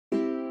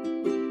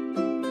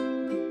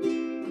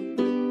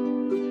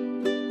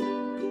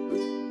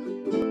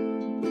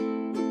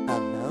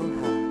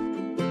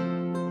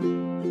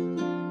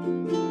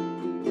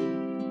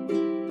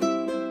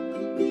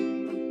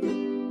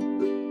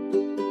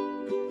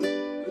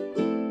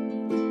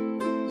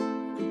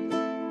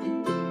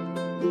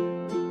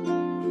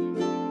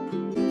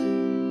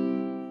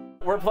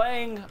we're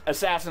playing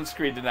Assassin's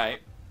Creed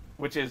tonight,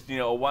 which is, you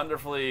know, a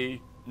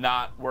wonderfully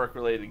not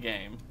work-related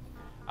game.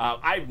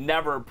 I've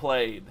never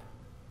played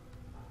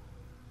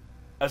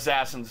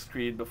Assassin's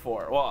Creed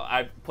before. Well,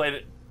 I've played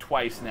it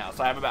twice now,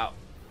 so I have about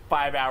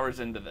 5 hours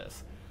into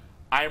this.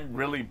 I'm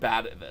really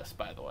bad at this,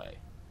 by the way.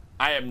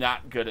 I am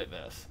not good at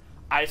this.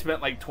 I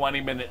spent like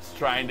 20 minutes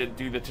trying to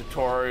do the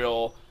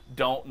tutorial,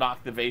 don't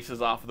knock the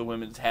vases off of the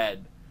women's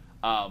head.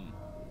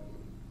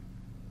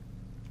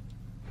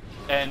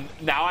 And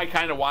now I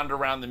kind of wander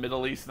around the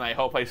Middle East, and I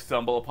hope I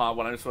stumble upon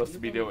what I'm supposed to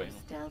be doing.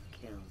 Stealth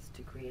kills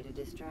to create a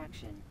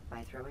distraction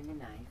by throwing a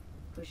knife,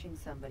 pushing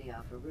somebody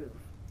off a roof,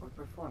 or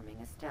performing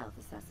a stealth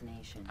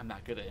assassination. I'm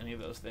not good at any of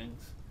those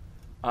things.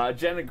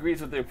 Jen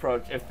agrees with the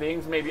approach. If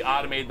things may be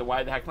automated, then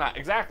why the heck not?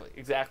 Exactly,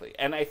 exactly.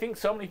 And I think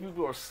so many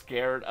people are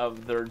scared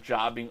of their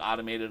job being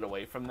automated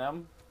away from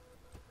them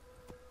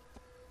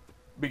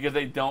because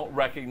they don't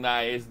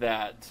recognize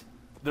that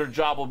their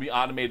job will be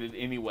automated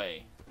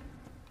anyway.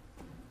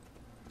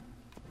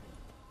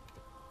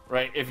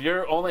 Right? If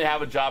you only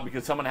have a job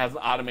because someone hasn't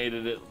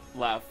automated it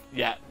left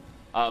yet,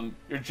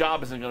 your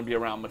job isn't going to be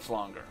around much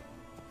longer.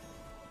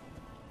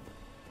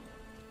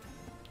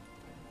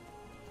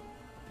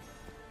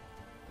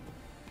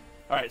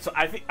 All right, so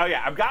I think, oh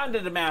yeah, I've gotten to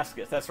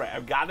Damascus. That's right,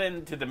 I've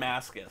gotten to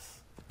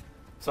Damascus.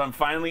 So I'm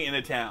finally in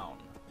a town.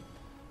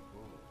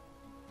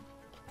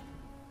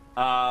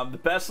 The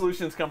best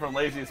solutions come from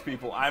laziest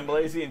people. I'm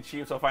lazy and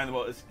cheap, so I find the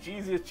most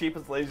easiest,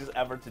 cheapest, laziest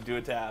ever to do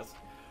a task.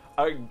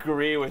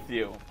 Agree with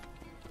you.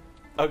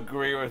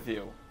 Agree with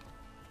you.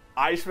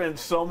 I spend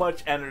so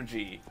much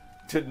energy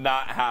to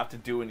not have to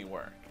do any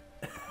work.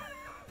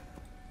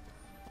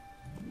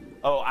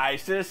 Oh,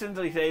 citizens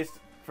taste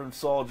from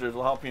soldiers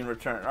will help you in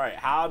return. Alright,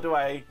 how do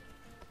I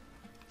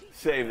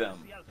save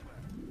them?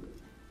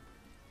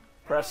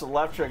 Press the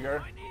left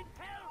trigger.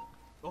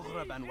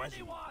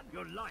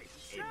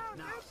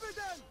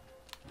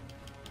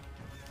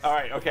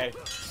 Alright, okay.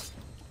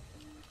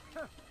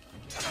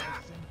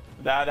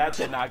 That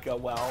did not go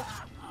well.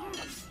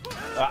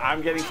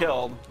 I'm getting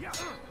killed.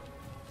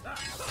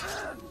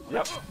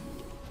 Yep.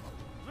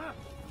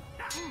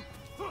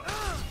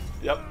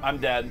 Yep, I'm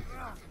dead.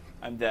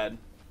 I'm dead.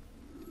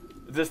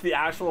 Is this the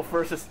actual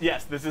first?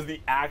 Yes, this is the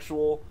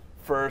actual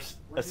first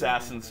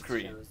Assassin's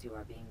Creed. You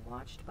are being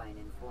watched by an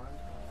informed.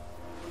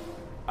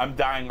 I'm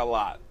dying a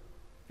lot.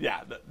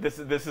 Yeah, this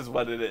is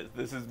what it is.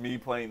 This is me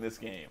playing this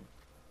game.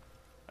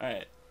 All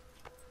right.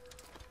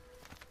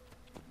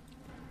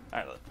 All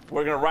right,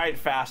 we're gonna ride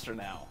faster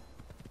now.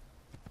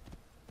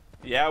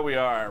 Yeah, we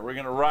are. We're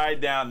gonna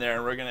ride down there,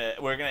 and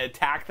we're gonna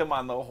attack them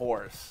on the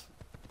horse.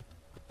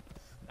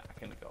 It's not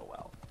gonna go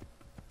well.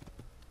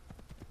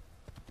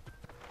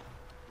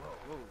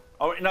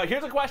 Oh, no,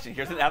 here's a question.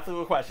 Here's an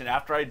ethical question.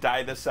 After I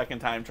die this second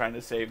time trying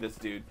to save this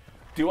dude,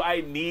 do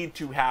I need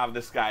to have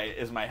this guy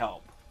as my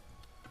help?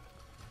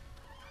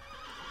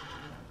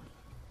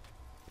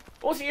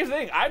 Well, see, here's the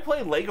thing. I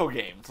play Lego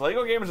games.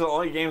 Lego games are the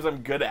only games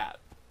I'm good at.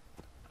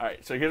 All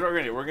right, so here's what we're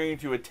going to do. We're going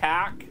to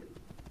attack.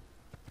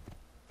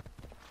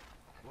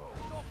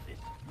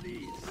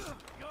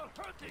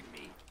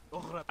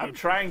 I'm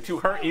trying to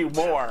hurt you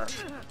more.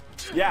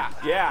 Yeah,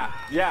 yeah,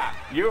 yeah.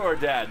 You are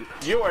dead.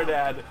 You are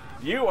dead.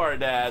 You are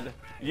dead.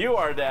 You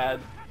are dead.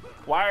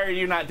 Why are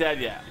you not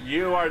dead yet?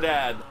 You are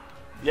dead.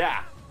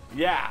 Yeah,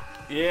 yeah,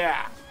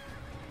 yeah.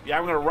 Yeah,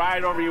 I'm gonna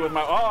ride over you with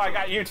my... Oh, I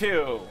got you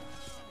too.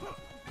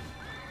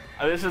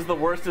 This is the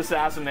worst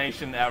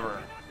assassination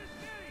ever.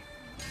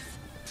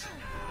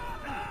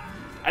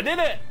 I did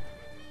it!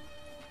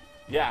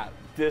 Yeah,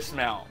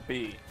 dismount.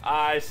 B.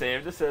 I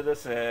saved a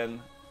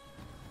citizen.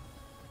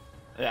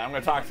 Yeah, I'm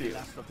gonna talk to you.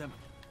 Last of them?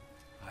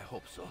 I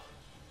hope so.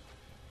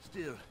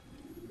 Still,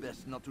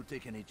 best not to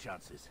take any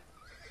chances.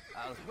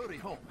 I'll hurry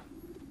home.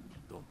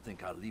 Don't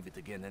think I'll leave it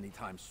again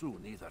anytime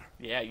soon, either.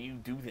 Yeah, you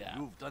do that.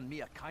 You've done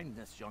me a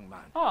kindness, young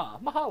man. Ah,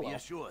 mahalo. Be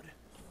assured,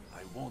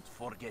 I won't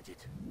forget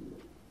it.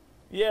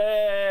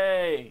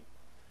 Yay!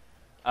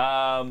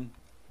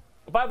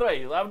 By the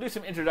way, I'll do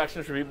some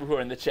introductions for people who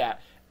are in the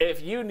chat.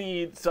 If you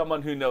need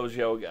someone who knows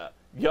yoga,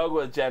 Yoga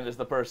with Jen is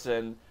the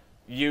person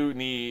you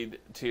need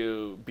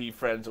to be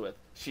friends with.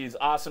 She's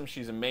awesome.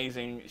 She's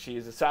amazing.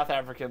 She's a South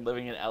African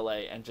living in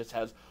LA and just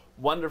has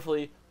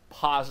wonderfully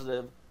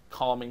positive,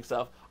 calming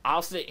stuff.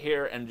 I'll sit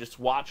here and just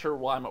watch her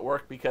while I'm at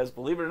work because,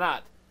 believe it or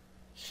not,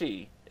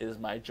 she is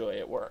my joy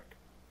at work.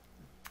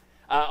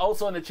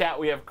 Also in the chat,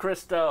 we have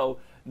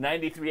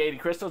Christo9380.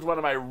 Christo's one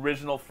of my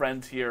original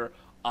friends here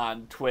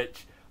on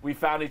Twitch. We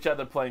found each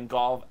other playing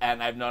golf,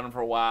 and I've known him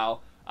for a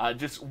while.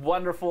 Just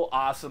wonderful,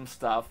 awesome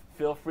stuff.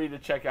 Feel free to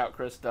check out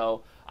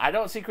Christo. I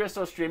don't see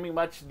Christo streaming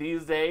much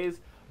these days,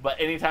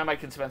 but anytime I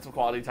can spend some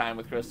quality time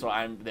with Christo,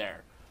 I'm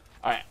there.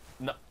 All right,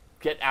 no,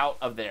 get out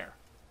of there.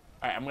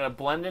 All right, I'm going to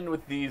blend in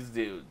with these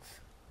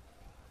dudes.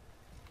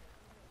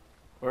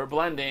 We're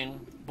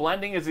blending.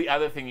 Blending is the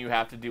other thing you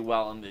have to do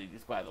well in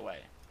these, by the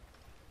way.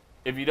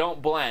 If you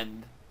don't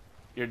blend,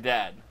 you're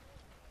dead.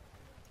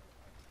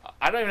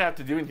 I don't even have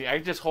to do anything. I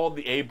can just hold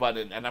the A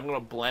button, and I'm going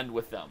to blend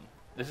with them.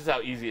 This is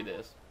how easy it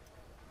is.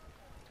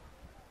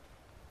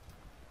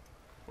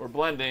 We're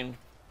blending.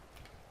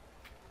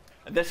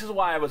 And this is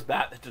why I was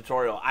bad at the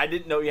tutorial. I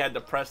didn't know you had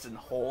to press and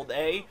hold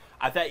A.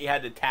 I thought you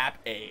had to tap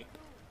A.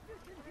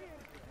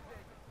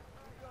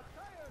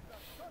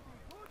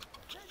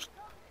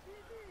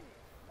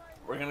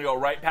 We're going to go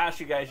right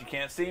past you guys. You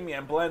can't see me.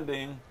 I'm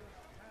blending.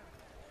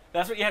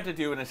 That's what you have to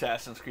do in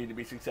Assassin's Creed to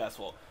be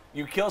successful.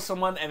 You kill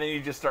someone and then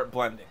you just start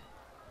blending.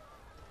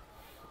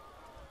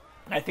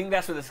 I think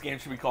that's what this game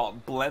should be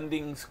called.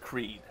 Blending's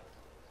Creed.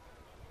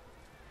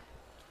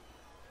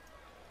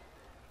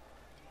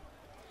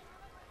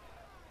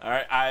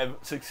 Alright, I've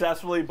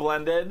successfully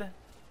blended.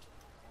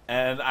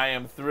 And I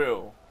am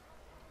through.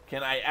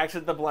 Can I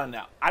exit the blend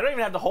now? I don't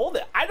even have to hold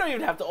it. I don't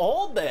even have to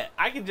hold it.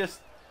 I can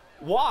just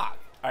walk.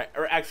 Alright,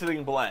 or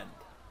exiting blend.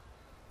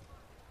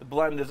 The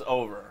blend is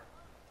over.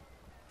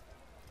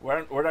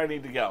 Where do I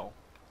need to go?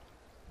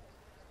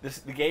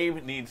 The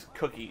game needs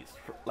cookies,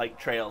 like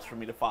trails for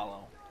me to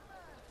follow.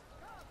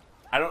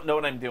 I don't know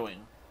what I'm doing.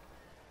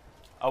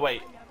 Oh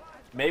wait,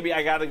 maybe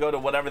I gotta go to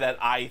whatever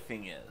that eye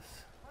thing is.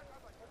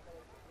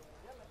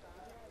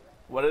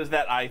 What is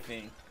that eye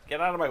thing?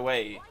 Get out of my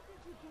way.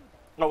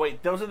 Oh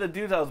wait, those are the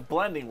dudes I was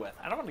blending with.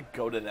 I don't want to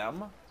go to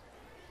them.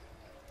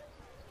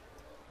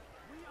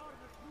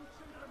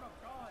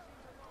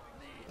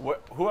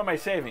 Who am I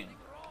saving?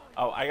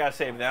 Oh, I gotta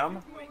save them?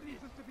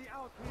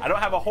 I don't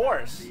have a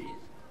horse.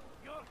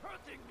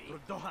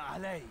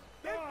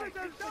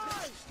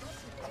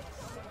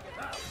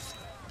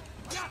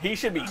 He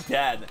should be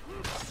dead.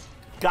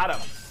 Got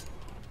him.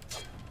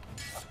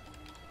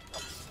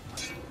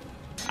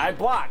 I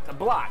blocked. I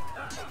blocked.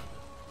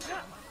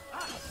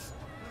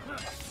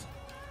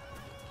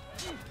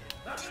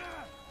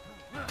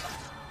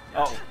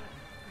 Oh.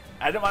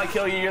 I didn't want to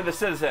kill you. You're the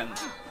citizen.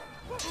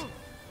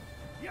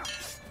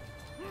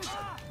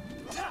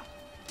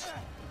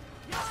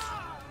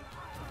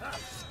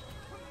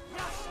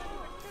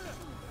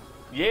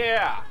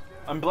 Yeah,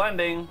 I'm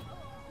blending.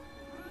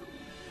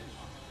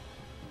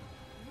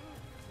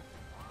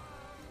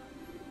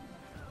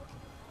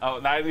 Oh,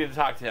 now I need to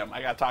talk to him.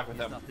 I gotta talk with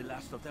him. Not the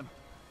last of them.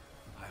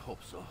 I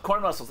hope so.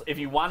 Corn muscles. If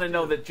you want to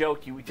know the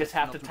joke, you just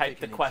have to type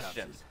the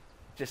question.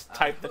 Just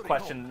type the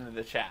question into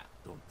the chat.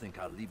 Don't think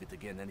I'll leave it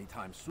again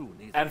anytime soon.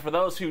 Either. And for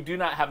those who do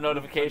not have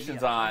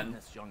notifications on,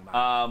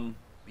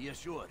 be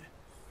assured,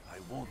 I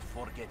won't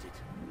forget it.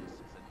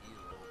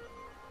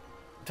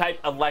 Type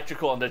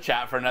electrical into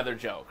chat for another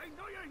joke. I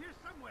know you're here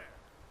somewhere.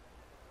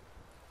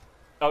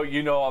 Oh,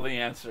 you know all the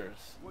answers.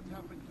 What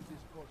happened to this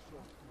poor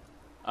soul?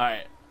 All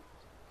right.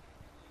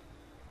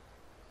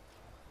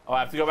 Oh,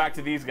 I have to go back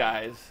to these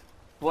guys.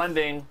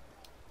 Blending.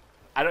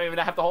 I don't even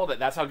have to hold it.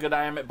 That's how good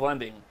I am at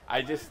blending.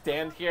 I just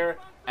stand here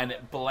and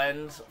it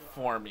blends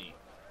for me.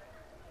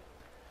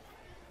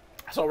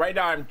 So right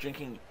now I'm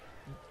drinking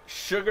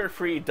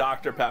sugar-free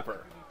Dr.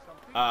 Pepper.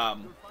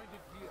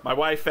 My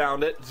wife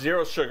found it.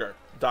 0 sugar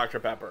Dr.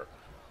 Pepper.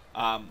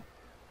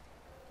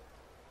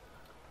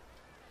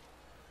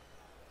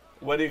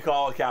 What do you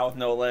call a cow with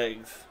no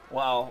legs?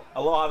 Well,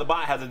 Aloha the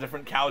Bot has a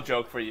different cow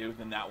joke for you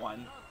than that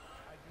one.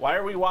 Why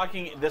are we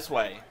walking this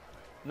way?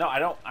 No, I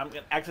don't. I'm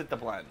going to exit the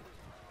blend.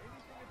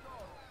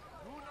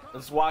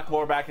 Let's walk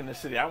more back in the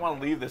city. I don't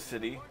want to leave this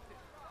city.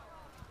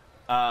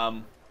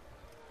 A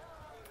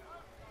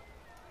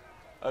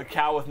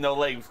cow with no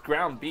legs.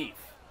 Ground beef.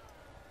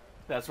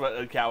 That's what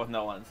a cow with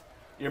no ones.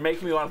 You're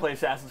making me want to play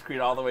Assassin's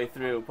Creed all the way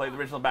through. Played the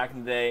original back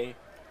in the day.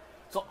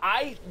 So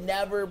I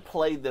never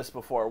played this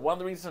before. One of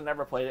the reasons I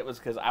never played it was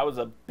because I was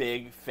a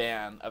big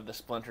fan of the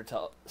Splinter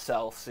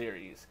Cell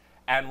series.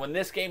 And when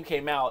this game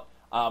came out,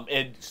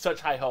 it had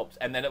such high hopes.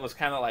 And then it was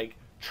kind of like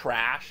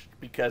trashed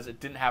because it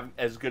didn't have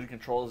as good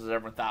controls as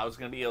everyone thought it was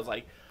going to be. It was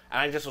like,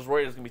 and I just was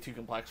worried it was going to be too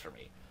complex for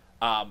me.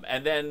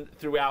 And then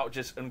throughout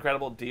just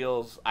incredible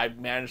deals, I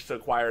managed to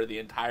acquire the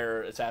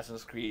entire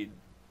Assassin's Creed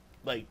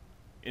like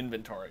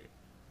inventory.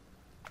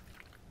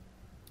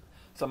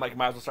 So I'm like,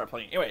 might as well start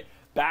playing. Anyway,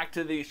 back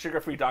to the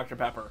sugar-free Dr.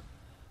 Pepper.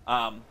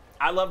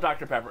 I love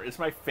Dr. Pepper. It's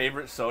my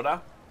favorite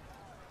soda.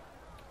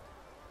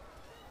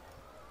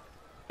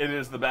 It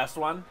is the best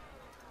one.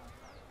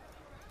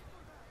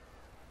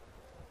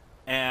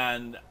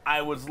 And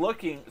I was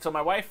looking, so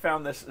my wife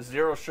found this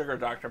 0 sugar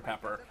Dr.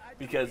 Pepper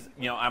because,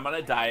 you know, I'm on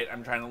a diet,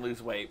 I'm trying to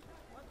lose weight.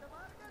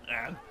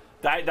 And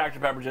Diet Dr.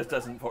 Pepper just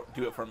doesn't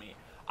do it for me.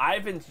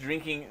 I've been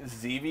drinking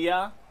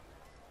Zevia,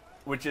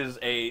 which is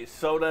a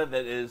soda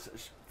that is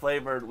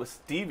flavored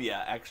with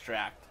stevia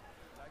extract.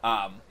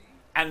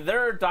 And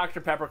their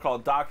Dr. Pepper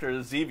called Dr.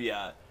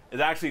 Zevia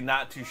is actually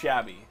not too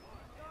shabby.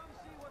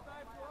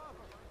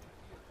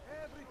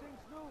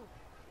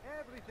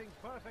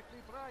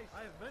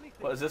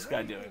 What is this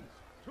guy doing?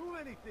 Too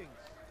many things.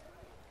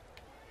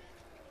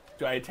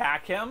 Do I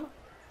attack him?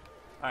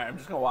 Alright, I'm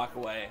just going to walk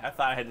away. I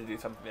thought I had to do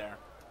something there.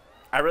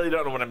 I really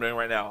don't know what I'm doing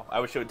right now. I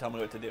wish it would tell me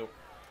what to do.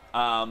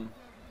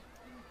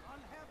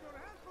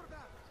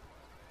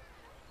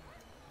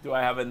 Do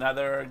I have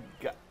another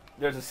guy?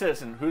 There's a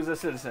citizen. Who's a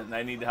citizen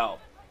I need to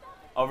help?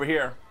 Over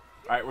here.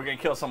 Alright, we're going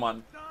to kill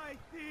someone.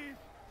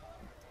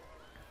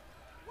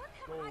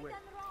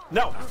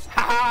 No! Ha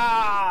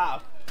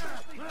ha!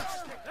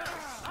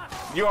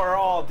 You are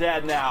all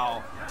dead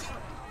now.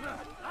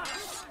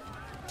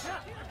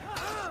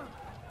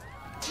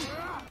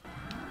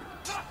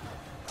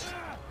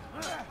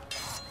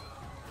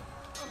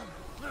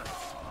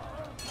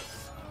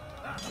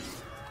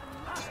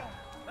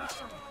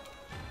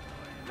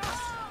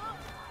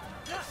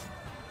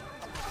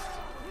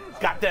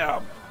 Got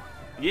them.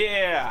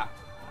 Yeah,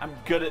 I'm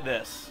good at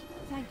this.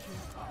 Thank you.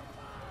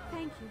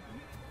 Thank you.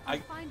 I'll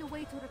find a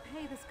way to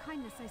repay this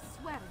kindness,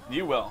 I swear.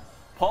 You will.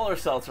 Polar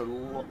seltzer,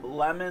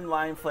 lemon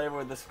lime flavor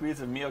with a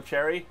squeeze of Mio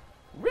cherry.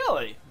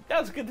 Really?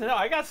 That's good to know.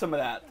 I got some of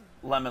that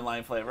lemon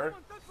lime flavor.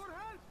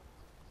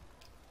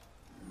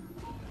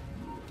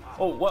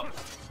 Oh, what?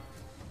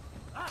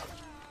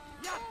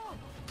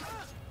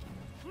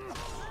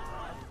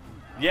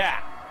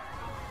 Yeah.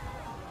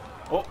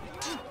 Oh.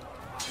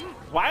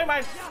 Why am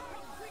I?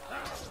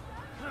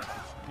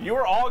 You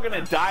are all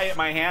gonna die at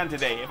my hand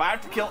today. If I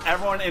have to kill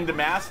everyone in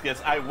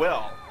Damascus, I will.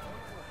 All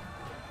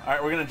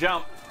right, we're gonna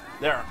jump.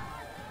 There.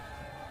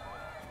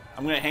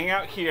 I'm gonna hang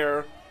out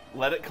here.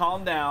 Let it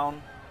calm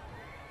down.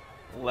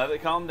 Let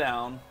it calm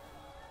down.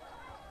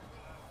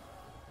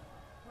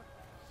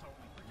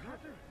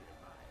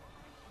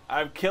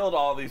 I've killed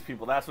all these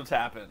people. That's what's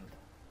happened.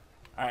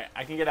 All right,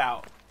 I can get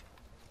out.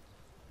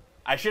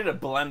 I should have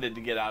blended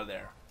to get out of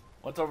there.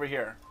 What's over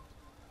here?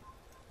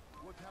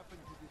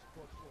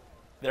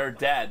 They're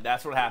dead.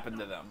 That's what happened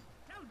to them.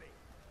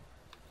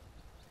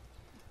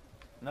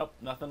 Nope,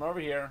 nothing over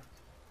here.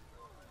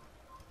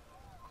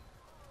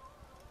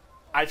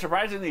 I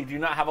surprisingly do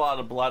not have a lot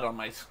of blood on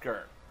my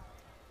skirt.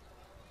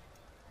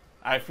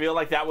 I feel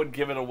like that would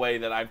give it away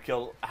that I've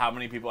killed how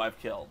many people I've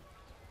killed.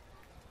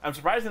 I'm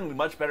surprisingly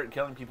much better at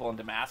killing people in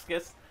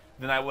Damascus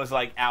than I was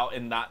like out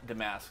in not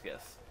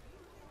Damascus.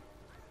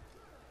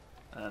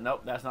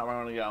 Nope, that's not where I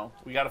want to go.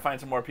 We got to find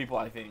some more people,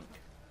 I think.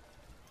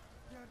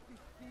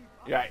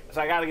 Alright, so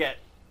I got to get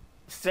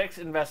 6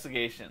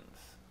 investigations.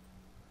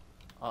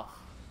 Oh.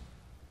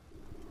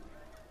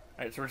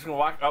 Alright, so we're just going to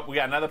walk up. We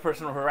got another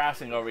person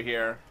harassing over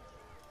here.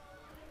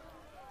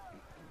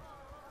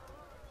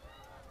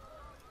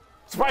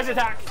 Surprise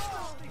attack!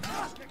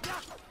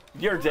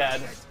 You're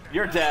dead.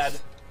 You're dead.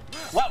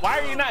 What? Why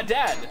are you not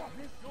dead?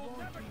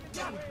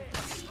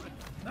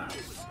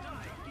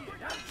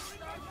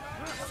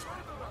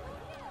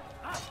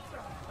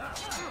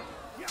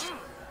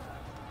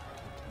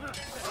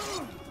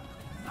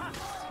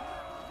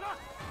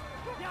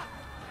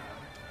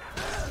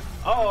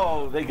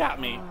 Oh, they got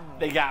me.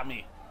 They got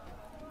me.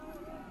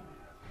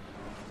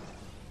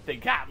 They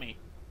got me.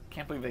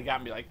 Can't believe they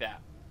got me like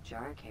that.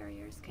 Jar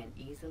carriers can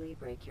easily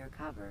break your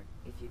cover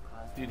if you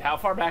cause... Dude, how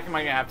far back am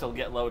I gonna have to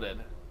get loaded?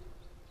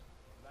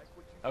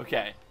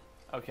 Okay.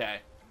 Okay.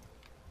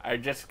 I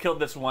just killed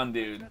this one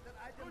dude.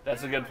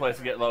 That's a good place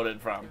to get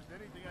loaded from.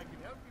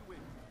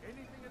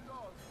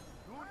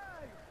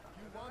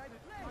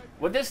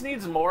 What this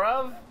needs more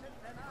of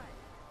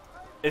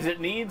is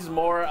it needs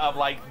more of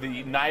like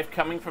the knife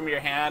coming from your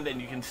hand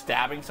and you can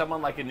stabbing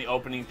someone like in the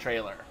opening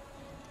trailer.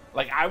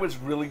 Like I was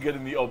really good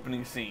in the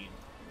opening scene.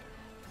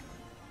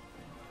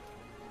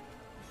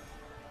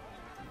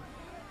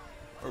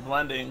 We're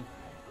blending.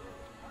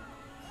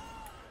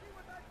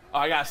 Oh,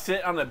 I gotta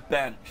sit on a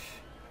bench.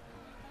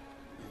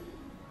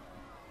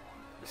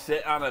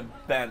 Sit on a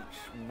bench.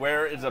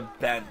 Where is a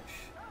bench?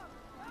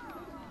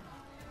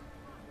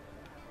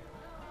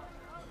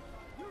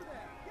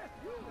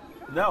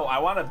 No, I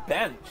want a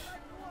bench.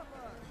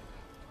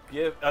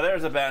 Oh,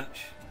 there's a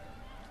bench.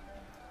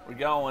 We're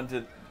going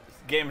to... This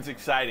game is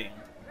exciting.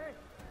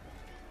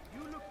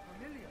 You look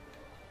familiar.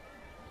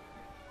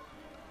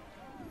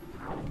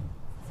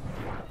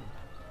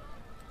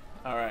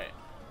 Alright.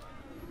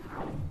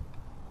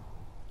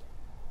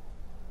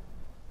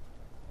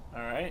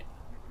 Alright.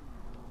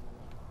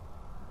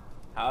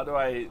 How do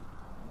I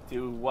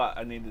do what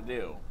I need to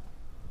do?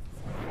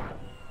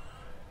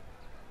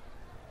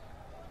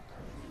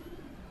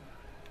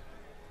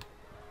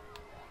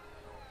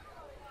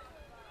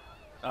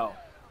 Oh.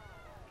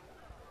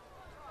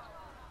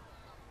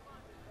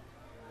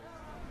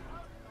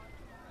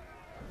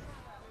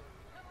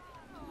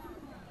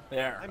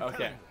 There, I'm okay.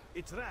 telling you,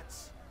 it's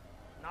rats.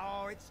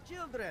 No, it's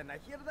children. I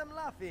hear them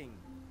laughing.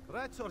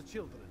 Rats or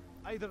children.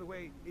 Either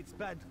way, it's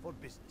bad for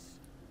business.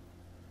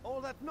 All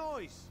that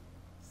noise.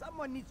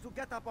 Someone needs to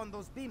get up on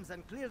those beams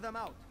and clear them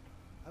out.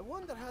 I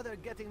wonder how they're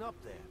getting up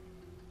there.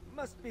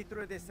 Must be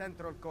through the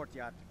central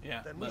courtyard.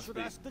 Yeah, Then we must should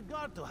be. ask the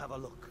guard to have a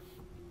look.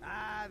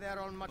 Ah, they're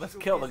all much Let's too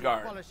kill the busy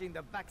guard. polishing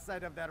the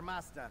backside of their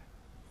master.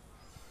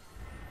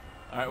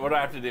 Alright, what do I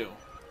have to do?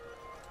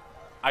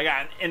 I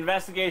got an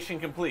investigation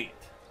complete.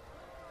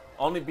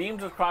 Only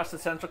beams across the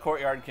central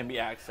courtyard can be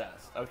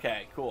accessed.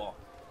 Okay, cool.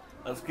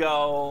 Let's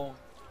go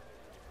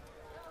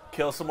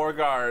kill some more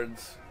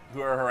guards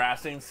who are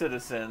harassing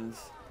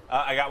citizens.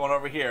 I got one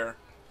over here.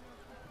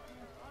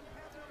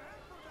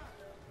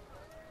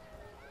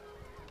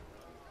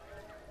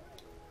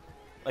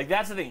 Like,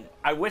 that's the thing.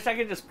 I wish I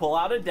could just pull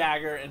out a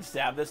dagger and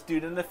stab this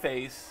dude in the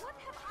face.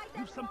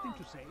 You've something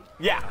to say?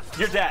 Yeah,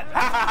 you're dead. Ha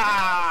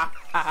ha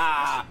ha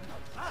ha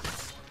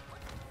ha.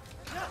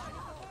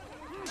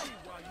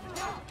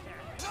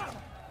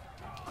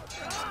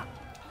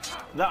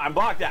 No, I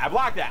blocked that. I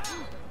blocked that.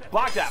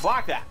 Block that.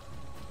 Block that.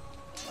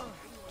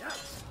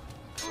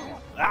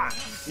 Ah,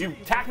 you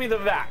attacked me to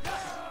the back.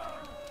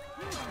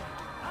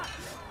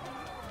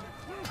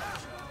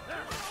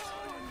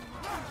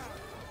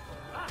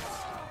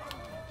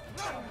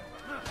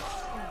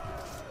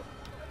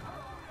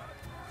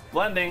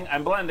 Blending.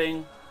 I'm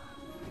blending.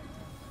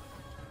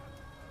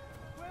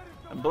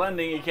 I'm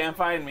blending. You can't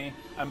find me.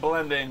 I'm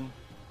blending.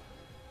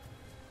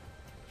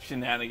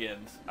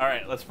 Shenanigans. All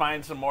right, let's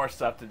find some more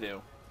stuff to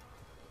do.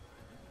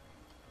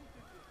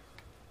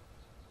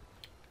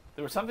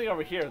 There was something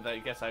over here that I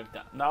guess I've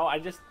done. No, I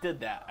just did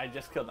that. I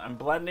just killed them. I'm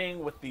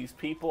blending with these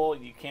people.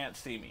 You can't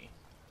see me.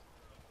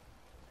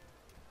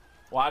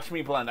 Watch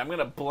me blend. I'm going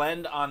to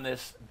blend on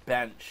this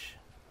bench.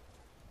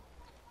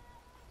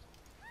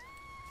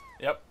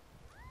 Yep.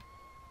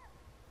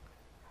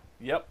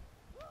 Yep.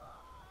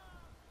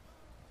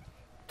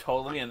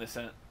 Totally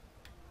innocent.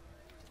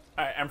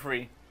 Alright, I'm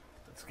free.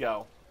 Let's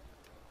go.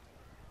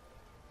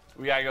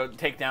 We gotta go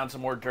take down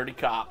some more dirty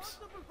cops.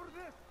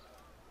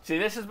 See,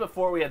 this is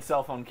before we had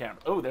cell phone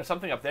cameras. Oh, there's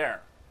something up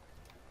there.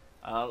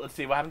 Let's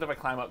see, what happens if I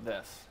climb up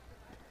this?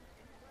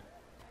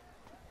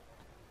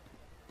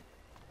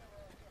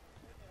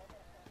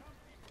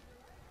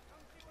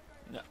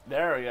 No,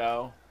 there we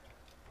go.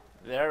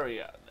 There we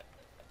go.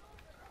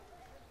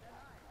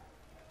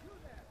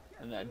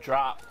 And that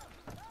drop.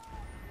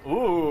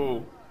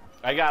 Ooh,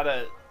 I got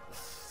a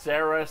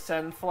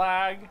Saracen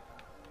flag.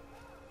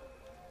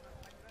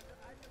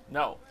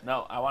 No,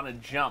 no, I want to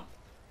jump.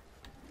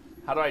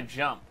 How do I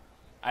jump?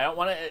 I don't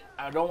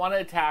want to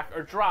attack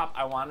or drop.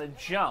 I want to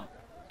jump.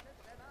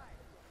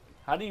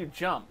 How do you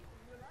jump?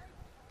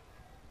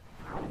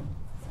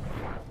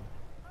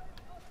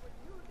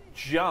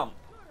 Jump.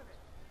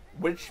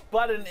 Which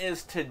button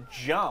is to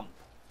jump?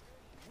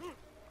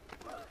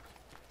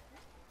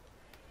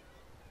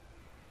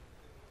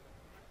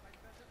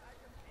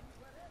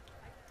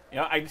 You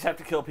know, I just have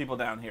to kill people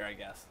down here, I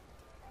guess.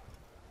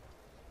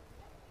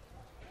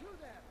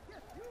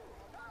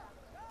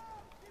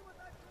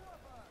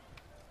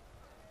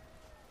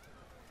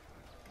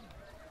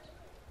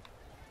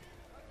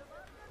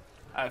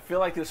 I feel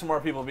like there's some more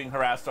people being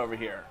harassed over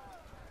here.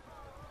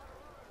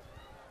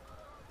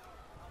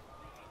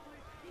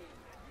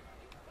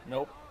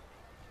 Nope.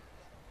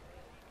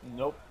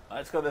 Nope.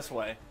 Let's go this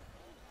way.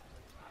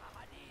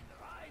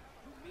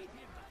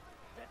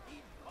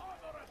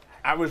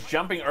 I was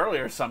jumping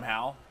earlier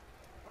somehow.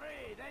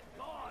 Pray that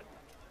God,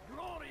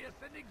 glorious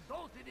and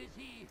exalted is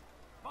he,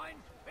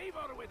 finds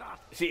favor with us.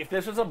 See, if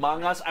this was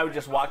Among Us, I would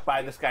just walk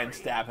by this guy and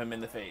stab him in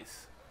the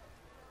face.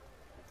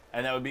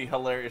 And that would be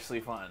hilariously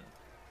fun.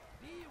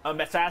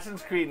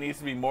 Assassin's Creed needs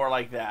to be more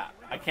like that.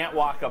 I can't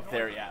walk up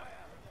there yet.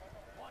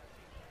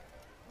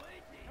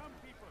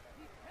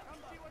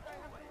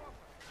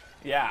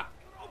 Yeah.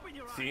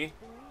 See?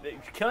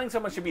 Killing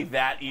someone should be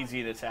that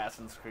easy in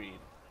Assassin's Creed.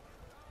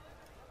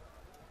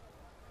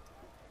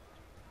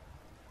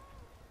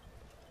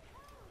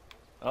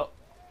 Oh.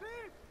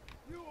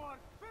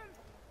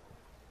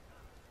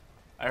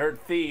 I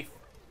heard thief.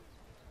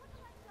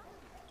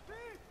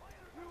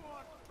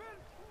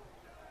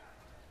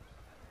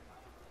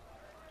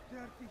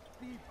 Dirty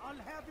thief, I'll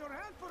have your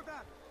hand for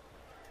that.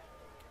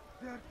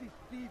 Dirty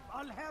thief,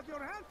 I'll have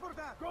your hand for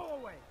that. Go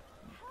away.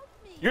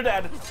 You're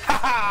dead. Ha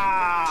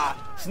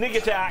ha! Sneak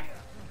attack.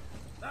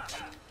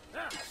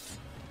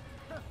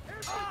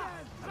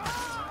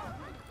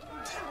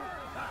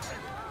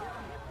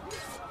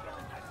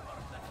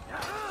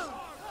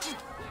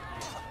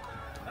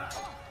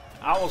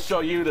 I will show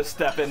you to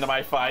step into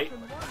my fight.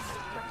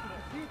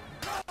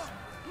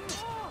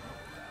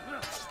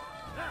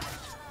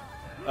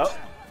 Oh,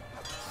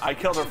 I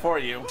killed her for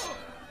you.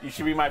 You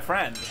should be my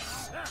friend.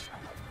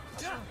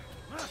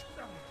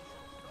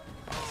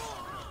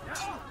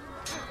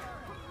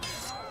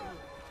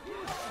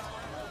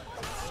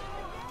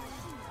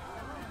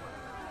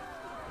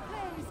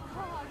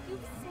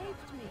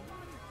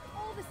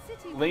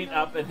 Lean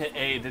up and hit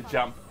A to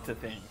jump to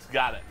things.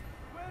 Got it.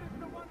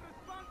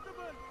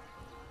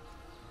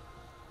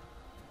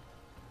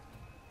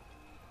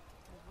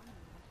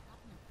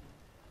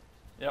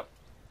 Yep.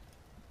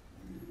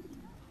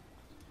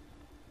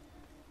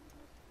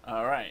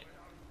 All right.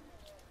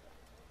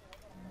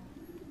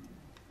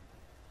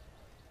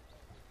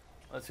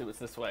 Let's see what's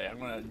this way. I'm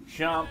gonna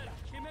jump.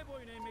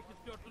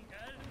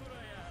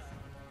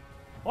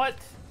 What?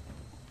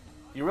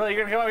 You really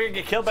gonna come over here and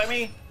get killed by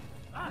me?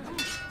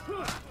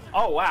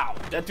 Oh wow,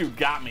 that dude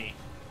got me.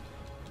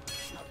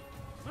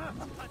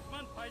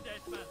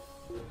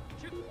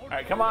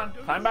 Alright, come on,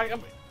 climb back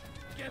up.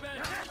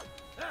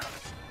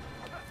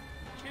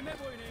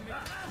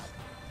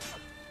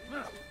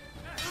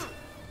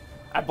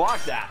 I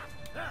blocked that.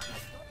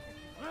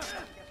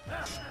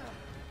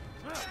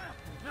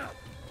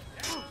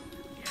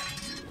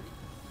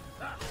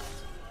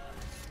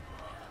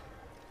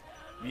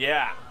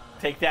 Yeah,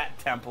 take that,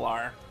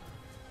 Templar.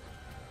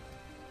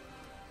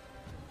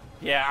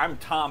 Yeah, I'm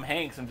Tom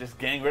Hanks. I'm just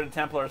getting rid of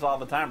Templars all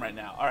the time right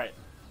now. All right.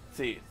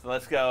 See, so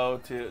let's go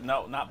to...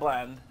 No, not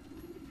blend.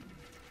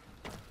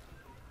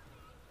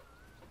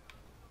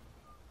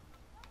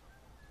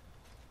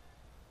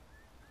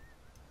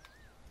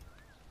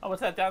 Oh,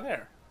 what's that down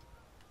there?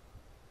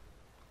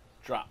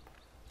 Drop.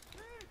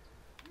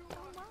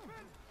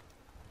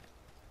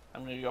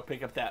 I'm going to go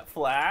pick up that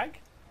flag.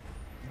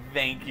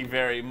 Thank you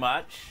very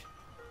much.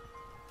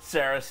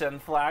 Saracen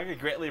flag. I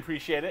greatly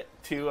appreciate it.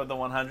 2 of the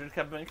 100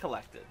 have been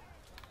collected.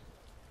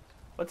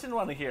 What's in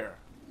one of here?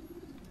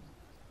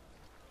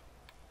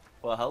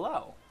 Well,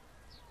 hello.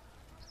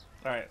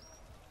 Alright.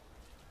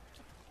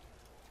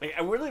 Like,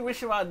 I really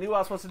wish I knew what I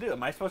was supposed to do.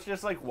 Am I supposed to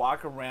just, like,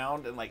 walk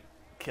around and, like,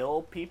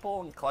 kill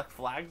people and collect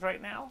flags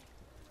right now?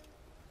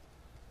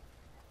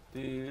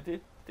 You're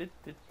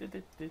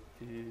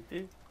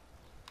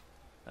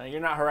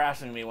not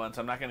harassing me once.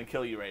 I'm not going to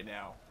kill you right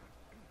now.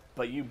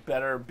 But you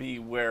better be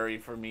wary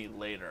for me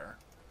later.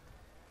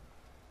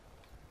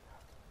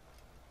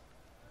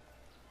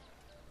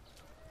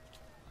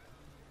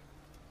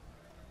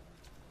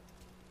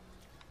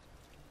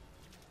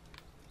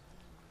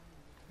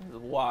 Just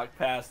walk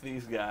past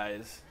these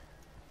guys.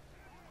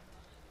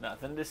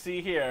 Nothing to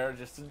see here.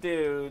 Just a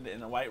dude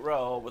in a white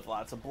robe with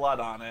lots of blood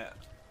on it.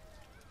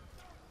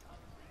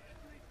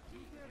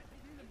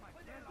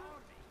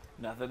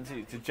 Nothing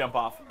to jump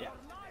off. Yeah.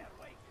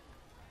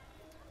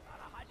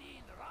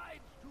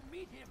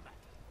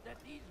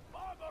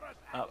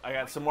 Oh, I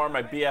got some more of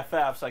my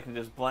BFFs, so I can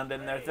just blend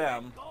in there with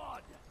them.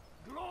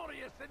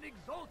 Glorious and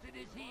exalted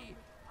is he,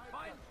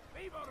 finds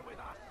favor with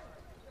us,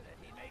 that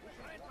he may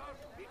grant us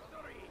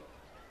victory.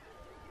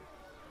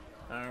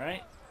 All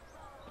right,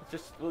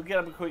 we'll get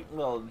up a quick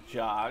little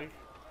jog.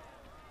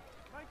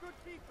 My good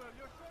people,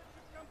 your son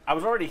should come. I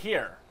was already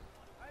here.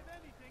 I have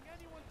anything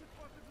anyone could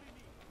possibly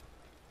need.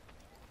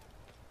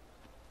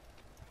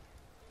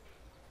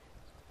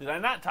 Did I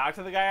not talk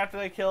to the guy after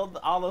they killed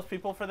all those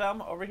people for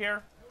them over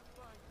here?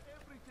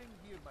 Everything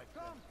here, my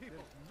come,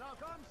 people.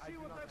 Come see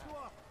what I do.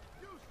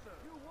 You, sir.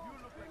 You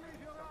look like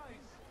your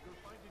eyes. You'll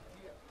find it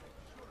here.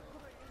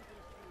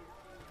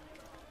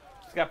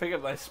 Just gotta pick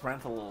up my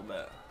sprint a little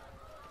bit.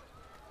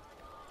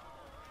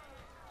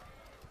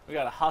 We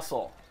gotta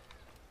hustle.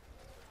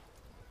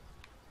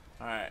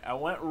 Alright, I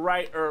went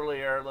right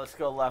earlier. Let's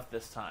go left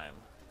this time.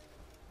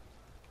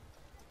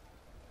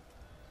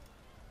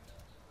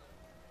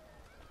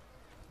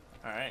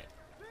 Alright.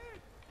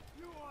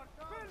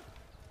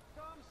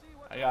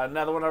 I got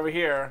another one over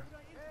here.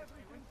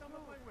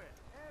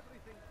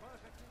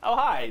 Oh,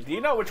 hi. Do you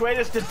know which way it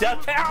is to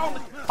Death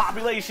Town?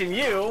 Population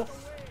U.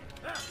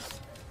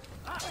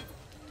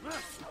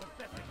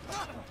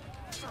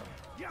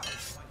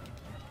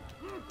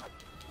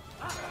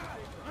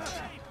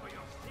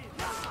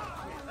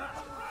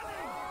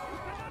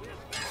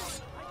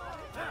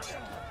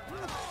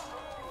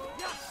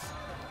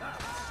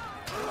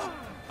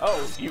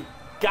 Oh, you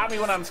got me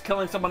when I was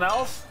killing someone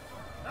else?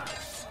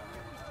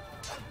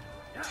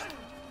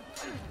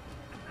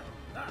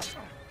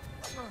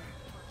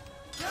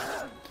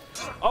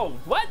 Oh,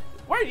 what?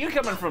 Where are you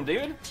coming from,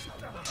 dude?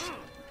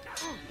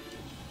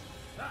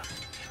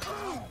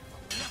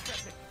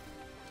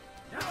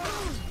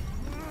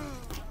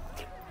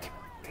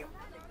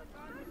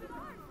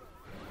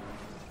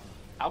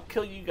 I'll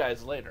kill you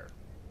guys later.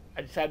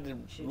 I just had to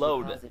Should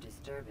load. you cause a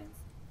disturbance,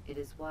 it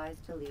is wise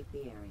to leave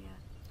the area.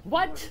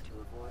 What? In order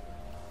to avoid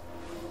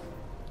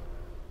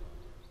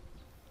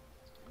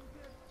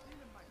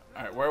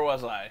All right, where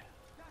was I?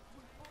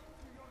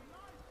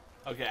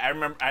 Okay, I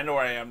remember. I know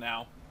where I am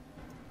now.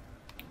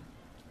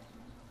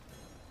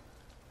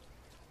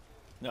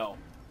 No.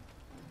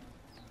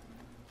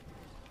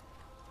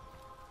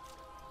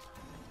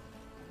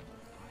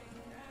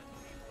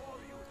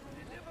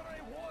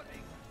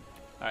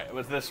 All right, it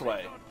was this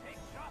way.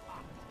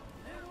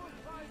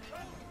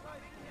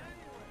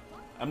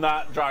 I'm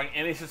not drawing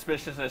any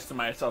suspiciousness to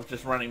myself,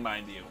 just running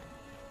mind you.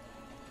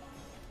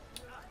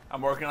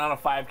 I'm working on a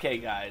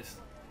 5K, guys.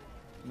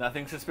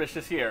 Nothing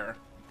suspicious here.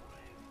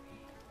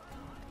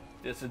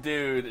 Just a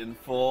dude in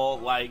full,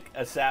 like,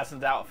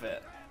 assassin's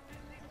outfit.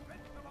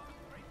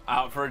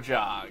 Out for a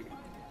jog.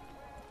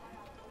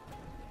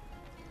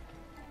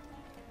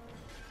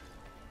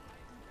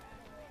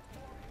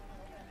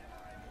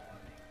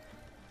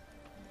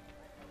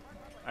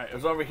 Alright, it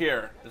was over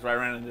here is where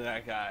I ran into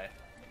that guy.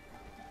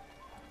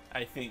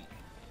 I think.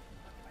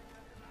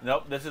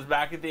 Nope, this is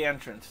back at the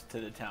entrance to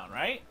the town,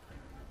 right?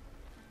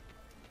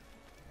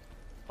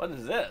 What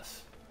is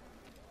this?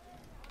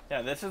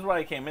 Yeah, this is where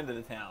I came into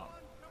the town.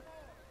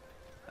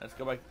 Let's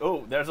go back.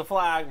 Oh, there's a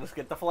flag. Let's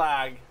get the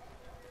flag.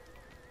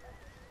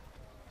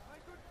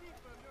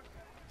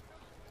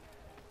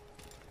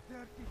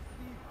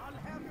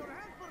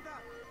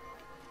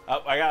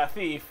 Oh, I got a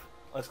thief.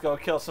 Let's go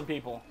kill some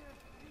people.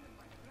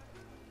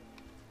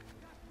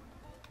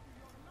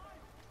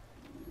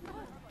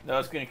 No,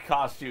 it's going to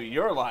cost you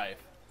your life.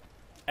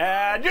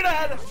 And you're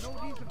dead!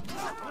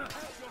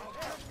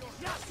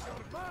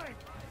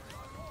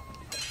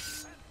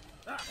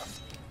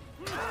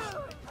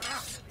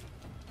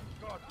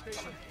 short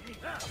patience.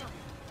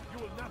 You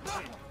will not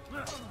win.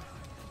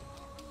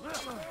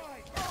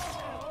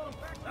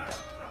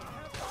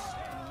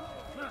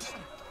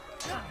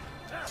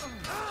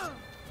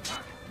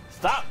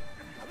 Stop!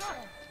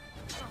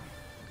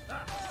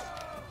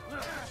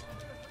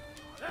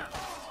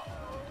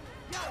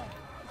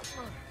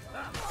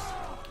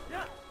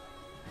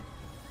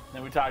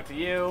 Then we talk to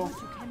you.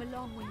 You came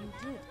along when you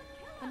did.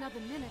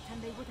 Another minute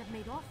and they would have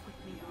made off with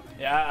me.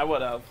 Yeah, I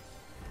would have.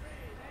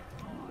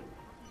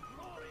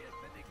 Glorious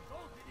and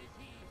exalted is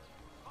he.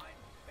 Find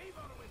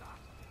favor with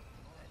us,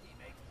 that he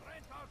may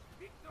grant us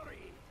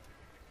victory.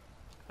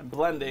 I'm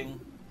blending.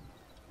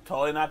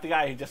 Totally not the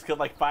guy who just killed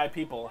like 5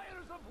 people.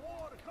 Fires of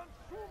war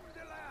consume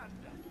the land,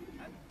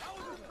 and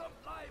thousands of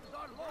lives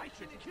are lost. I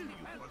should kill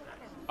you for that.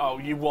 Oh,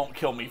 you won't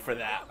kill me for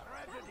that.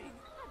 Tragedy.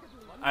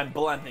 I'm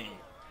blending.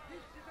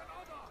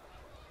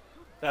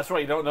 That's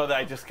right, you don't know that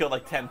I just killed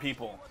like 10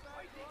 people.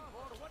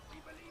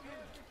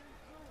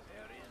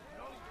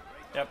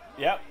 Yep,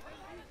 yep.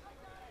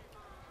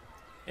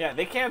 Yeah,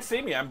 they can't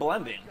see me, I'm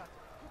blending.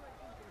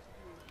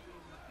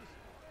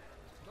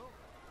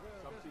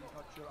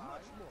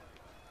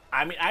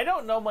 I mean, I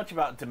don't know much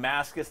about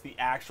Damascus, the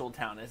actual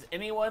town. Has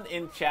anyone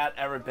in chat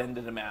ever been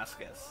to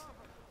Damascus?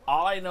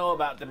 All I know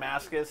about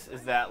Damascus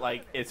is that,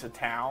 like, it's a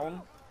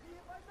town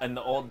in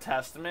the Old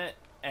Testament,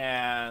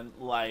 and,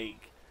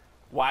 like,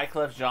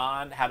 Wycliffe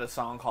Jean had a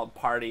song called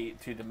Party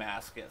to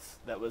Damascus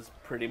that was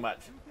pretty much...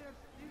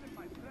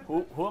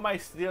 Who am I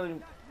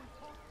stealing?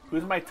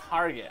 Who's my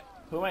target?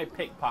 Who am I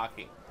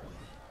pickpocketing?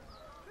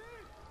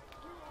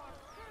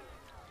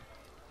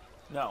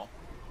 No.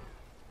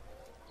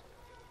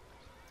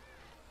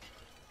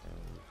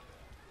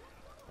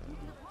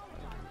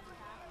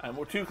 And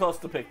we're too close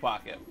to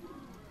pickpocket.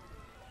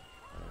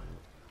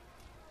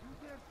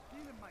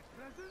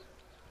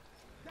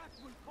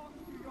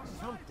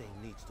 Something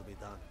needs to be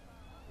done.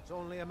 It's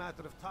only a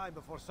matter of time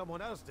before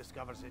someone else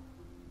discovers it.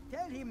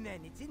 Tell him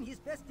then, it's in his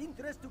best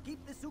interest to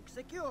keep the souk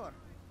secure.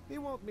 He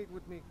won't meet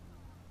with me.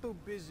 Too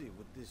busy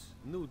with this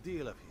new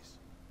deal of his.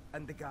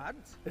 And the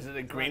guards? Is it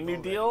a Green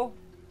New Deal?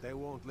 They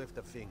won't lift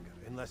a finger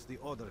unless the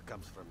order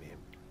comes from him.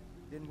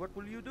 Then what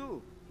will you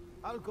do?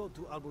 I'll go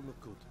to Abu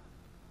Nukut.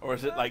 Or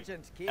is it like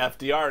Sergeant Kid.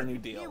 FDR New He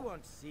Deal?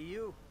 won't see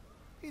you.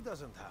 He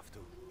doesn't have to.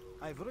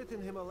 I've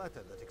written him a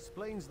letter that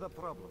explains the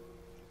problem.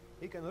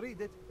 He can read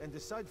it and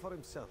decide for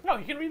himself. No,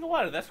 you can read the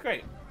letter. That's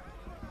great.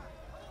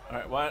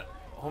 Alright, what?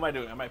 Who am I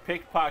doing? Am I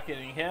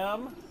pickpocketing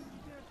him?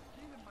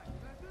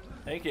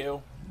 Thank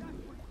you.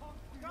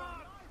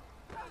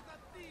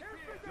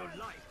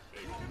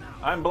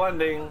 I'm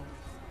blending.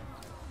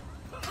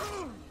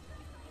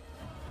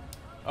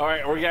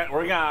 Alright,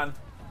 we're gone.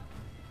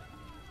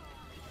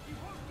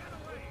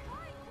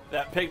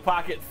 That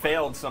pickpocket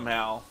failed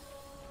somehow.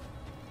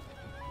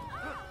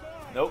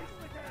 Nope.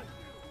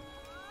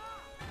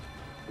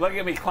 Look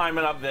at me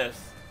climbing up this.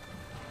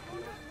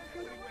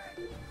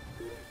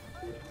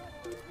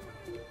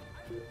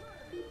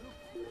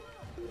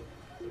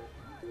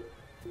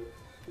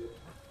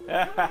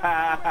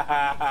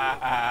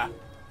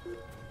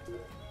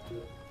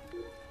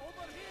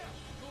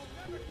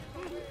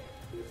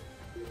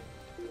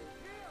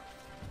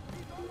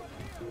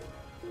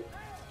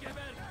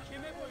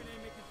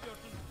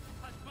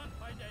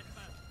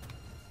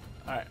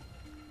 Alright.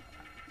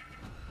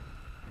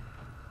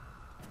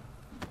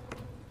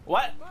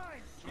 What?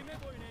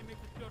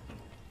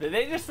 Did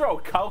they just throw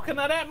a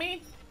coconut at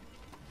me?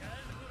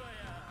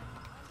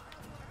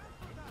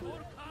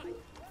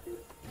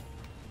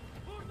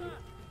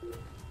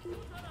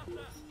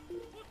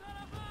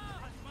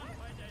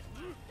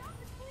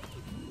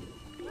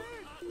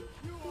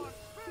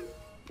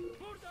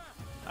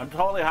 I'm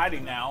totally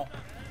hiding now.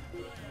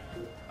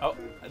 Oh,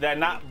 did I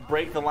not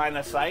break the line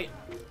of sight?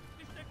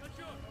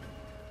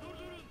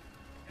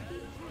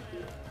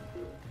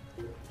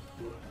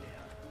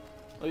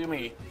 Look at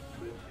me.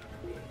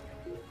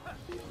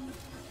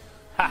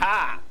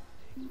 Haha!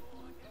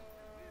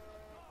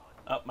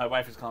 Oh, my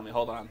wife is calling me.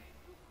 Hold on.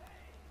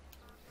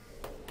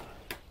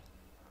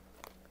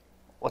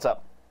 What's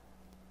up?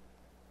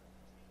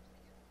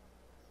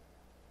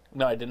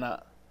 No, I did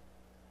not.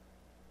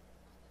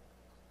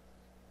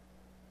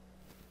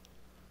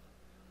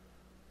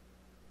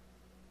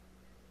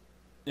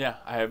 Yeah,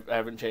 I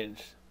haven't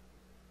changed.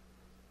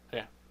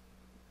 Yeah.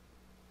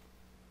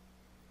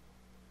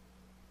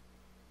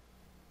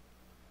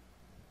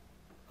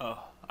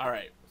 Oh, all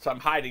right. So I'm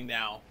hiding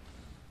now,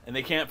 and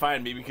they can't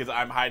find me because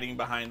I'm hiding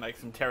behind like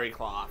some terry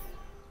cloth.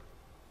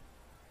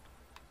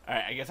 All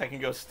right, I guess I can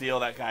go steal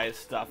that guy's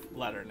stuff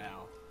letter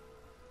now.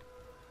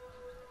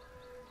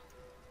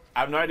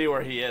 I have no idea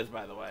where he is,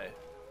 by the way.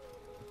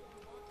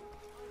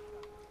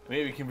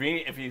 Maybe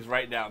convenient if he's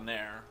right down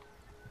there.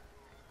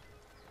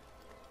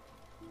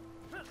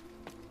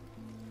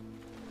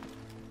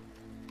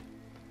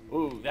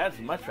 Ooh, that's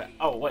much better.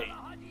 Oh, wait.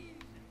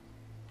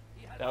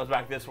 That was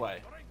back this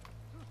way.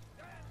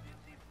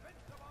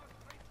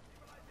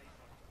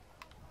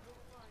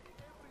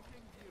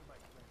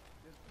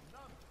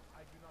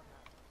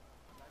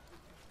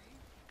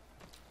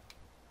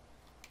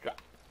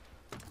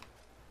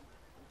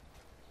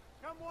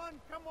 on,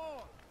 come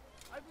on.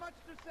 I've much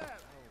to sell.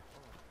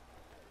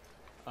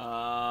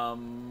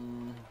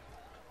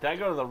 Did I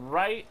go to the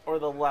right or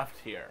the left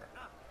here?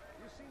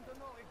 You seem to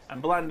know exactly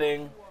I'm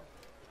blending. what you want.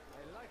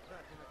 I like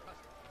that in a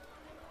customer.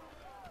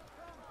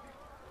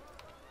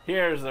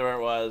 Here's where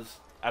it was.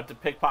 I have to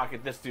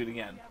pickpocket this dude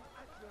again.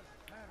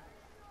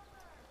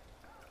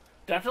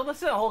 Do I have to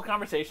listen to the whole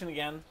conversation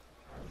again?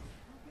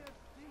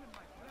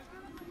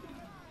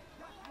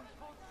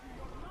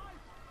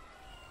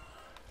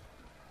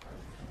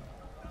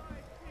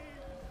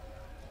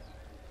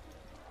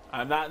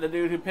 I'm not the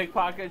dude who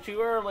pickpocketed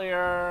you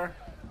earlier.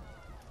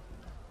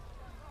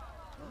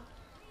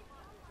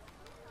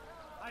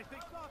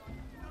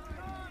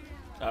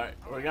 Alright,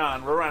 we're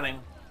gone. We're running.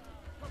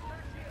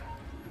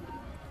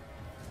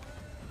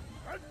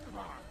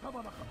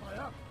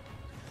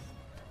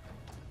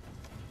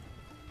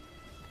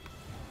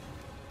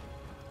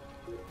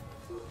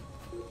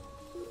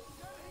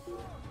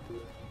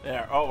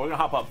 There. Oh, we're gonna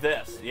hop up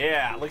this.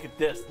 Yeah, look at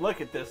this.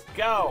 Look at this.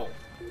 Go!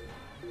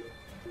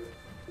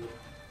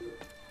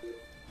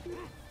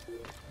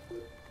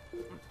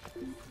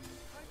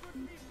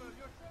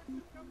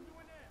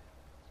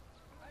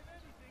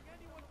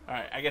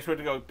 Alright, I guess we're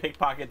gonna go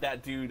pickpocket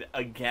that dude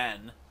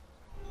again.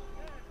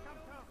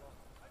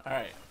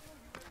 Alright.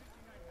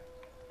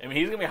 I mean,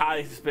 he's gonna be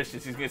highly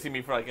suspicious. He's gonna see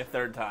me for like a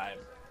third time.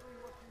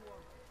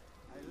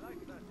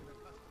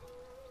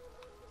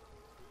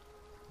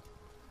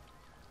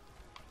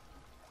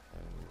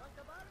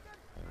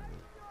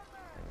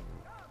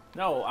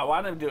 No, I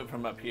want him to do it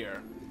from up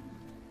here.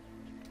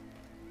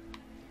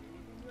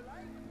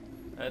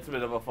 That's a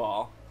bit of a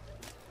fall.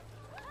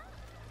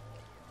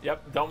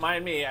 Yep, don't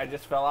mind me. I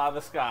just fell out of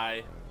the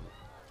sky.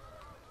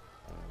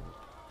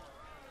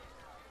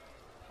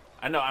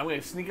 I know, I'm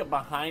going to sneak up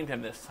behind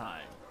him this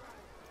time.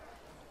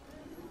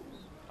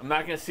 I'm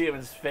not going to see him in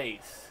his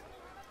face.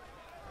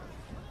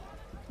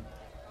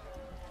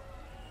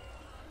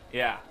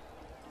 Yeah.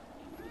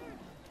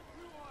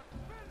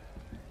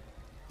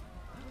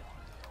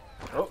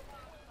 Oh.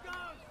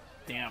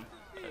 Damn.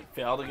 It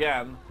failed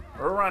again.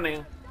 We're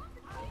running.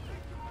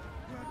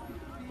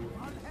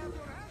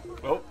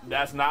 Oh,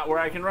 that's not where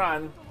I can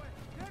run.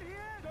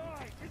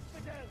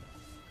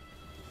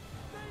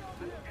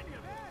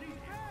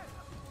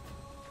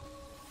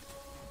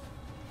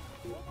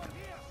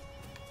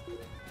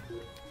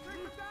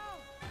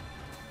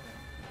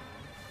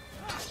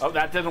 Oh,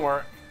 that didn't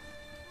work.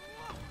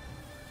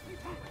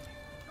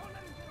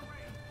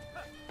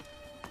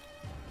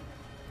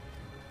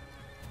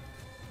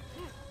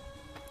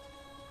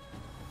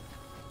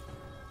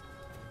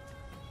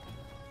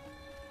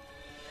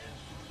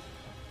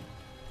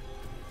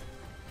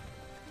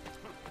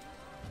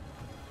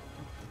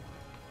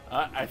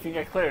 I think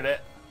I cleared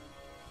it.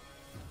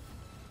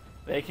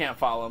 They can't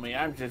follow me.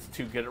 I'm just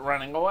too good at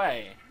running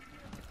away.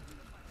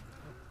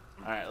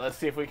 Alright, let's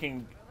see if we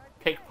can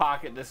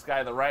pickpocket this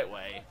guy the right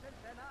way.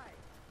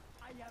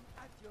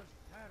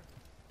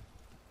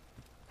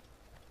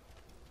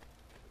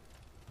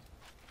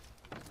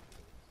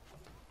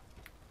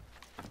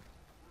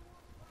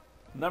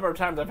 The number of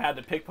times I've had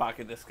to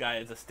pickpocket this guy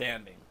is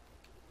astounding.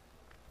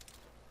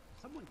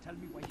 Someone tell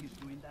me why he's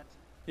doing that.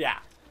 Yeah.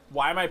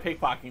 Why am I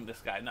pickpocketing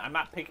this guy? No, I'm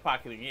not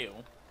pickpocketing you.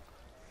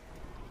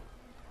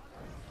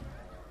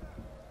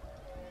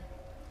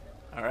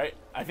 Alright.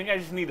 I think I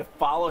just need to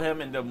follow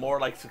him into a more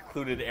like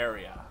secluded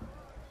area.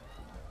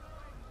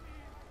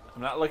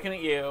 I'm not looking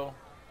at you.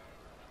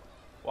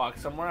 Walk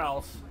somewhere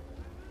else.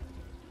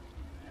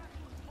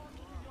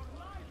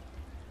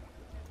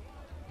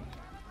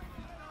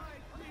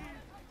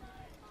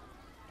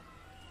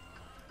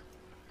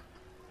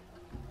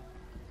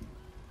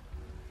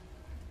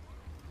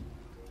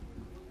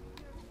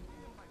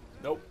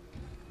 Nope.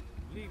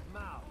 Leave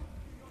now,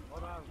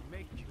 or I'll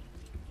make you.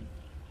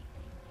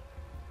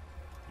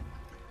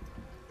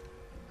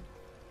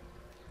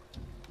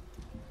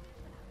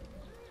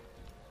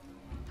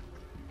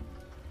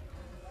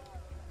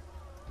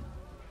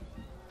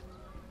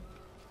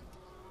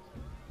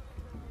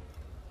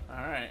 All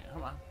right,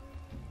 come on.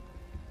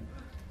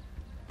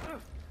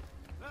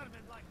 Vermin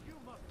like you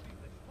must be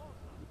the small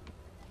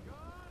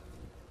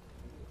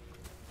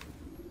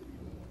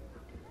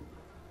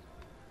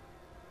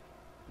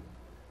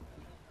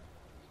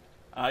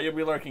You'll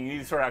be lurking. You need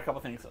to sort out a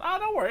couple things. Oh,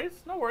 no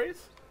worries. No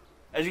worries.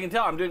 As you can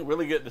tell, I'm doing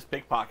really good at this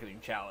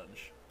pickpocketing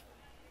challenge.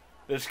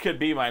 This could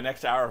be my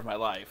next hour of my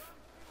life.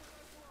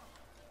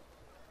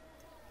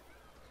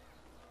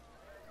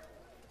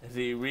 Is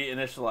he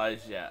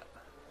reinitialized yet?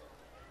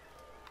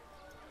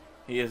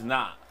 He is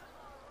not.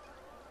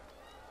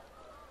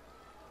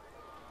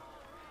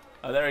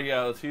 Oh, there he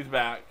goes. Who's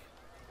back?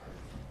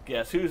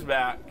 Guess who's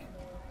back?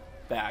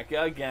 Back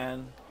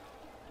again.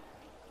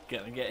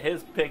 Gonna get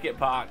his picket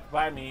pocked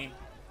by me.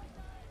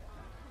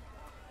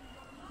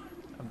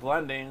 I'm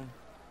blending.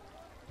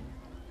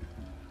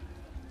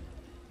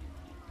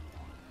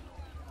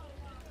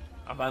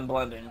 I'm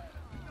unblending.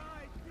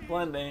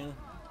 Blending.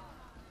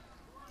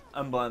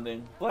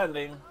 Unblending.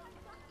 Blending.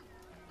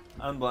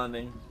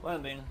 Unblending.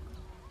 Blending.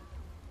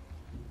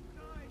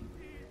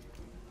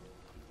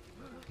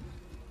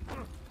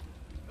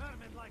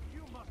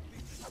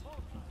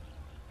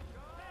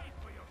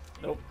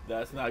 Nope,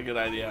 that's not a good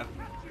idea.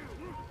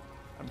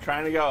 I'm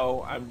trying to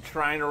go. I'm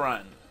trying to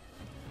run.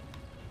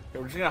 Okay,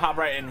 we're just gonna hop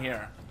right in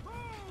here.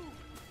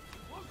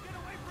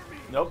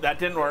 Nope, that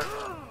didn't work.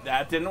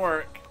 That didn't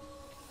work.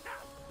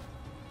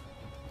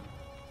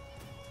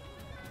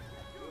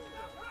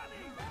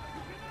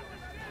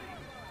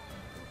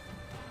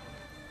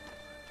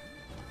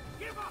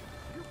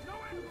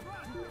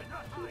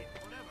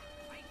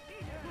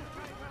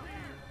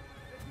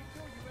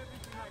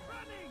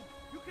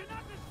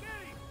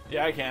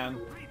 Yeah, I can.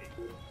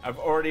 I've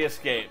already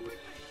escaped.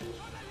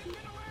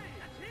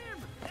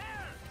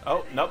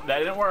 Oh, nope, that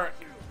didn't work.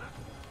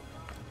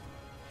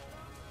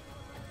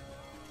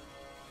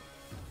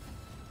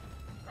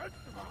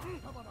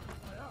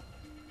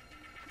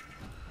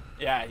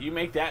 Yeah, you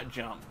make that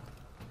jump.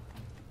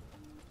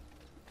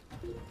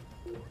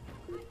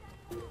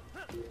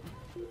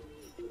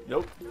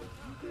 Nope.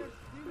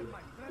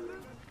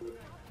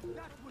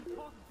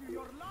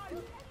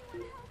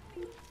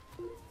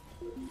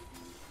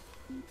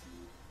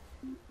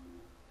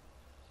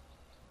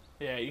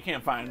 Yeah, you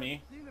can't find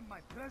me.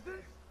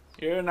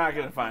 You're not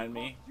gonna find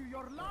me.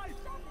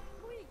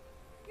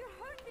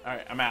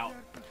 Alright, I'm out.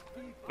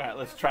 Alright,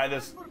 let's try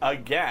this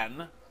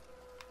again.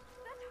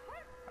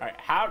 Alright,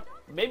 how...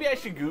 Maybe I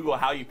should Google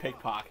how you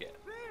pickpocket.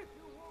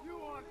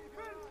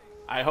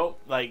 I hope,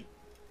 like...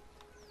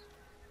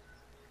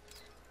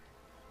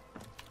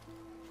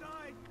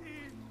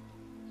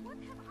 What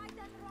have I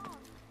done wrong?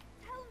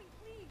 Tell me,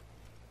 please.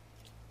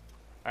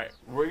 Alright,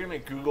 we're gonna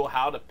Google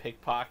how to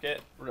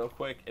pickpocket real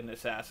quick in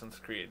Assassin's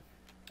Creed.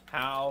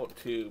 How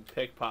to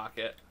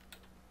pickpocket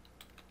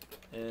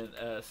in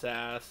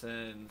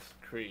Assassin's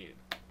Creed.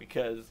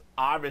 Because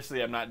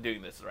obviously I'm not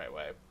doing this the right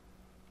way.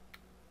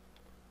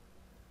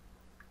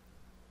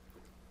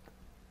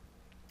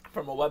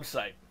 From a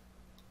website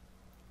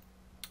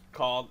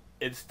called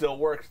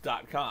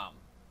itstillworks.com.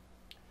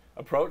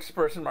 Approach the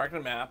person marking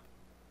a map.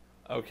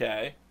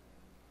 Okay.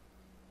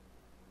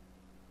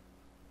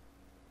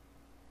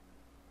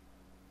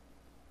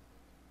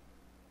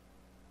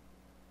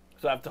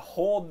 So I have to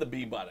hold the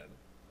B button.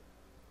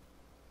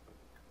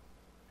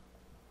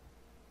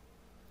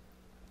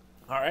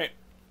 Alright.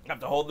 I have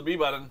to hold the B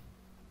button.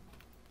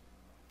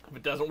 If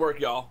it doesn't work,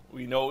 y'all,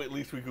 we know at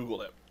least we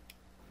Googled it.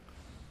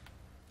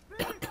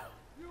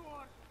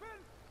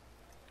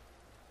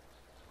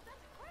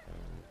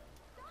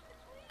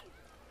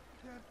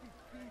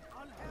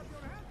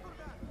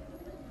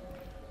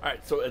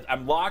 Alright, so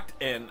I'm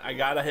locked in. I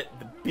gotta hit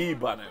the B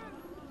button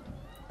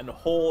and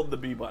hold the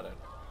B button.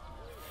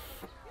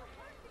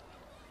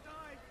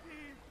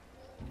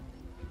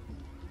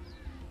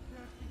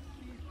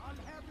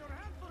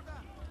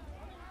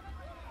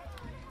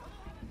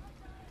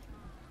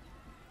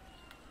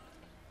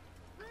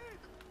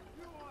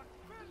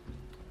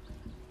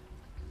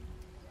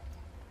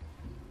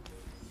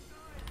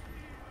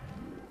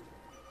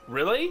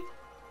 Really?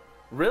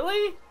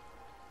 Really?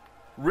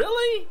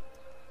 Really?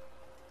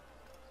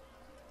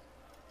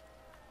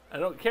 I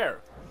don't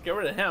care. Get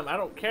rid of him. I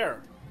don't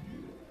care.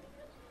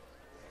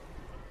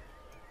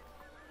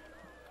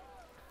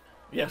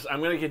 Yes, I'm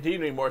going to continue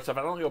doing more stuff.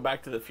 I don't want to go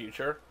back to the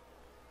future.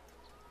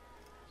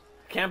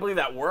 Can't believe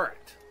that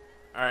worked.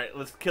 Alright,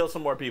 let's kill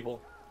some more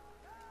people.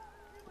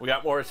 We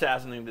got more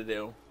assassinating to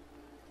do.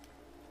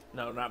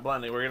 No, not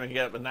blending. We're going to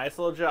get up a nice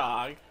little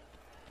jog.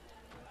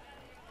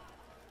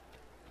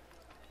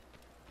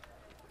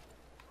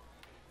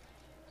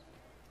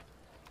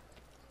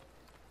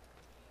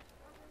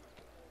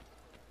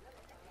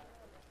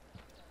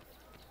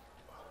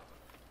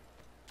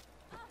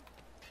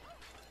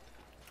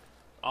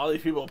 All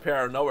these people appear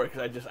out of nowhere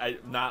because I'm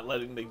not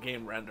letting the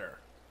game render.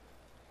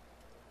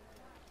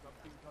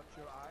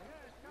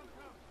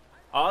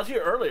 Oh, I was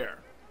here earlier.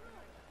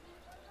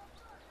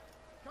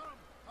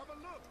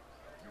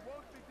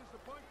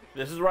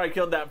 This is where I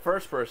killed that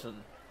first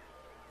person.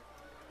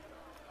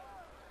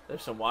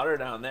 There's some water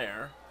down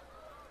there.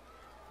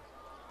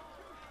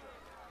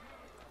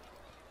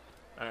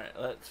 Alright,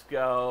 let's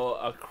go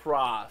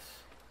across.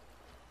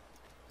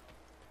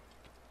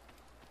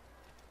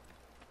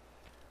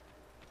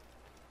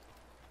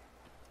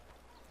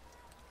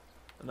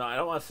 No, I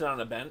don't want to sit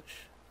on a bench.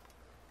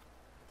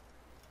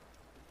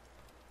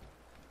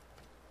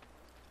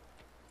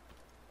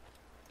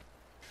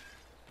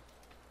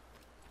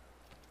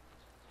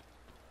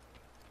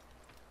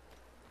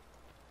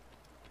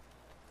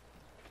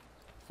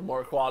 Some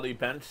more quality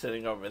bench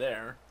sitting over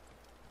there.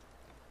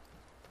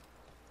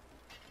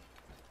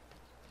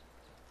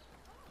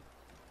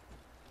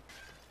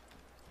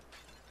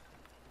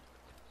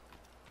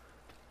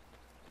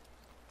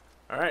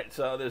 Alright,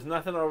 so there's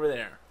nothing over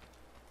there.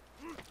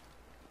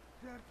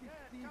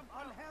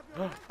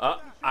 Oh,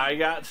 I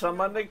got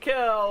someone to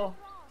kill.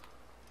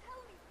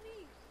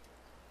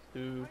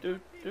 Do, do,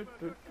 do,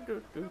 do,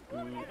 do, do,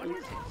 do.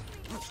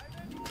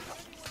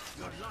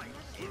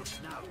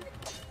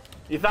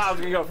 You thought I was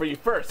gonna go for you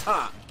first,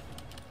 huh?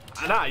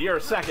 Nah, you're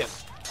a second.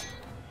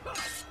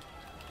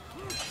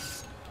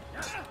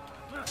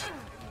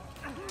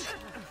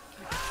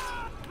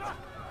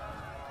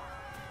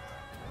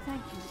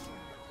 Thank you.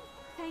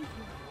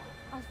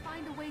 I'll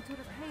find a way to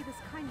repay this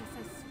kindness,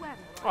 I swear.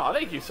 Oh,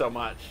 thank you so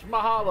much.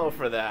 Mahalo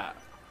for that.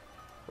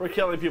 We're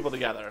killing people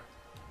together.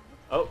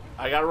 Oh,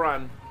 I gotta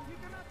run.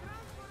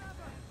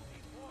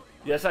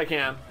 Yes, I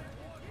can.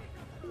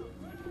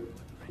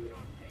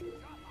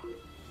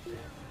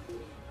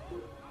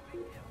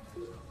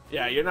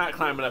 Yeah, you're not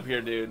climbing up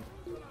here, dude.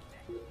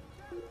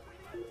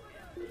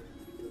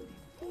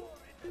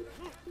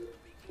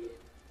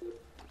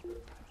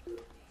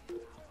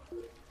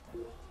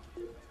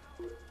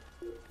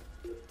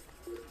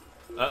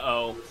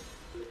 Uh-oh.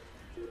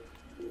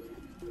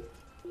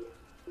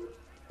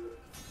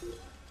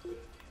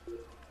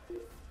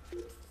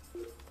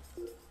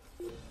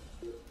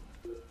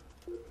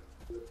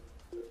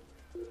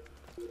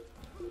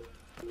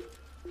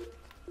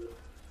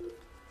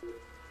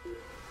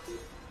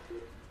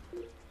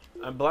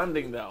 I'm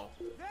blending though.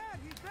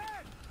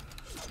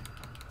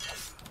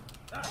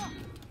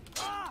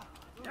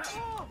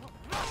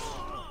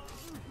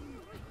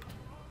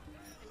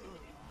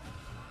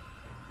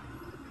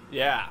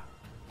 Yeah.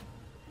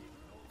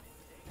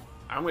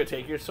 I'm gonna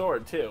take your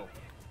sword too.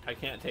 I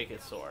can't take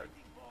his sword.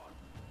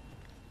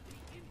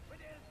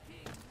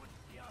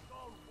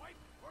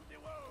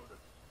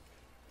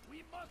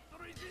 We must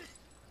resist.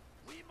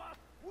 We must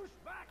push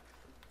back.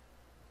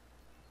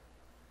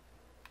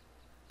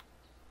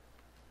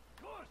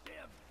 Curse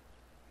him!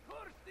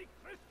 Curse the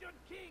Christian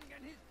king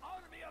and his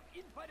army of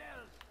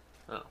infidels!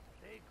 Oh.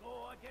 They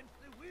go against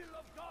the will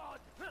of God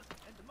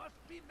and must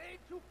be made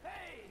to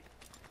pay!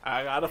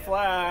 I got a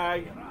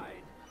flag.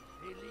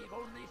 They leave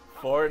only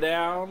 4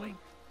 down.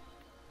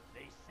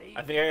 They say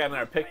I think I got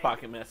another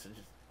pickpocket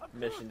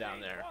mission down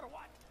there. for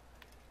what?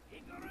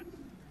 Ignorance,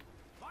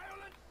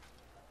 violence,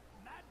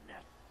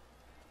 madness.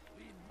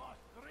 We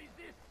must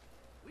resist.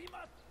 We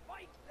must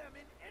fight them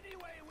in any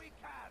way we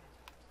can.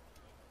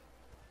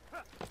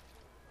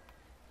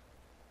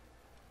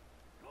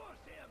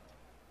 Curse him!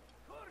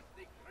 Curse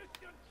the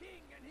Christian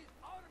king and his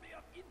army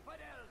of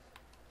infidels!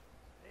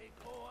 They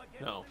go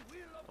against No, the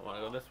will of I want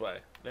to go God. this way.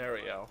 There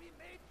we go. Be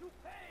made to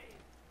pay.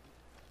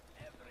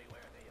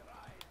 Everywhere they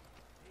rise,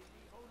 they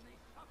leave only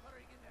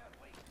suffering in their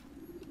wake.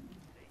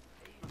 They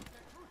say it's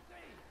a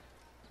crusade.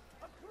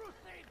 A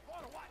crusade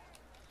for what?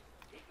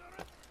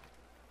 Ignorance?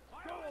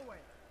 Go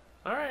away.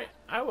 All right,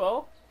 I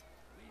will.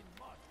 We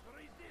must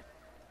resist.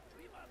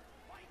 We must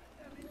fight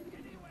them in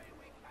any way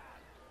we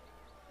can.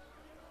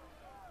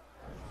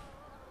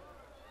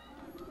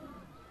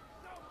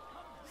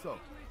 So,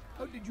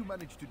 how did you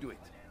manage to do it?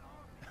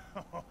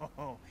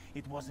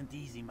 It wasn't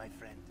easy, my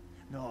friend.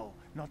 No,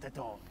 not at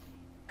all.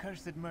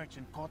 Cursed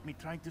merchant caught me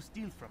trying to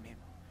steal from him.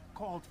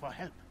 Called for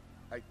help.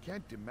 I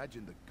can't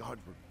imagine the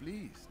guards were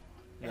pleased.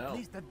 No. At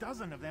least a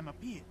dozen of them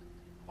appeared.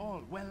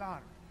 All well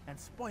armed and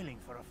spoiling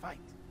for a fight.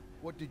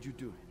 What did you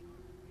do?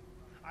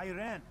 I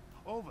ran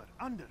over,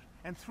 under,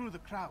 and through the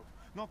crowd.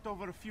 Knocked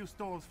over a few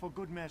stalls for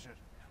good measure.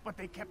 But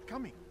they kept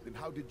coming. Then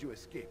how did you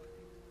escape?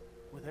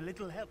 With a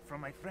little help from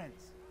my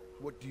friends.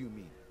 What do you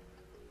mean?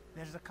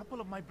 There's a couple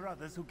of my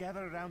brothers who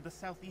gather around the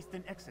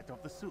southeastern exit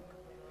of the souk.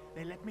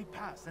 They let me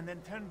pass and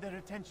then turned their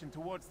attention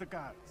towards the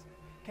guards.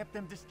 Kept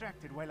them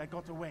distracted while I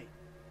got away.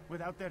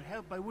 Without their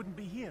help, I wouldn't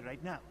be here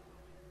right now.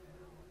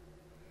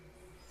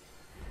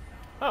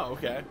 Oh,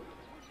 okay.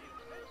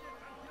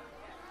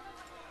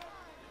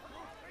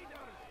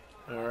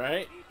 All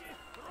right.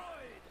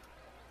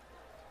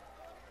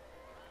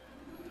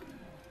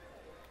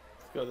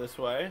 Let's go this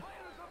way.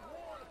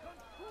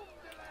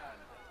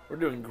 We're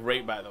doing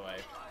great, by the way.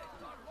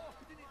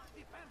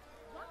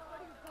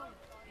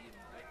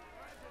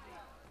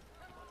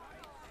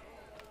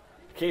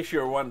 In case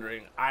you're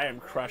wondering, I am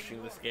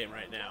crushing this game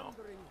right now.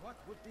 Wondering what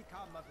would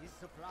become of his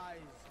supplies,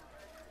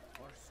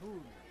 for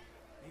soon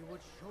he would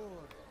surely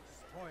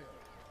spoil.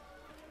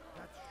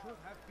 That should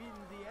have been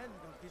the end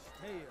of this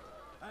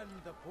tale and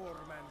the poor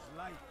man's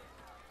life.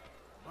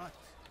 But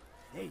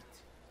fate.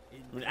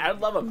 I mean, I'd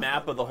love a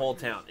map of the whole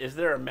town. Is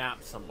there a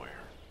map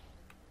somewhere?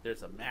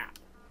 There's a map.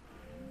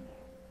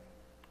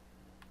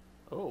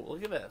 Oh,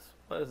 look at this.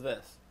 What is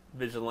this?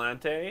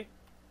 Vigilante.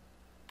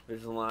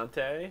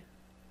 Vigilante.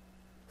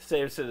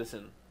 Save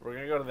citizen. We're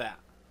going to go to that.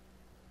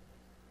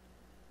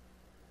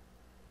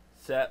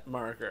 Set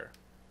marker.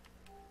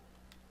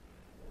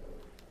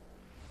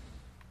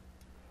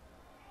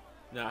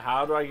 Now,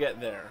 how do I get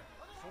there?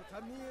 So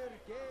Tamir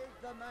gave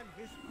the man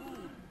his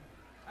food,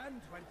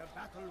 and when the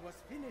battle was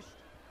finished,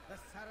 the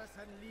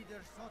Saracen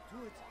leader saw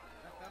to it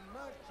that the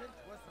merchant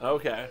was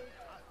Okay. repaid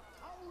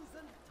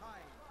 1,000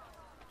 times.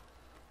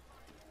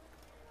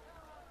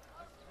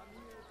 As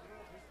Tamir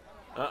drove his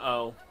caravan,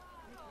 Uh-oh.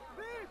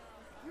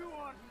 You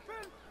are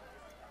filth!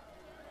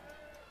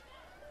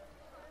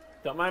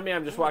 Don't mind me,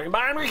 I'm just walking by.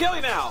 I'm going to kill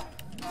you now!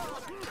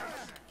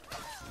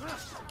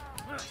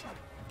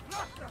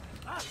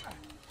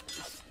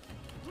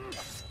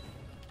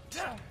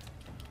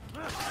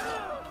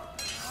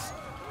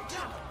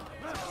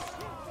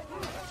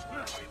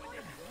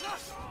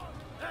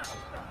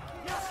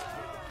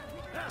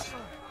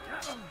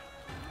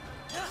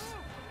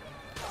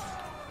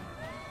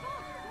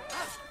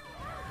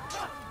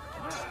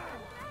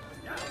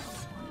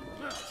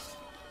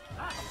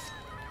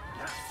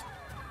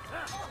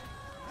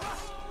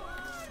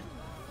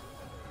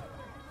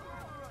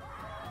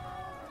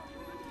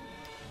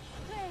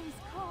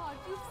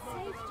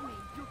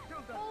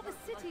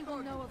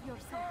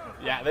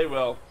 Yeah, they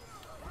will.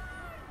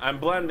 I'm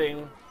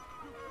blending.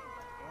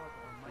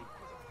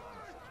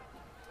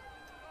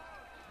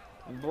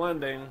 I'm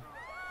blending.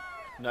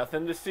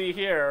 Nothing to see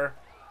here.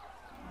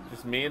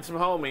 Just me and some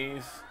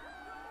homies.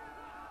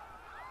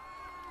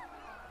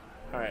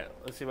 Alright,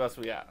 let's see what else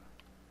we got.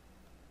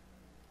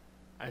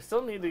 I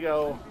still need to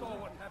go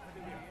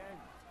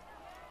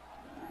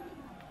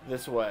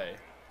this way.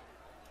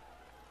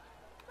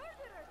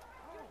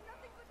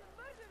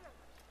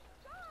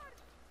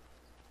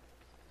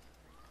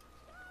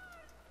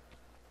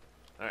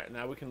 Alright,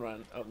 now we can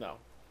run. Oh, no.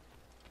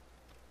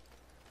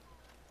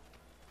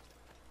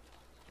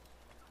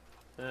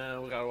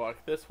 We gotta walk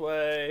this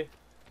way.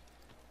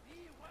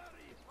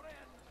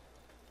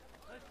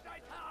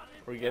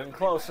 We're getting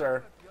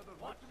closer.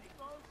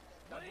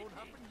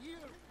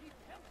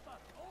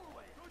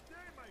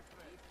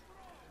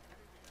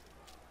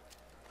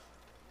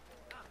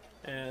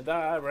 And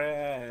I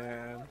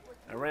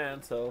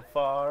ran so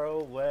far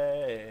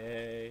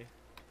away.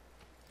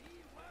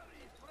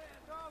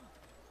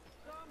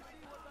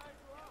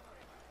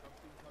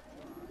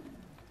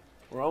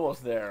 We're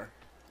almost there.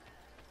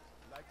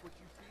 Like what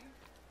you see?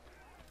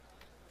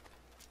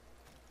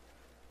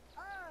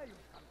 Ah, you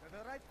come to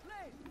the right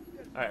place.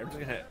 Alright, I'm just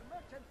gonna hit.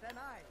 Merchant than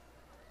I.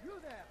 You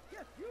there?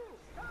 Yes, you.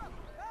 Come,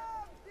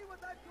 see what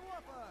I've to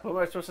offer. Who am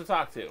I supposed to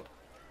talk to?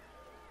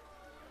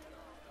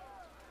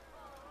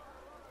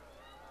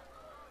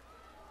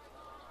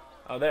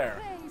 Oh, there.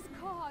 Praise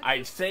God, I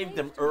you saved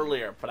them me.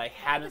 earlier, but I The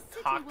hadn't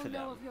city talked will to know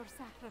them. of your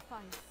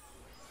sacrifice.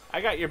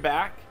 I got your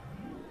back.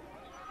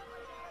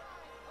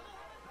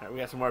 Alright, we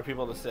got some more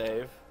people to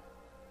save.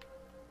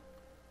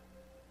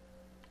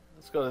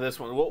 Let's go to this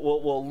one.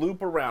 We'll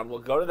loop around. We'll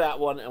go to that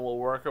one and we'll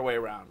work our way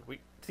around. We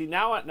see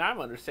now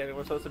I'm understanding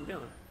what we're supposed to be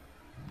doing.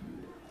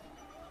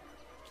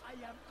 I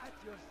am at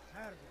your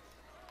service.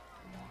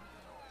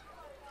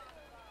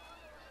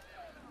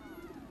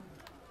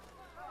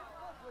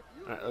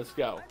 Alright, let's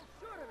go. I'm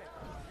sure of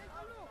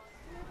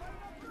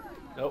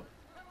it. Nope.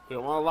 We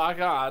don't want to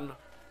lock on.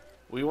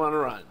 We want to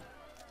run.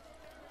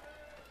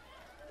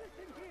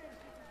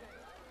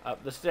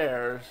 Up the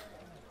stairs.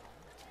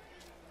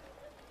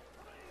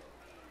 Like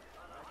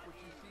what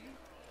you see?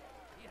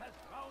 He has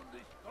found the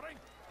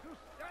strength to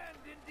stand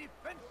in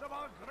defense of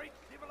our great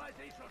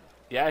civilization.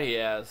 Yeah, he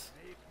has.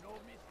 Make no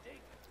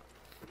mistake.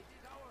 It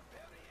is our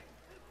very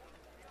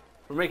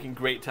existence. We're making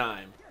great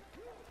time.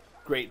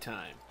 Great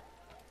time.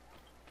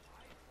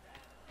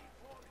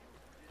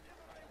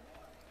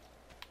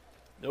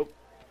 Nope.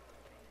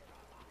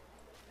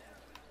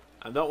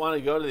 I don't want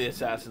to go to the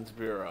Assassin's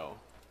Bureau.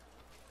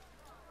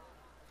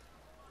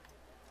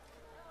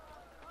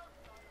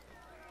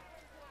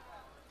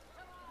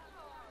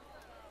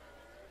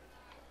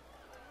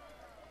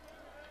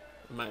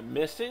 Am I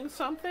missing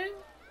something?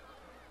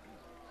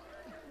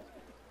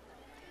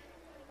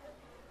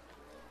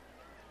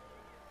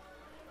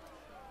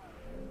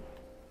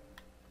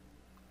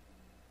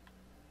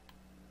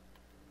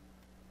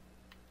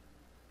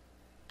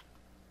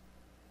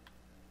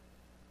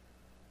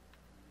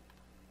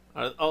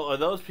 Are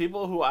those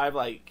people who I've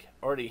like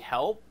already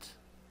helped?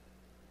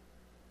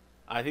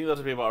 I think those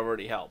are people I've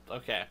already helped.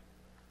 Okay.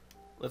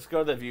 Let's go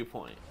to the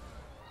viewpoint.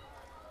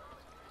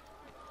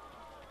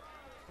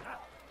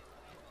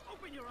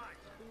 Open your eyes.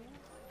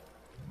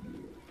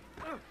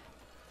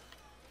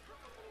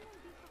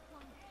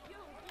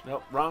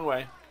 Nope, wrong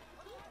way.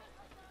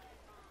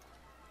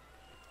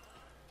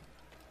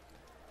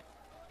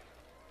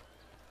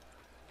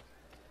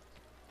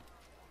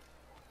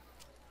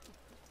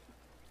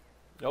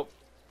 Nope.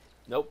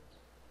 Nope.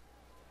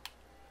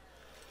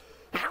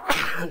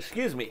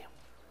 Excuse me.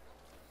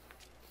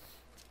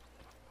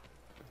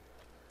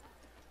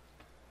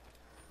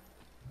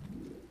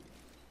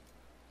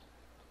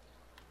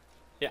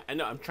 Yeah, I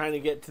know. I'm trying to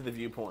get to the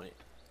viewpoint.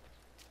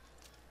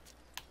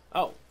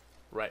 Oh,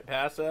 right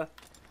past her.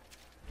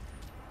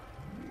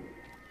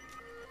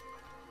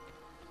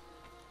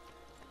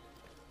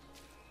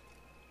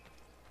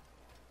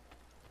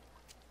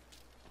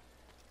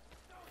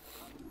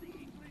 The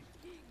English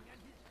king and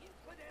his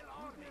infidel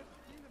army.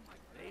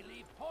 They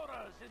leave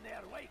horrors in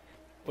their wake.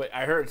 Wait,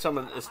 I heard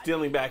someone is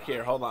stealing back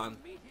here. Hold on.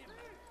 Meet him,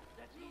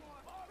 that these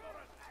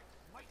barbarous acts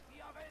might be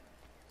avenged.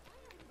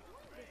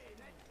 Pray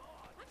that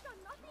God I've done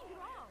nothing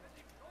wrong.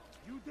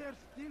 You dare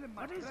steal in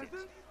my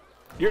presence?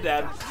 You're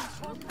dead.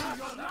 Your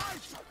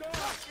life!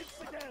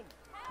 It's again!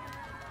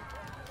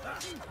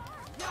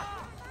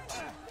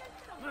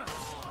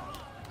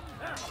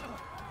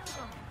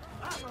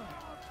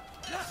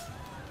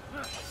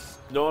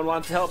 No one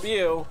wants to help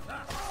you.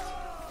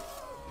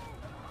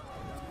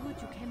 Good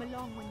you came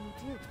along when you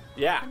did.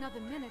 Yeah.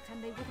 Another minute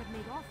and they would have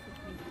made off with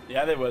me.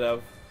 Yeah, they would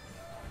have.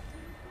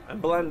 I'm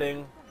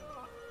blending.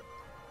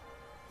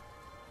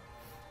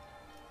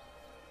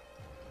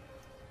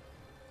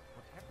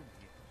 What happened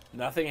here?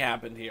 Nothing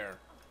happened here.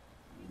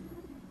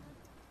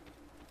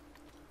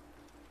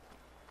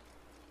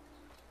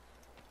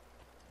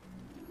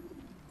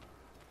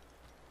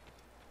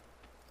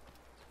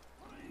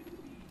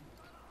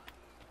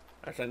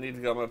 Actually, I need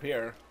to come up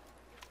here.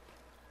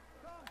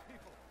 Come, people!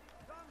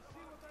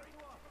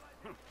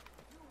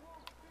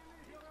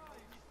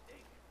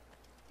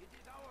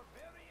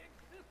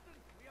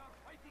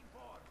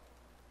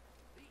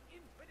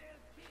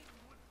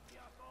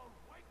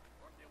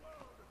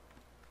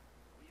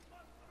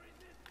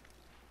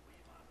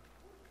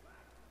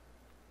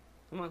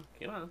 Come on,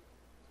 come on.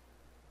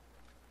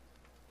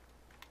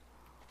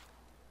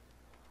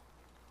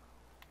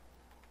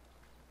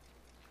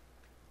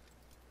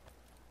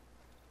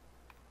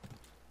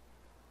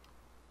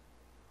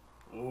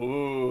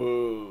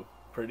 Ooh,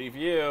 pretty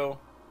view.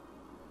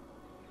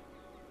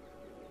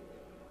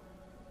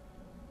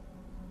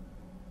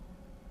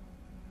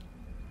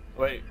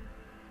 Wait.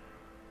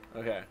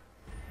 Okay.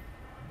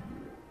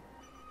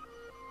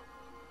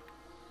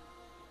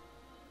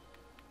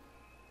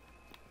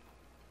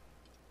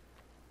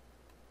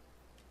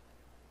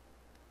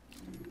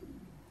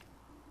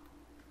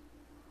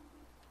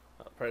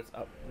 Press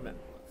up.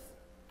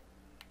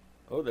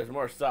 Oh, there's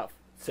more stuff.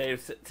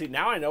 Save. See,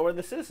 now I know where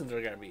the citizens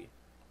are gonna be.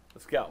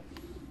 Let's go.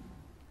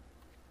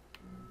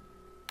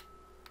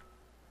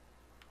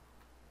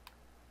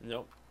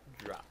 Nope.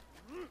 Drop.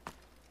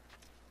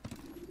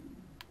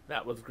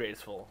 That was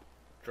graceful.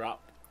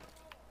 Drop.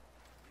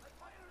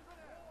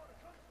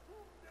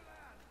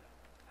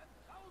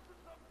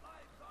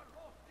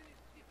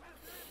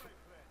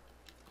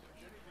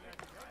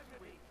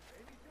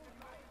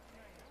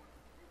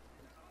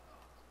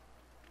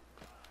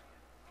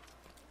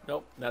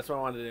 Nope, that's what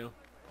I wanted to do.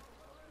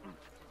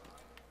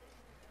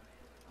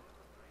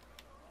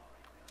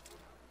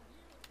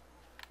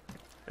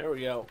 There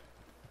we go.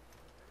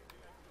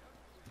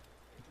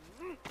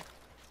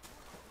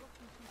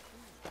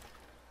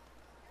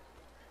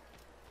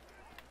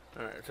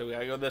 Alright, so we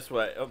gotta go this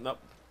way. Oh, nope.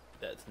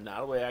 That's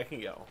not a way I can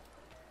go.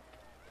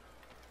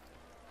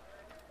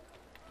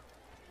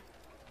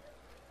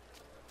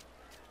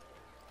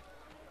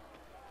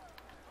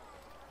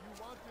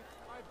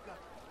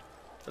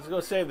 Let's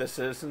go save the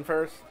citizen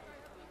first.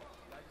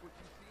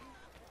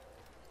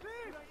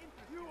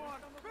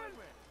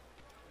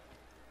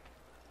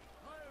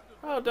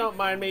 Oh, don't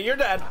mind me. You're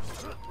dead.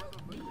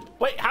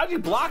 Wait, how'd you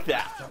block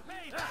that?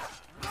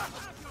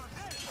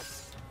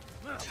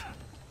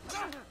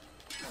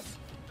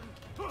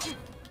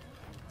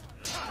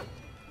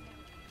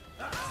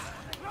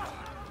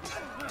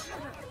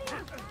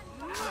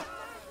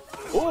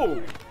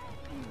 Ooh.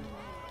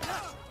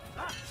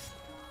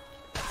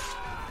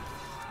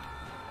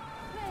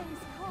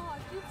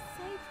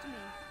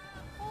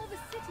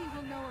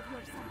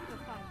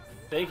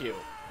 Thank you.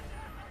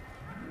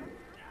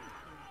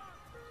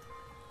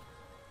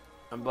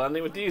 I'm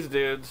blending with these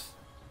dudes.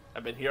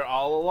 I've been here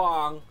all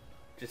along,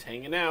 just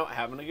hanging out,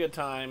 having a good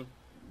time.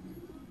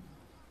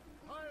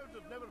 Tired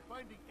of never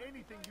finding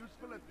anything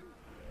useful at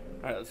all.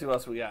 Alright, let's see what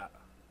else we got.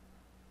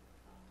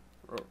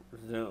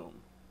 Resume.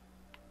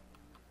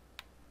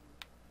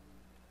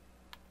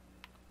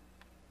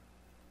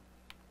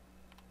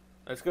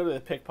 Let's go to the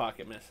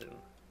pickpocket mission.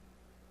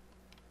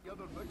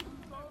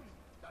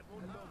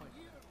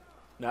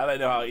 Now that I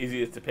know how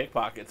easy it is to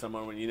pickpocket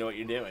someone when you know what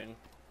you're doing.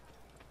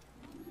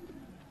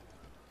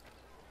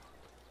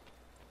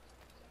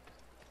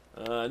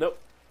 Nope.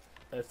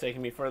 That's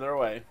taking me further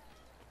away.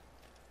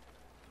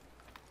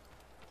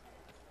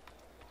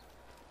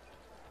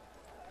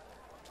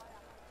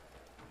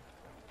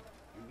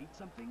 You need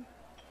something?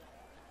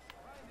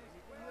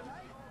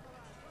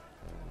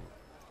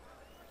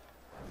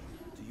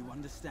 Do you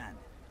understand?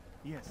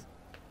 Yes.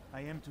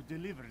 I am to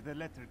deliver the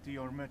letter to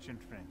your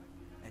merchant friend.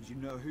 And you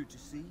know who to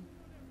see?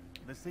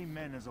 The same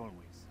man as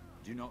always.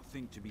 Do not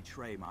think to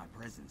betray my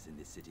presence in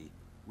this city.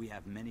 We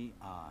have many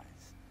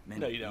eyes,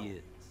 many No, you don't.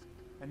 ears.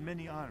 And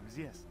many arms,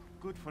 yes.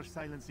 Good for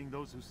silencing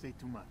those who say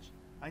too much.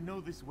 I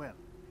know this well.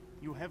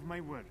 You have my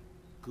word.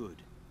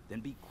 Good. Then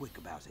be quick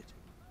about it.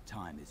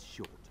 Time is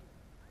short.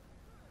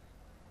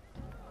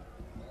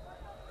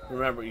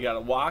 Remember, you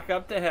gotta walk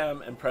up to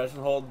him and press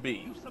and hold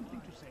B. Something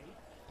to say?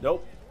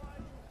 Nope.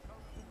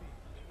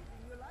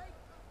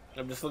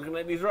 I'm just looking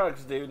at these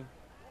rugs, dude.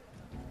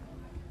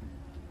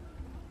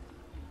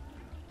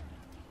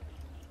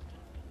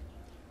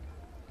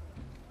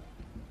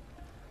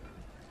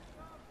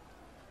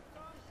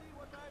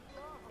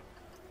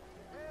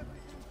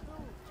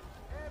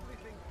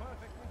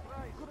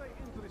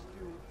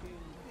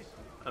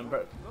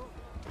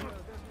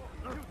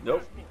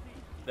 Nope.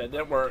 That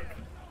didn't work.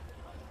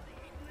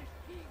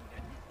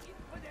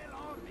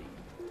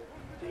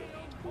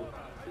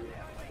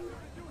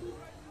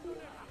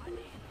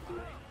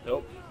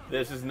 Nope.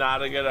 This is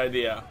not a good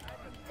idea.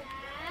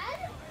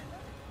 Dad?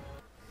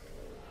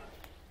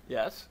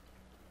 Yes?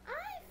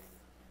 I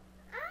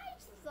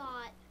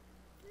thought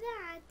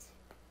that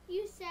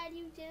you said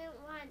you didn't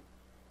want,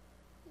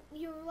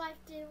 your wife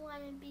didn't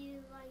want to be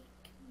like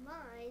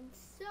mine,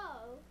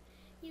 so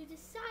you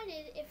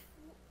decided if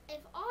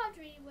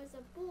Audrey was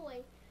a boy,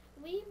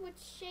 we would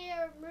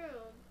share a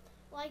room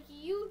like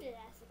you did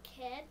as a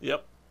kid.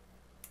 Yep.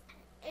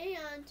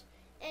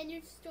 And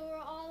you'd store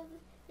all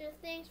your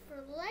things for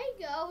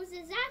Legos.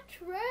 Is that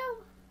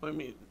true? I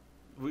mean,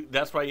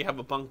 that's why you have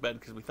a bunk bed,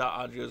 because we thought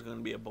Audrey was going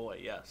to be a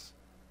boy, yes.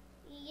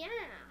 Yeah,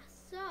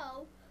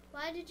 so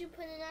why did you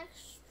put an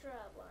extra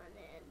one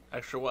in?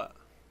 Extra what?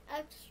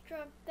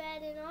 Extra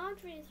bed in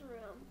Audrey's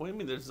room. What do you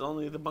mean? There's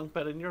only the bunk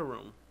bed in your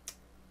room.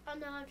 On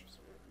Audrey's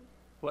room.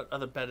 What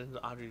other bed in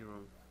Audrey's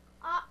room?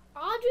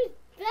 Audrey's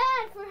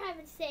bed, for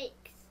heaven's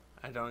sakes.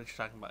 I don't know what you're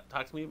talking about.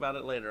 Talk to me about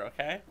it later,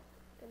 okay?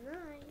 Good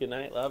night. Good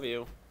night. Love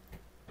you.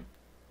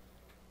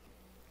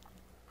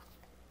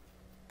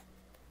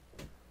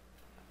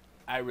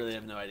 I really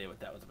have no idea what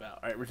that was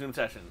about. All right, resume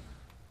session.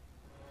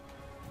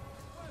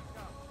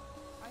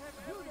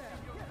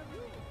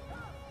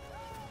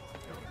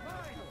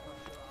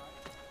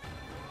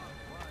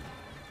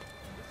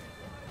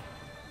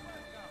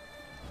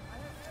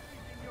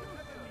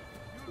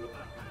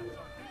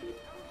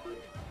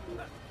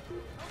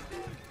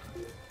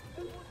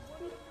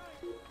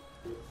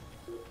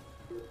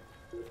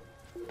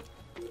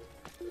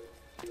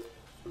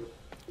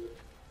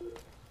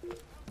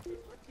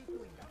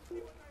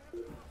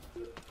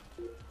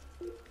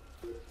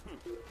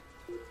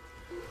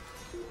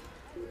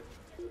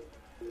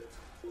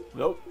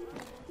 Nope.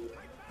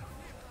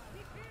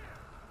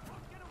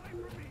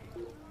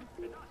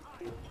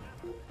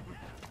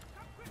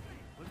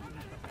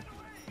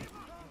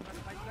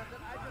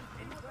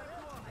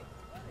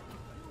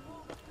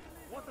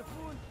 What a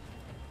fool!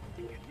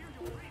 He can hear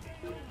you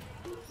breathing.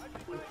 I've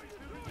been trying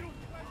to reduce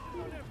questions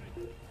on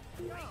everything.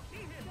 I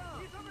see him!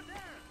 He's over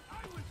there! I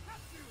will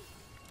catch you!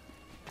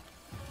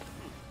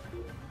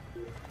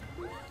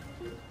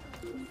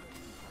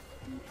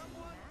 Come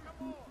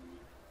on!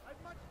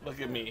 Look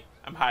at me.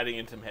 I'm hiding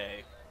in some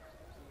hay.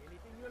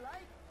 Anything you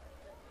like?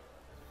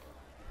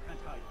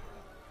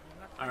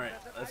 Alright,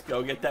 let's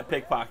go get that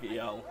pickpocket,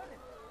 yo.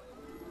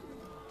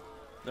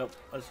 Nope,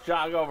 let's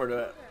jog over to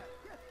it.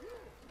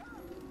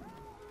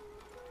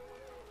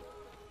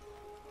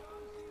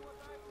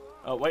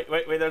 Oh, wait,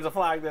 there's a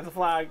flag,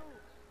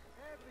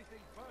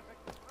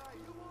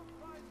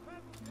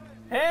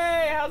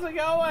 Hey, how's it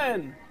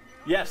going?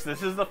 Yes,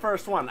 this is the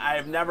first one. I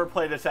have never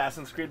played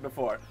Assassin's Creed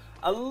before.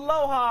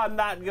 Aloha,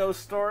 not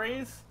ghost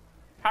stories.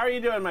 How are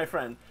you doing, my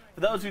friend?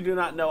 For those who do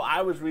not know,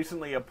 I was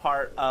recently a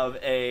part of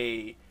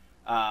a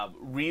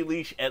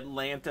Releash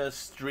Atlanta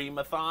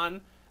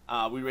streamathon.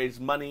 We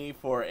raised money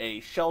for a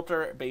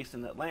shelter based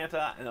in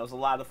Atlanta, and it was a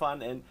lot of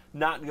fun. And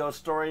Not Ghost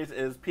Stories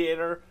is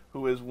Peter,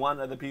 who is one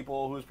of the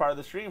people who's part of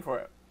the stream for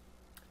it.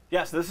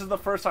 Yes, this is the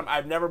first time.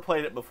 I've never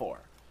played it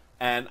before,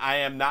 and I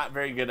am not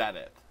very good at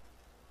it.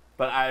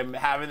 But I'm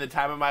having the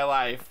time of my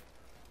life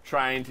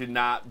trying to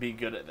not be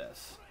good at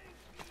this.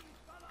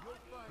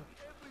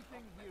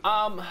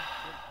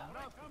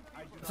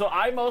 So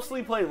I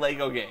mostly play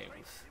Lego games.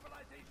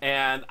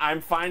 And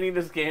I'm finding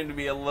this game to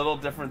be a little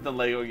different than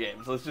Lego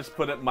games. Let's just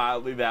put it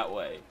mildly that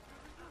way.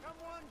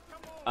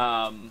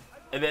 And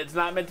it's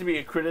not meant to be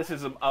a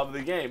criticism of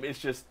the game. It's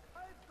just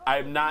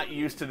I'm not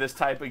used to this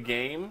type of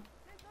game.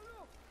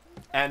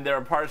 And there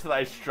are parts that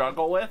I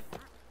struggle with.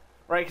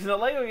 Right? Because in a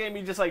Lego game,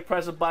 you just like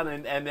press a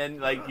button and then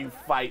like you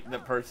fight the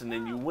person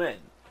and you win.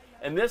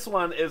 And this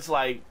one is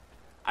like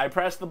I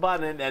press the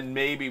button and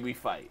maybe we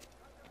fight.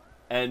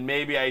 And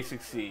maybe I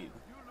succeed.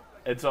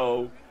 And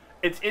so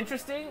it's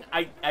interesting.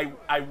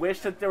 I wish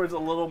that there was a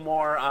little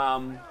more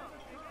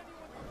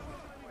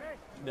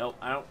no,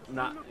 I don't,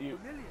 not you.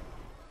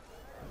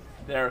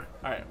 There.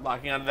 Alright,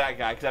 locking onto that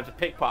guy because I have to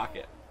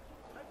pickpocket.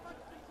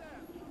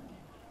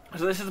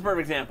 So this is a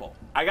perfect example.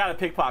 I gotta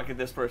pickpocket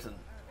this person.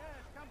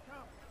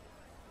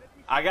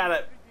 I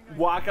gotta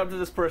walk up to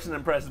this person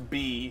and press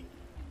B,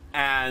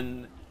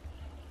 and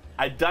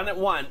I've done it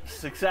once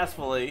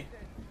successfully.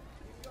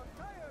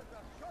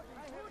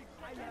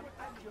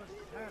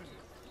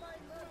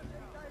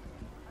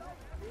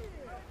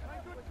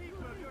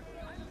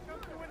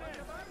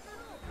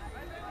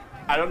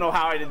 I don't know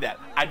how I did that.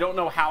 I don't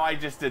know how I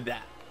just did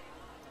that.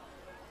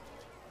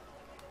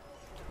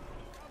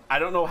 I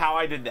don't know how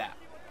I did that.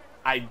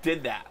 I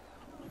did that.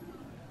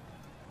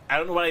 I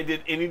don't know what I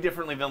did any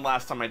differently than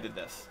last time I did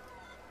this.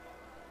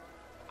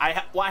 I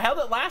held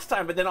it last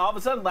time, but then all of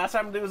a sudden, last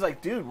time it was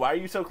like, dude, why are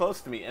you so close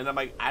to me? And I'm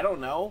like, I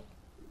don't know.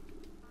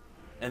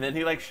 And then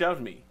he like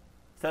shoved me.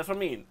 So that's what I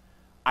mean.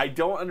 I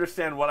don't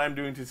understand what I'm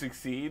doing to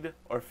succeed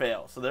or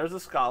fail. So there's the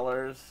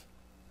scholars.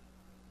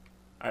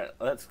 All right,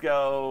 let's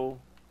go.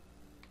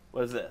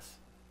 What is this?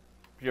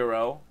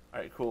 Bureau. All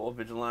right, cool.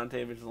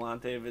 Vigilante.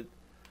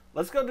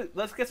 Let's go.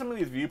 Let's get some of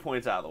these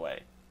viewpoints out of the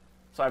way.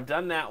 So I've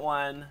done that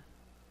one.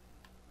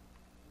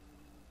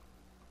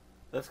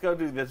 Let's go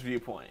do this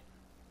viewpoint.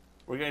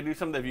 We're going to do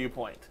some of the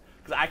viewpoints.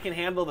 Because I can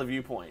handle the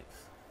viewpoints.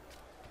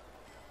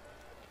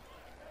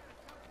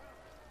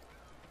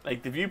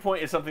 Like, the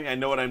viewpoint is something I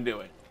know what I'm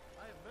doing.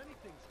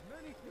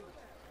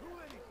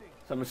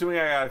 So I'm assuming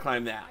I got to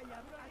climb that.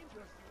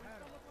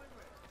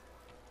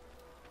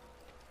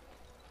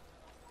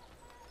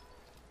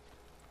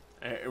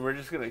 Alright, we're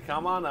just going to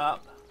come on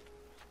up.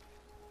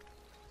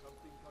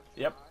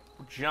 Yep.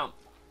 Jump.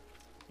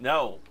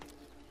 No.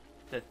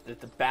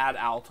 That's a bad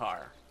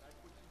altar.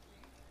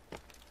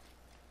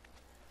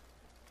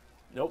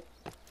 Nope.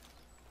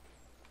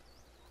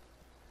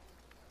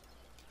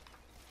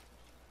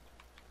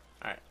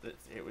 Alright,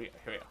 here we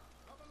go.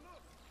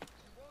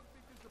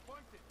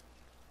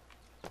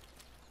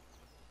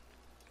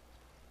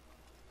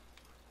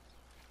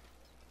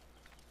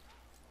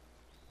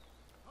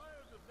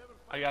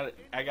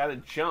 I gotta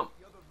jump.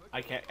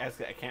 I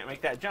can't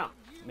make that jump.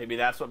 Maybe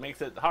that's what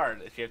makes it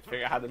hard, is you have to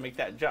figure out how to make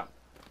that jump.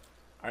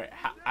 Alright,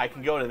 I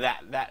can go to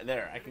that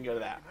there. I can go to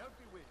that.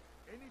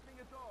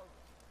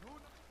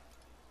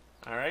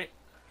 Alright.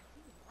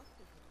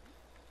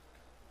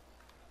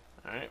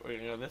 Alright, we're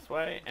gonna go this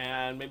way,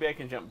 and maybe I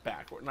can jump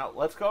backward. Now,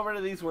 let's go over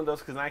to these windows,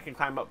 because I can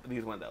climb up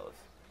these windows.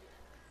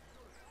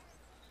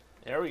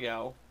 There we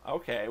go.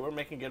 Okay, we're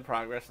making good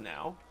progress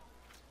now.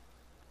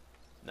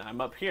 Now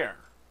I'm up here.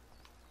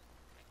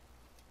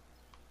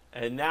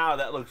 And now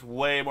that looks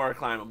way more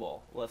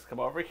climbable. Let's come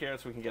over here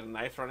so we can get a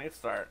nice running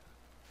start.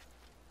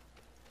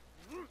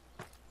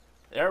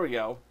 There we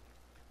go.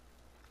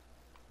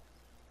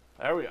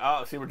 There we go.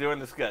 Oh, see, we're doing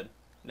this good.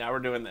 Now we're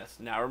doing this.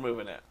 Now we're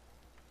moving it.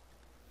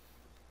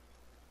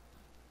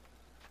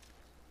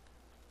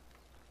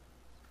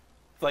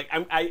 It's like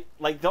I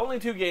like the only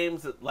two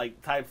games that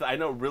types that I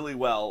know really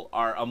well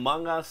are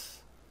Among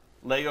Us,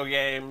 Lego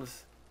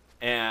games,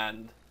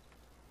 and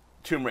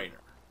Tomb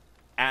Raider.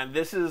 And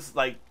this is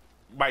like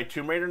my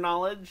Tomb Raider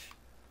knowledge,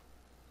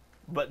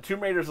 but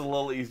Tomb Raider's a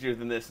little easier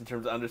than this in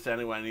terms of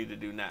understanding what I need to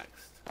do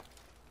next.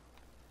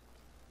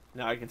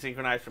 Now I can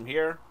synchronize from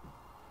here.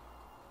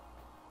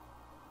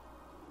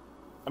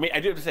 I mean, I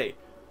do have to say,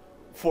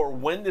 for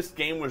when this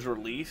game was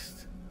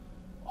released,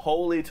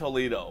 holy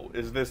Toledo,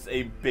 is this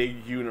a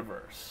big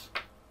universe.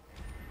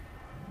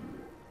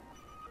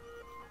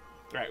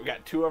 Alright, we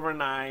got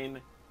 2/9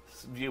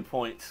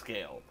 viewpoint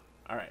scaled.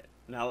 Alright,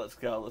 now let's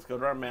go. Let's go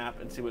to our map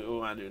and see what we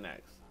want to do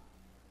next.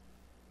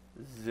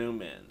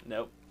 Zoom in.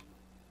 Nope.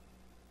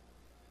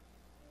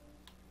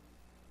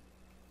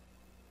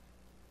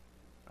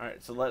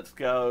 Alright, so let's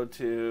go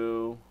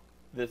to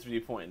this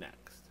viewpoint next.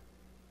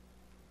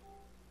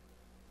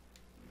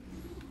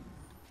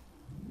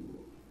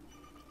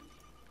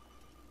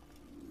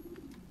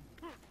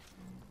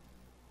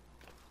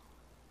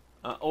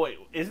 Oh wait,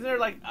 isn't there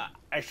like...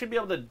 I should be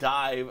able to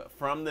dive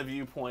from the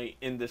viewpoint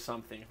into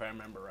something if I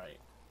remember right.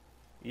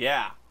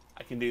 Yeah,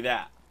 I can do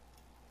that.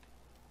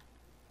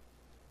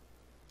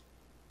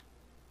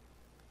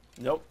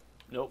 Nope,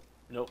 nope,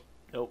 nope,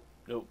 nope,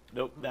 nope,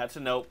 nope. That's a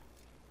nope.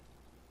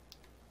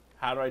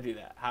 How do I do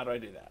that? How do I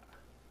do that?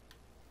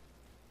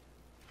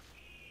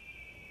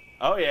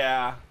 Oh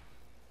yeah.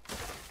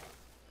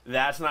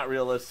 That's not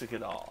realistic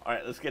at all.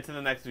 Alright, let's get to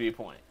the next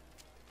viewpoint.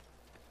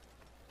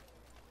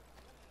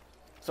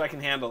 So I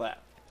can handle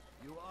that.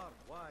 You are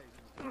wise,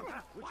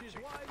 which is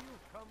why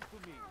you've come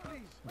to me.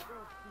 Please, don't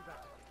do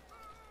that.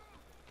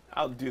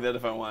 I'll do that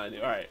if I want to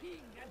do. Alright.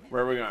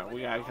 Where are we going?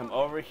 We gotta come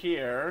over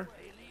here.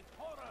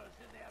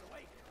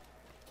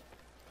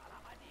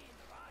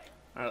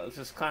 Alright, let's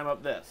just climb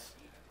up this.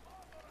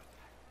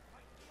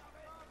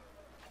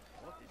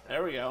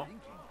 There we go.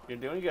 You're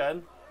doing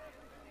good.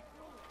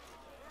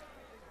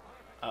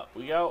 Up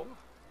we go.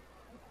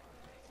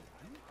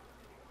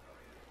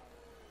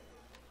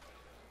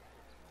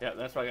 Yep,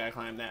 that's why I gotta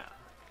climb that.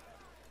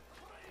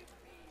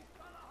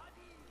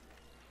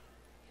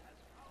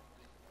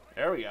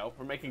 There we go.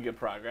 We're making good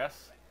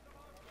progress.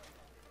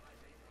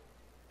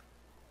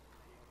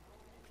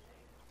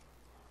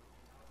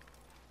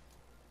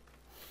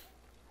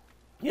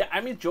 Yeah,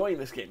 I'm enjoying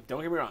this game.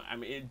 Don't get me wrong.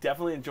 I'm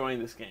definitely enjoying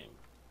this game.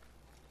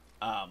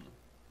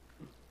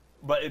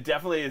 But it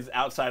definitely is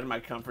outside of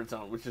my comfort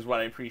zone, which is what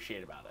I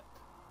appreciate about it.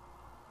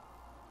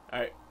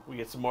 Alright, we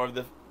get some more of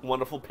the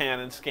wonderful pan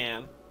and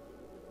scan.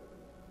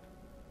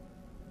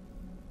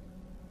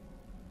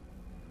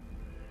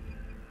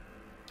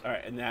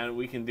 Alright, and then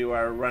we can do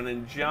our run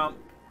and jump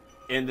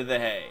into the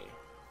hay.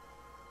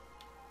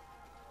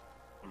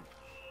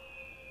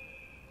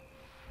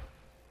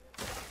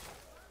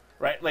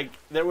 Right, like,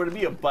 there would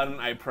be a button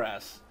I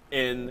press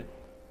in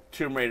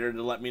Tomb Raider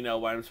to let me know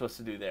what I'm supposed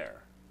to do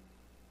there.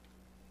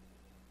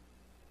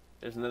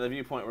 There's another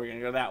viewpoint. We're going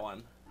to go to that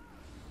one.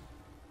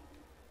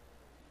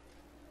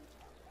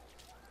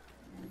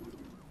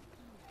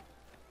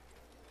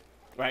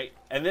 Right,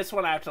 and this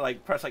one I have to,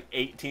 like, press, like,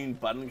 18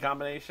 button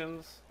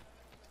combinations.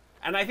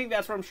 And I think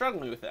that's where I'm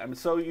struggling with it. I'm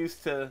so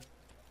used to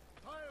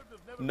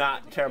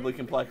not terribly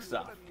complex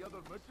stuff.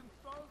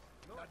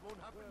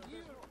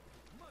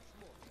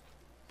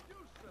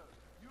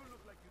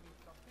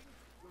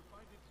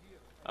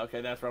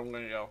 Okay, that's where I'm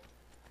going to go.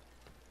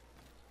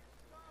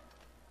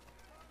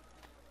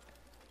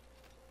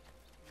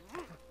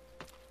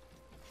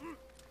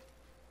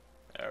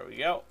 There we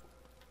go.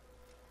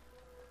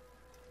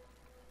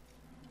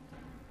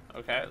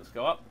 Okay, let's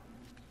go up.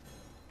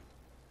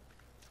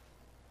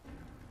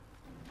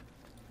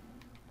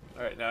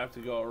 Alright, now I have to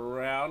go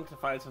around to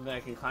find something I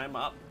can climb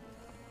up.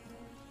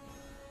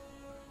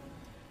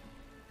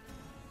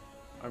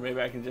 Or maybe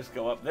I can just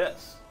go up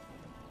this.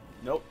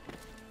 Nope.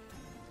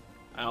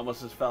 I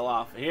almost just fell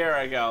off. Here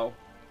I go.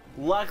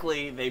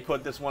 Luckily, they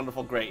put this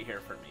wonderful grate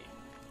here for me.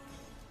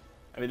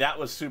 I mean, that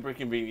was super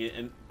convenient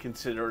and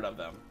considerate of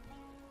them.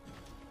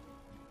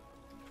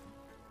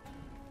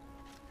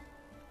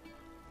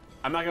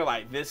 I'm not gonna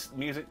lie, this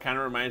music kind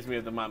of reminds me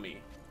of The Mummy.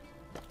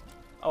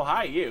 Oh,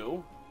 hi,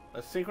 you.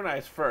 Let's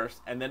synchronize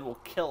first, and then we'll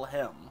kill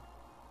him.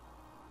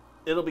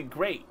 It'll be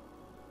great.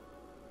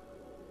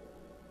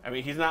 I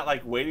mean, he's not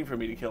like waiting for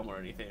me to kill him or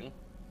anything.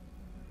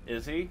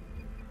 Is he?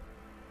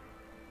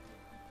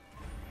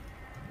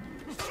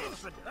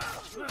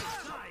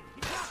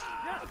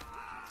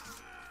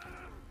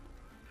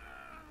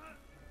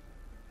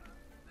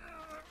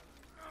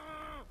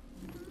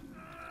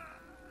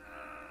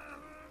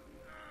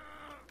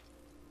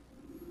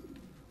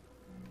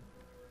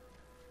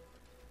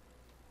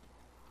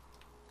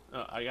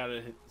 Oh, I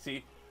gotta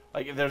see.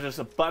 Like, if there's just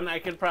a button I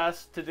could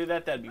press to do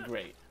that, that'd be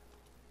great.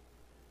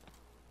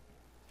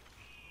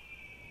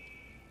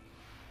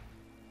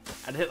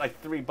 I'd hit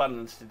like 3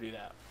 buttons to do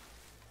that.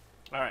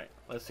 Alright,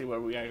 let's see where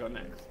we gotta go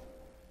next.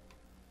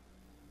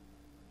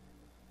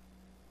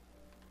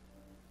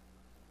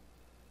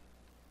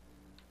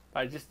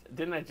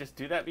 Didn't I just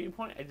do that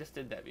viewpoint? I just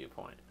did that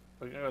viewpoint.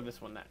 We're gonna go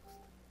this one next.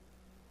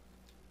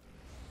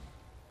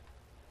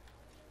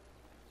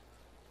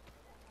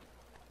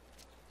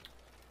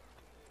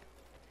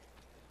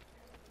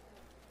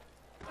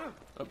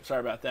 Oh, sorry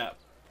about that.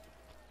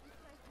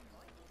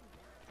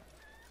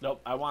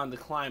 Nope, I wanted to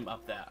climb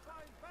up that.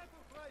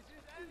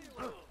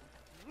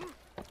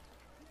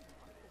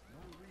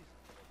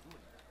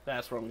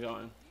 That's where I'm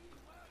going.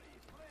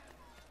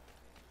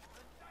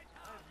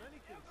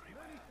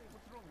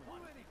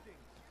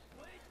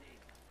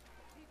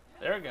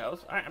 There it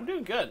goes. Alright, I'm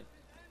doing good.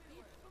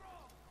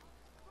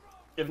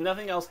 If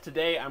nothing else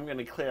today, I'm going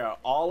to clear out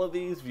all of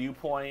these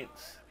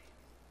viewpoints.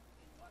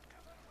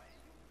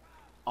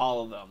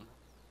 All of them.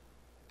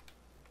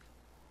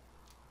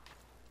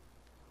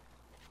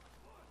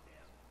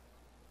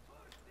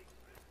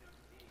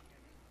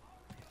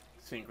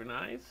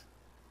 Synchronize.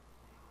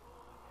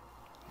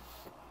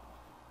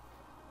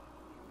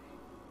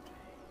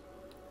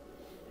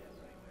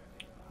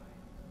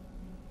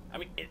 I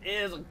mean, it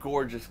is a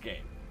gorgeous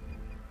game.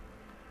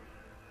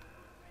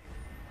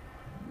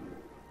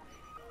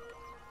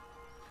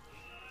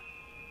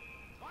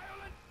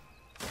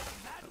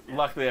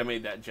 Luckily, I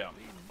made that jump.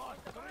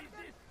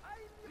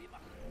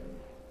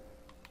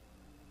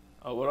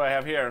 Oh, what do I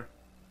have here?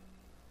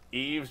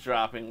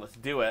 Eavesdropping. Let's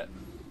do it.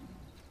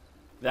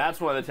 That's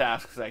one of the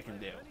tasks I can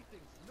do.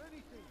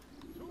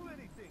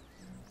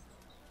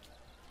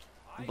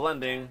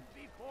 Blending.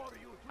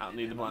 I don't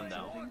need to blend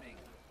though.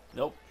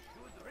 Nope.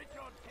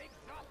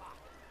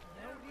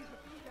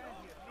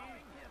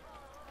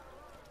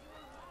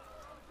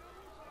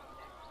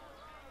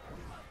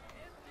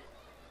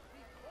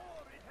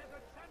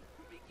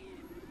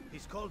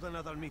 He's called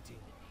another meeting.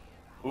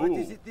 Ooh. What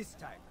is it this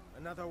time?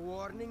 Another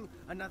warning?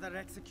 Another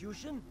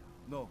execution?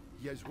 No,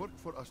 he has work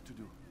for us to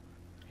do.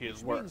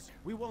 His work.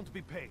 We won't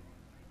be paid.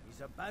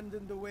 He's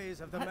abandoned the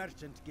ways of the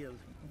Merchant Guild.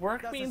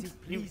 Work Does as means he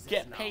you pleases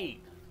get now.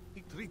 paid.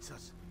 He treats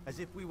us as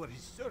if we were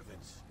his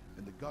servants.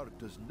 And the guard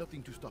does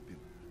nothing to stop him.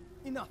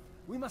 Enough.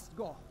 We must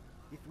go.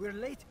 If we're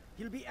late,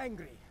 he'll be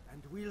angry,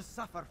 and we'll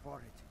suffer for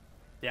it.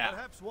 Yeah.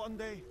 Perhaps one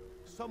day,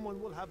 someone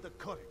will have the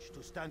courage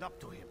to stand up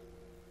to him.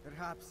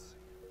 Perhaps.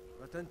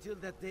 But until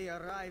that day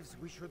arrives,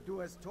 we should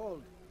do as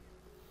told.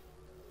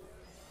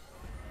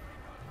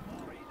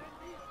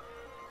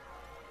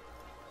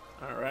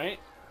 All right.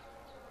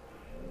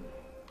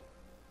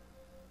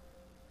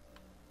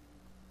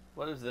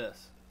 What is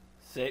this?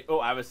 Save. Oh,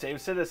 I have a save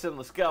citizen.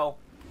 Let's go.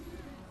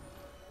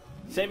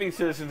 Saving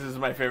citizens is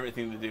my favorite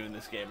thing to do in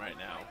this game right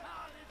now.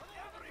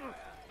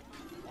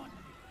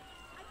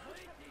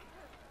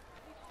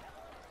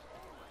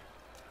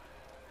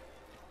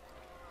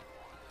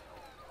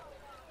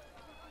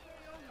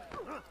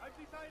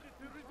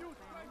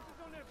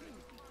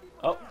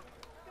 Oh.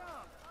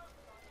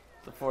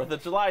 The 4th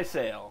of July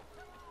sale.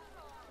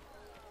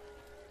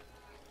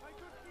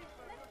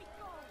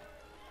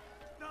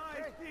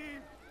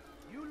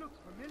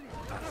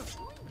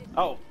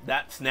 Oh,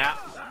 that snap.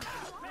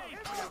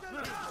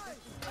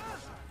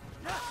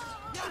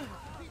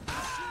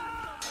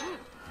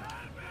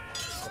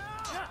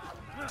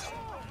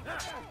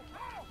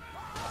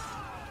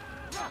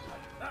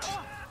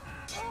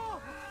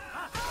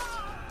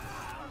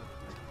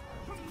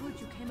 It's good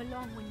you came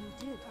along when you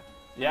did.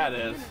 Yeah, it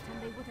Another is. minute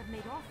and they would have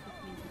made off with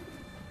me.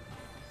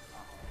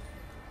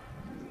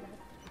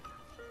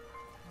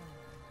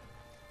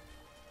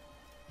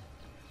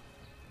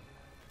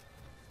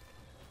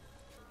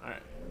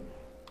 Alright.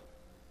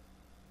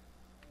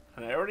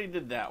 And I already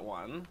did that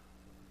one.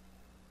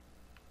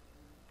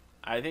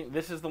 I think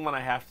this is the one I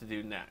have to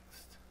do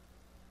next.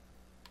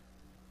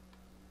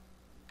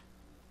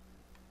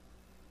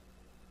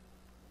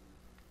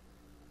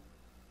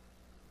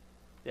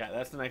 Yeah,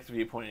 that's the next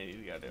viewpoint I need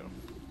to go to.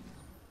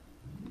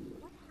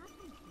 What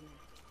happened here?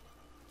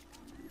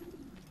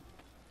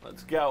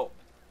 Let's go.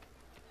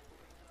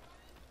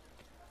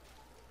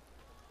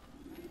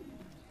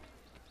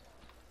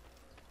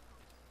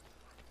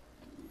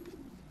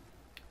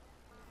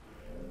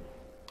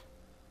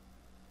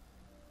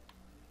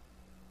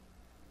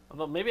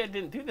 Although maybe I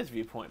didn't do this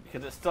viewpoint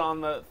because it's still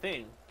on the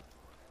thing.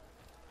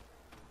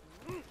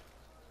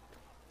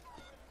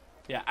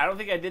 Yeah, I don't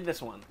think I did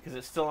this one because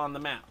it's still on the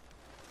map.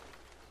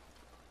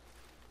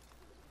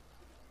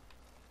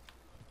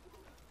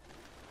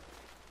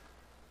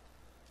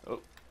 Oh.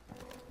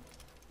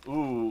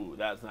 Ooh,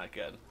 that's not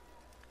good.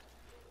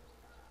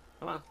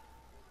 Come on.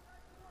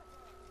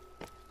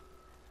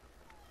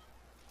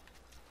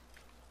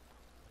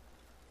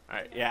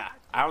 Alright, yeah.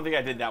 I don't think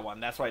I did that one.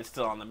 That's why it's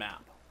still on the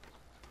map.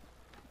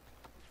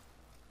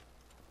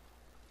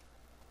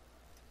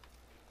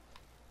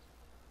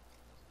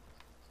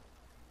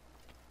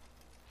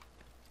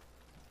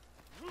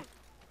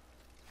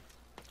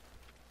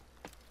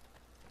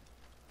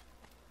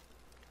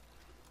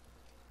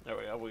 There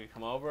we go. We can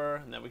come over,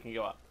 and then we can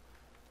go up.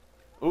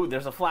 Ooh,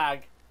 there's a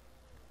flag.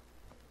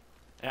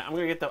 Yeah, I'm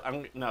gonna get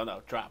the...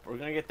 No, drop. We're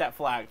gonna get that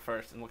flag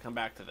first, and we'll come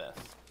back to this.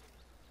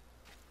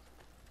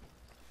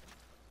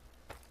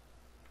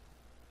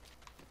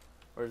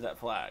 Where's that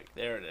flag?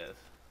 There it is.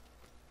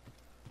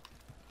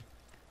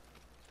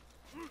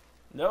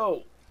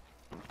 No!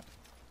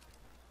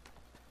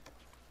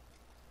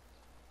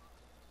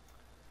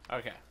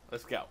 Okay,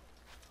 let's go.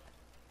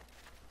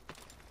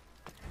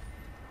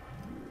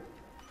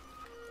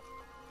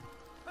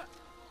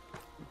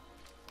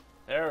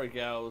 There we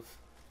go.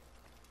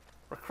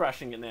 We're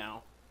crushing it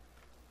now.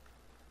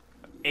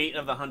 8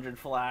 of the 100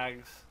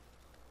 flags.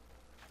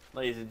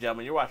 Ladies and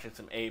gentlemen, you're watching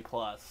some A+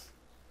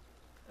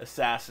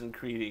 Assassin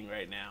Creeding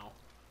right now.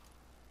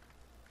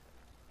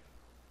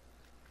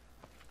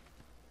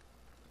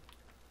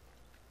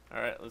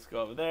 Alright, let's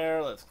go over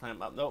there. Let's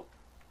climb up. Nope.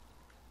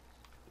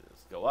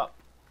 Let's go up.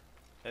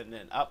 And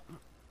then up.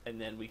 And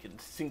then we can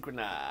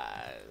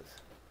synchronize.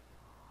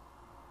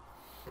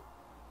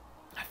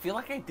 I feel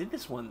like I did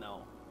this one,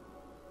 though.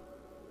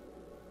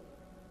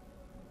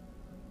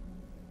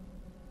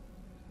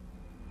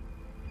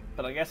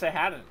 But I guess I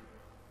hadn't.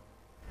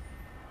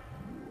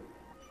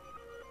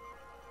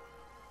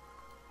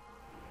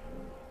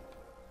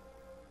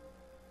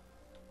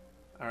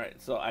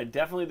 Alright, so I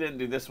definitely didn't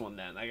do this one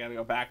then. I gotta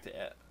go back to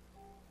it.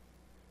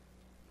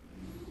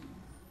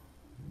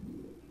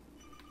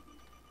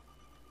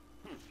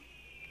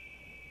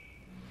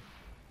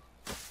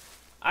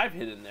 I've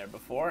hit in there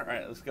before.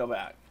 Alright, let's go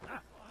back.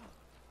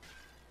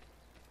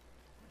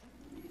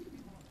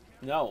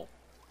 No.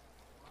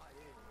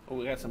 Oh,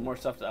 we got some more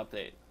stuff to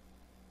update.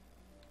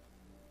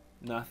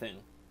 Nothing.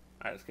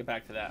 Alright, let's get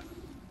back to that.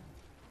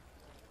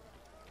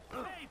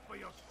 Pay for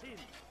your sins.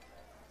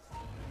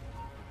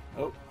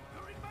 Oh.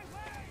 You're in my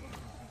way.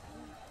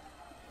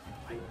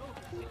 I know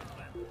the sixth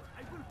land.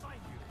 I will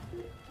find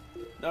you.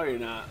 No, you're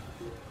not.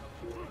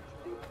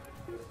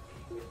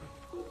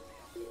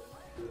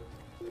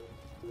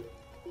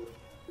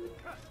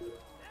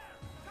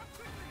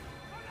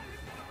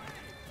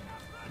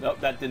 Nope,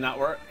 that did not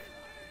work.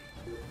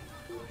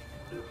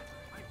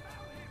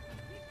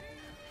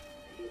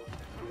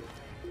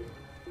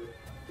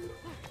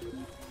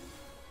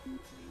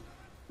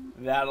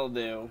 That'll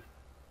do.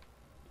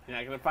 You're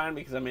not gonna find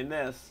me because I'm in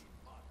this.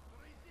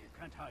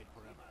 Can't hide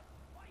forever.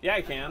 Yeah,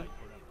 I can.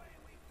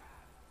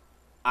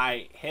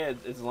 I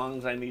hid as long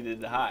as I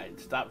needed to hide.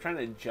 Stop trying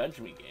to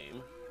judge me,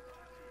 game.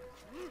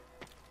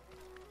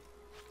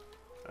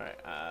 Alright,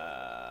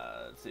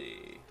 let's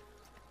see.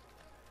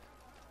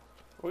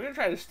 We're gonna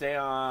try to stay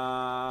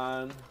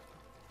on...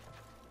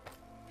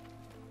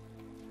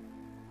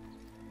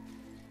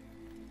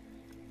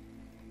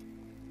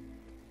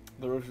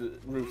 the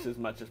roofs as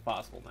much as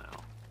possible now.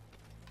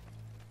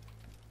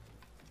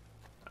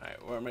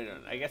 Alright, where am I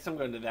doing? I guess I'm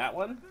going to that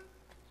one.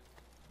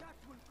 That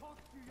will cost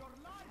you your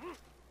life.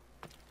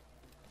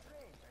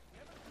 Strange, I've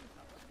never seen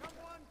someone. Come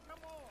on,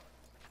 come on.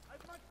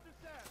 I've much to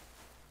say.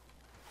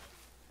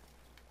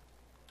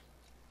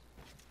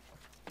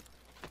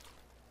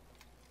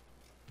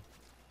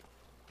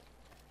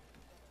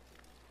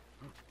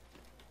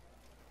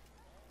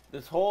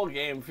 This whole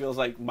game feels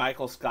like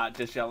Michael Scott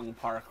just yelling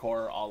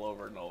parkour all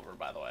over and over,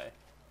 by the way.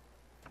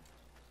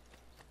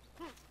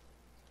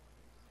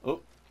 Oh.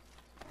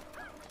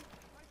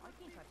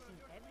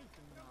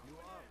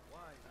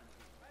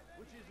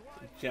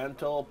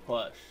 Gentle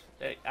push.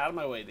 Hey, out of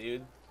my way,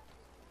 dude. You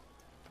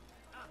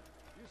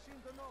seem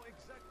to know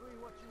exactly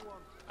what you want.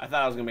 I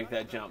thought I was going to make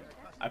that jump.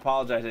 I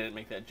apologize I didn't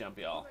make that jump,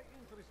 y'all.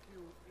 Interest you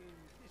in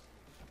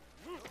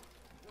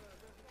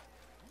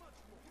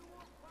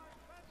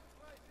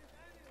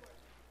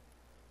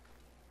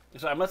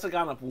this. So I must have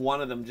gone up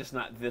one of them, just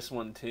not this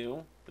one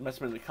too. There must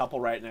have been a couple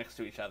right next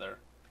to each other.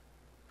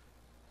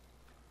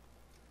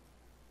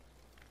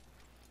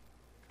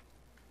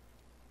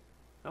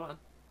 Come on.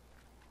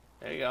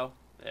 There you go.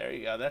 There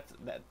you go. That's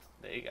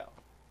there you go.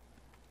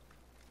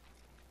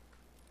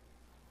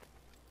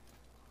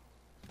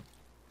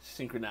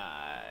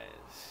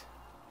 Synchronize.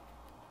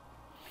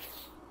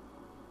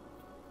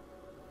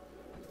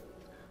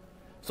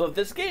 So if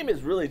this game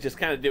is really just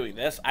kind of doing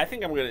this, I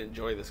think I'm going to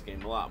enjoy this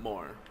game a lot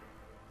more.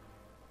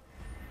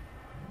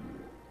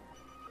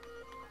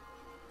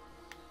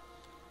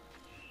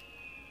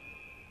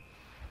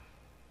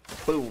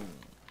 Boom.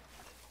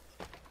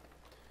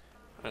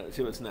 Alright, let's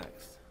see what's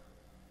next.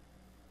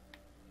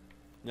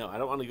 No, I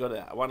don't want to go to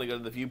that. I want to go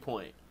to the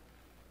viewpoint.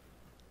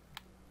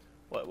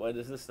 What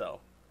is this, though?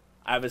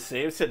 I have a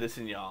saved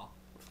citizen, y'all.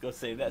 Let's go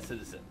save that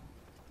citizen.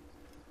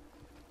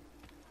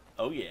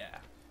 Oh, yeah.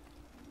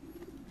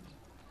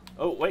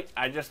 Oh, wait,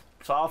 I just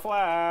saw a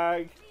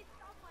flag.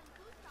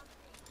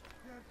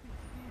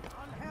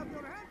 I'll have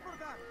your hand for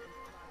that.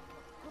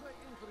 Could I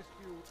interest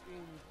you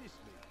in this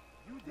maid?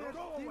 You dare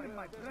Go away,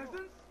 my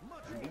presence.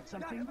 You need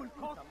something? That will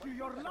cost you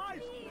your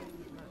life.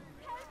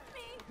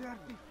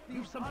 Dirty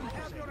thief. I'll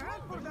have your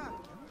hand for that.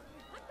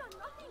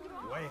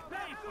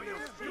 Pay for your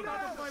Get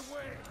out of my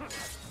way.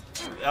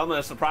 Element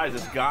of surprise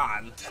is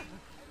gone.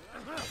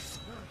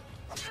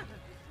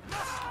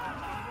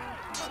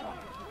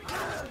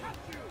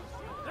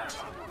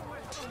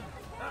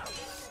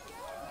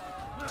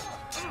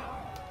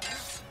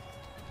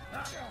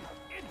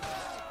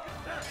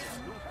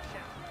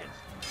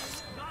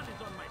 God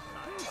is on my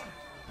side.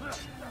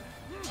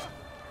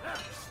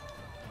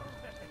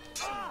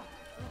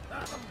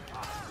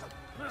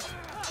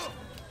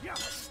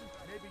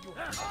 Maybe you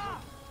have.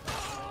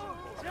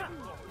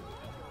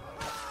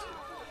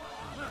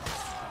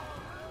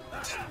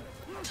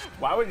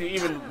 Why would you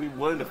even be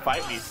willing to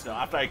fight me still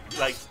after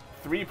like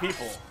 3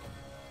 people?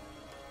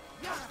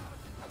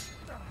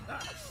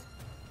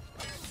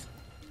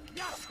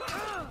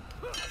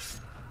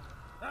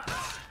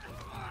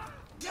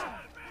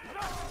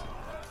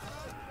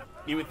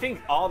 You would think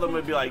all of them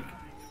would be like,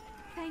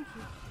 Thank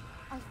you.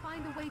 I'll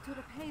find a way to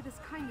repay this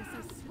kindness,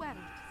 I swear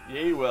it.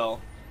 yeah, you will.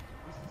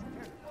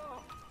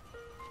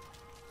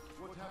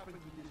 What happened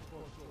to this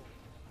poor soul?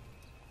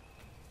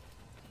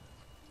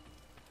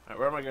 Alright,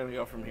 where am I going to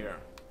go from here?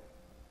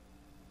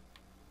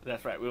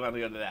 That's right, we want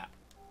to go to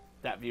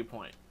that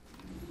viewpoint.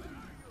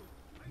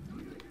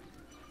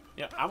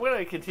 Yeah, I'm going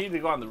to continue to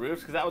go on the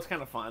roofs because that was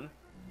kind of fun.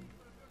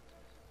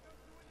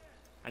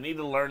 I need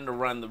to learn to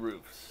run the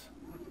roofs.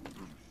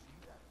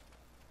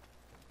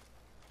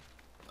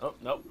 Oh,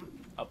 nope.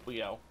 Up we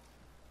go.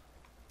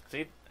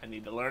 See? I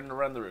need to learn to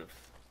run the roofs.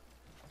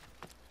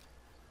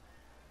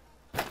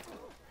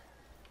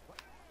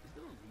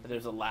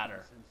 There's a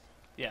ladder.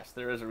 Yes,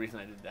 there is a reason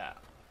I did that.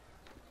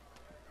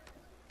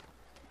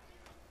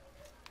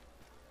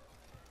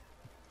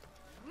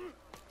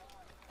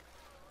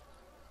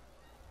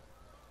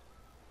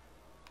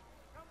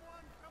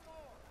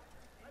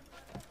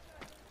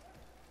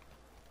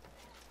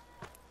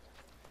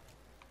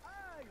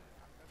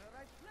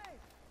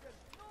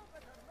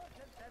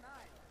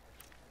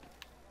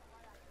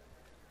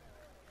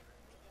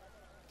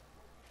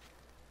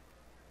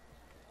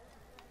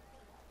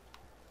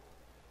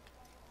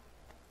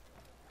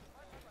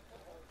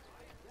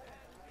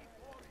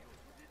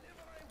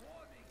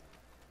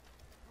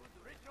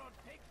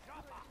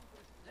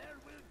 There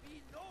will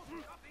be no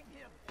stopping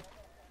him.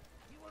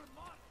 He will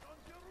march on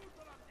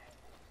Jerusalem next.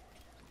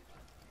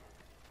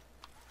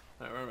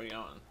 Alright, where are we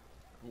going?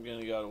 I'm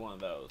gonna go to one of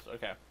those.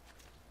 Okay.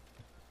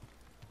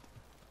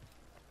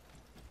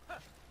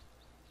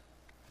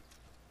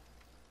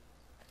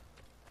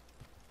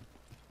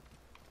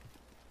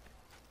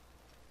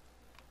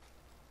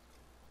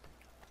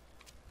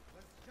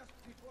 Was just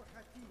before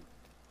Khatib.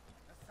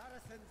 The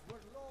Saracens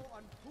were low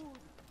on food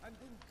and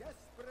in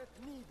desperate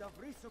need of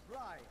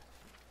resupply.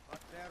 But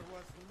there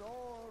was no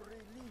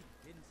relief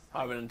in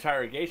I have an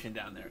interrogation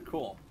down there.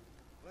 Cool.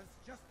 Was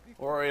just We'll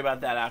before worry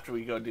about that after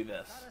we go do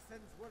this.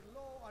 Saracens were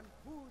low on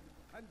food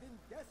and in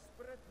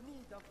desperate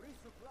need of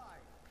resupply.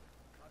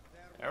 But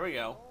There we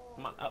go.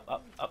 Come on, up,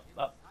 up, up,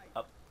 up,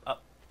 up,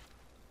 up.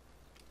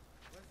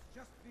 Was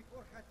just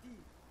before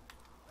Khatib.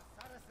 The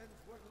Saracens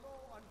were low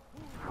on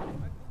food and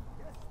in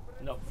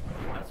desperate Nope.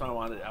 That's what I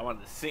wanted. I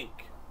wanted to sink.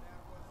 there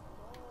was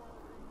no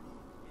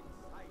relief in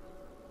sight.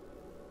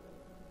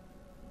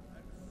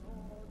 And so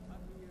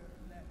Tamir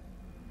left,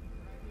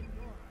 riding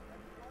north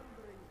and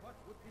wondering what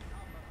would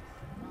become of his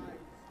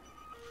supplies.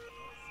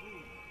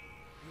 Soon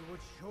he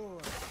would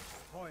sure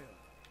spoil.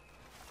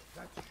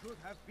 That should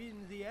have been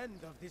the end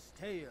of this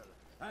tale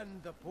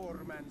and the poor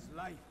man's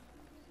life.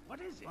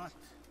 What is it? But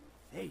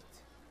fate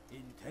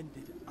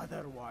intended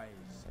otherwise.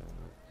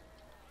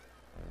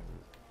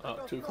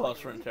 Oh, too close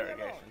for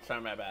interrogation.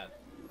 Sorry, my bad.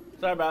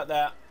 Sorry about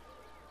that.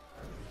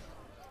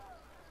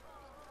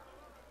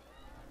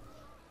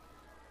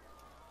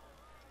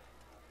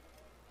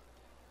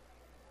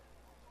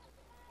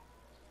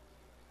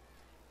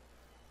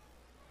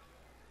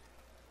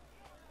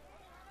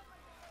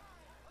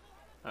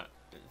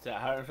 Is that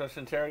how I'm supposed to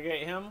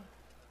interrogate him?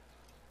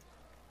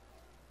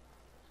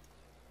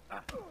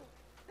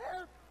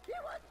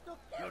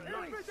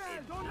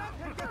 Don't let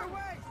him get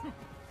away!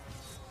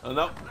 Oh,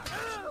 nope.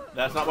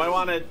 That's not what I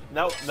wanted.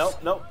 Nope, nope,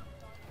 nope.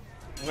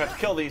 I'm gonna have to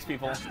kill these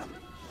people. God is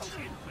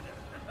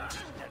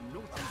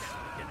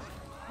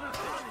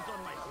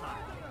on my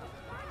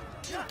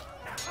side.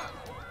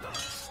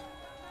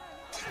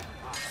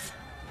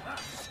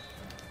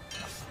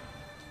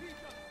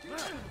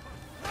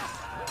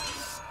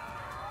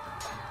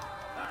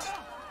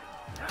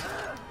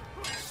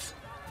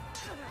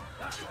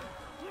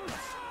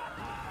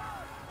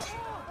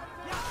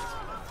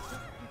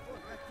 Before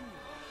Khatib,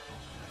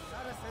 the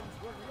Saracens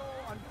were low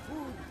on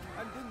food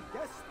and in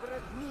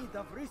desperate need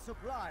of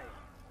resupply.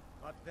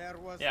 But there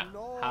was Yeah.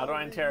 no How do I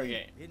relief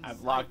interrogate? in I've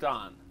sight. logged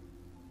on.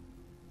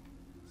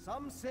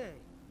 Some say,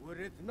 were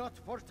it not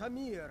for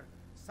Tamir,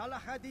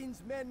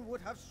 Saladin's men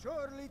would have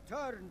surely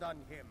turned on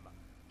him.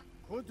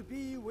 Could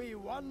be we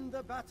won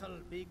the battle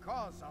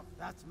because of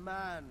that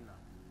man.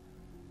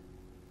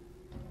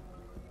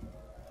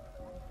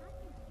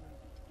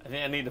 I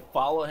think I need to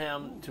follow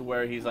him to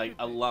where he's like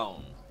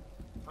alone.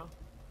 Huh?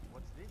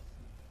 What's this?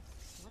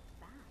 What's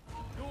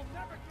that? You'll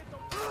never get the...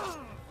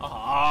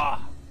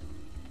 Ah!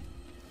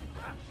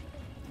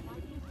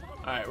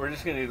 Alright, we're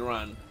just gonna need to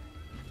run.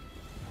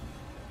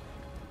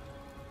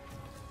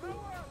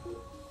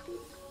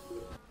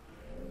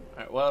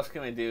 Alright, what else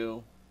can we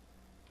do?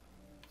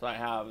 So I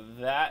have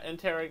that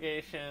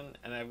interrogation,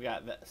 and I've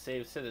got that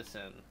save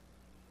citizen.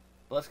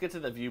 Let's get to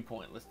the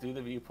viewpoint. Let's do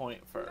the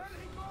viewpoint first.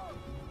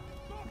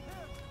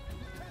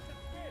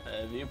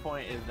 The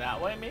viewpoint is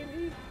that way,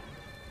 maybe?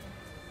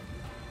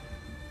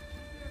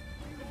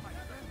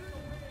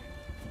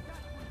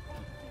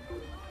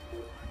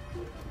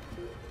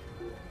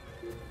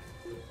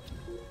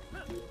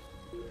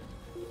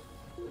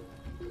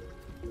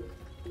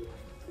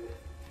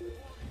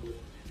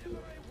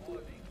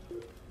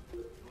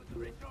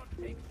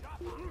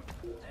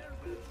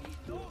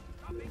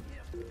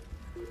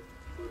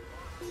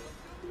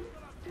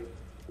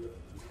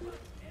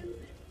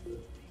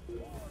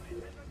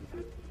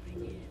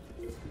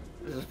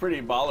 This is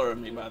pretty baller of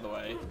me, by the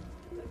way.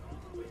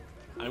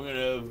 I'm going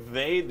to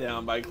evade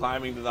them by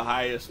climbing to the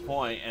highest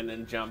point and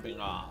then jumping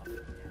off.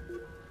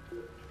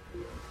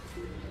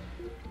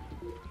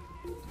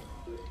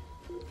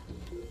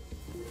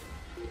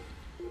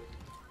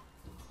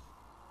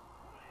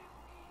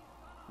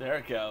 There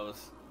it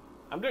goes.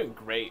 I'm doing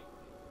great.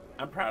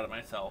 I'm proud of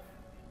myself.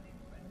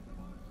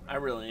 I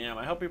really am.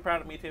 I hope you're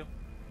proud of me too.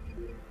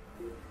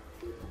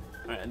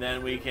 Alright, and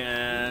then we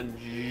can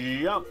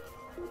jump.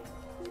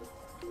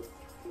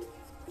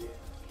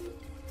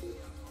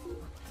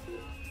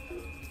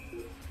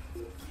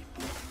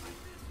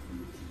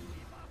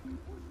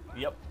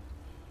 Yep.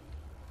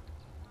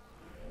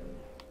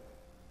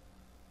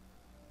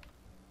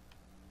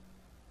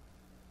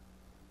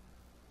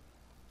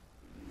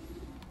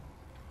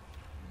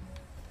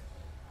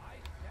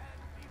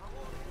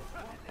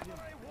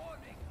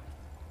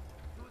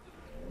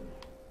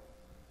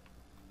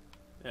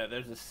 Yeah,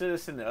 there's a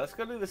citizen there. Let's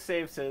go do the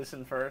save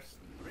citizen first.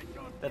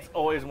 That's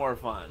always more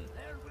fun.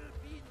 There will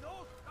be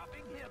no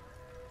stopping him.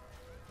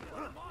 He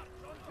will march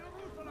on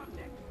Jerusalem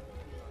next.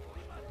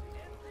 We must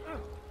end this.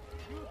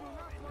 You do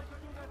not want to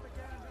do that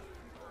again.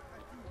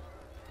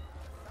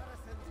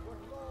 Saracens were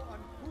low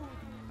on food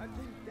and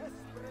in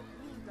desperate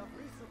need of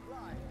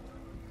resupply.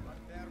 But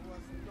there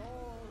was no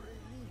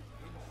relief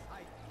in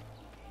sight.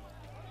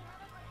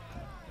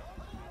 No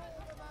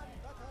man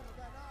better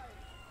than I.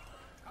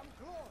 Come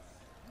close.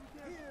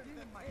 Hear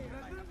the tale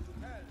I have to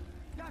tell.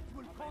 That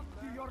will cost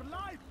you your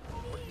life!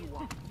 What do you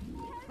want?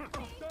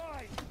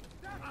 Die!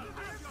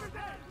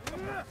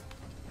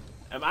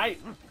 Am I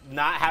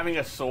not having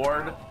a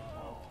sword?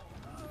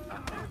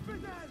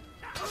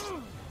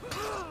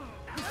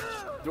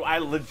 Do I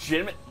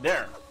legitimate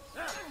there?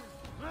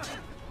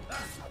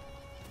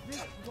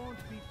 This won't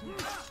be too...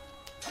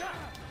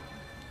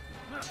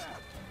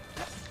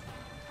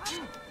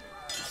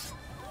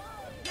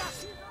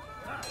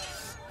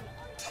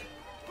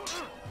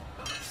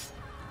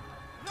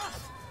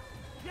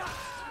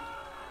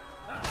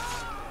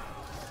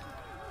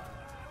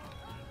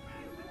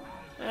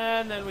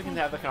 And then we can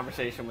have the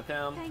conversation with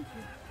him. Thank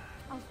you.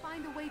 I'll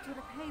find a way to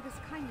repay this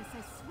kindness,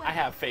 I swear. I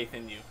have faith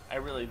in you. I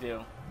really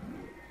do.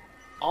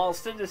 All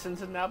citizens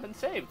have now been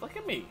saved. Look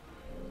at me.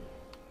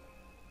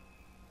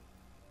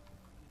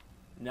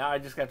 Now I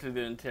just got to do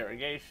the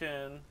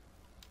interrogation.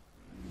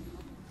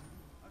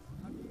 As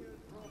Amir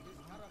drove his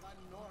caravan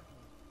north,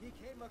 he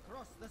came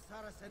across the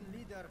Saracen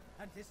leader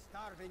and his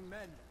starving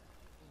men.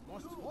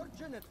 Most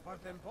fortunate for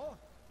them both,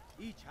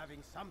 each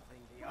having something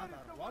the other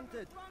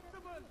wanted.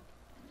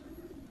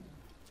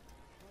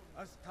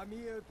 As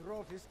Tamir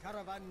drove his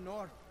caravan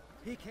north,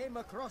 he came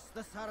across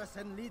the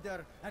Saracen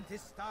leader and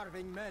his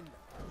starving men.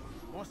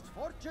 Most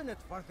fortunate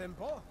for them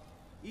both,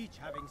 each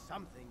having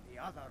something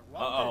the other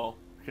wanted. Uh-oh.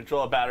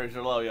 Control batteries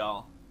are low,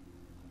 y'all.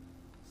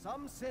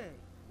 Some say,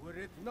 were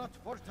it not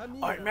for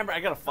Tamir, Alright, remember, I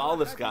gotta follow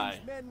this guy.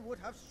 Saladin's men would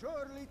have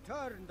surely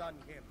turned on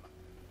him.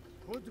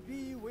 Could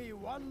be we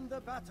won the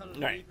battle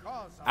Alright.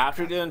 because of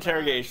After that the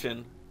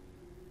interrogation,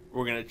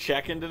 we're gonna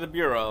check into the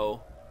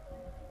bureau,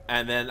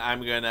 and then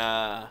I'm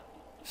gonna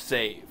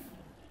save.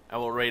 I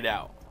will raid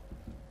out.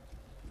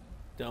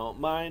 Don't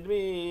mind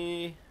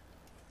me.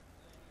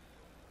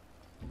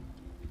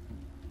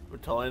 We're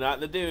totally not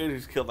the dude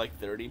who's killed like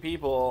 30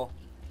 people.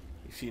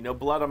 You see no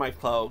blood on my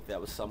cloak.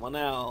 That was someone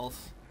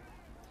else.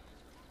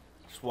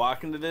 Just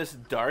walk into this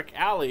dark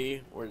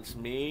alley where it's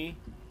me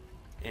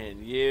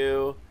and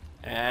you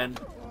and...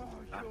 Oh,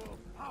 you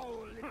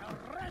foul little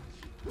wretch!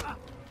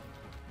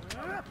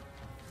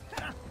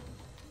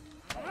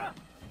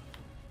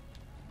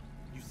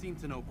 You seem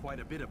to know quite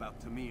a bit about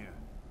Tamir.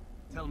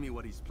 Tell me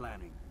what he's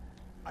planning.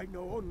 I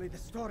know only the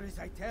stories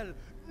I tell,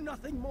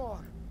 nothing more.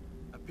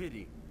 A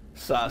pity.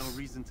 Sus. There's no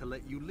reason to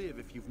let you live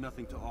if you've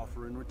nothing to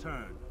offer in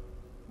return.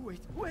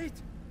 Wait, wait!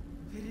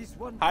 There is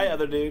one Hi, thing.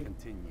 other dude.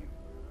 Continue.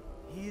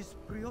 He is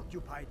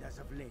preoccupied as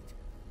of late.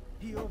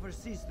 He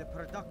oversees the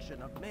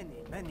production of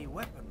many, many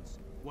weapons.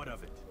 What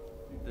of it?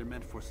 They're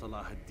meant for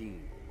Salah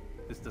ad-Din.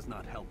 This does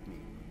not help me.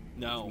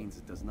 No. Which means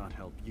it does not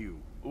help you.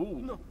 Ooh.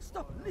 No,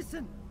 stop,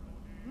 listen!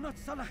 Not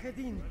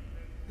Salahuddin.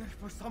 They're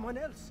for someone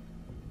else.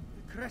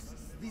 The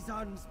crests these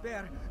arms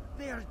bear,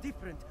 they are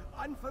different,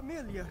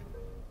 unfamiliar.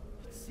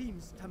 It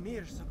seems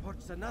Tamir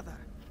supports another,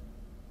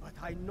 but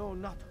I know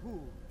not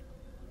who.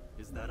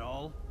 Is that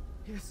all?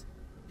 Yes,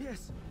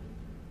 yes.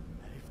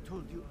 I've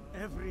told you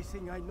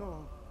everything I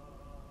know.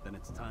 Then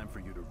it's time for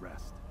you to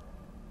rest.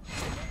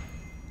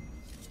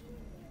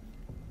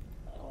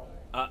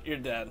 You're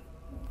dead.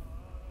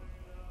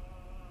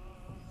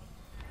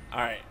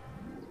 Alright.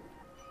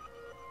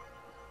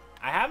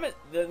 I haven't...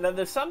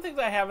 There's some things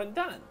I haven't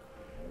done.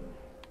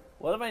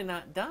 What have I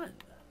not done?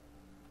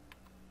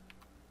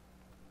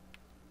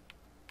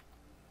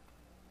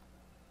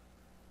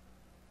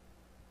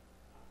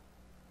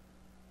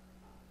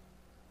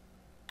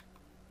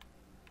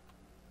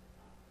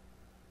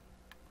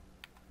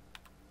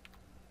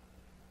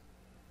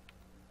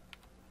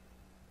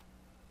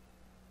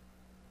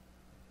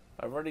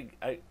 I've already...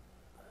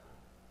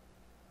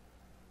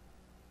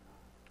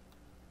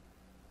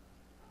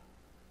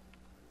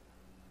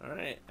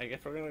 Alright, I guess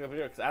we're gonna go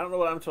here, because I don't know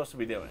what I'm supposed to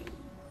be doing.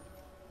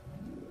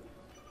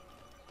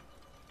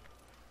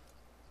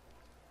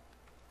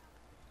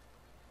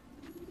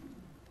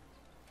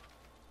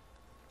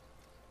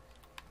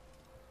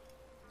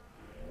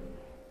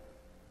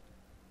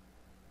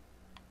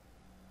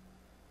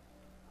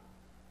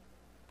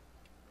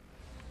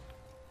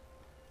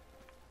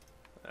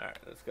 Alright,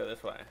 let's go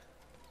this way.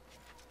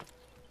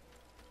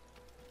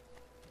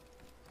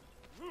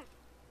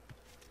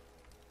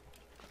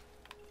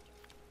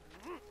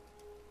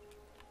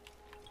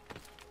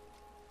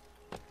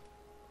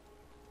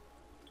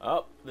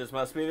 Oh, this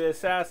must be the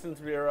Assassin's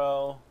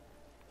Bureau.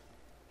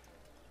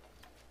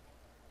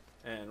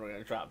 And we're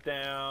gonna drop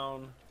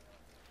down.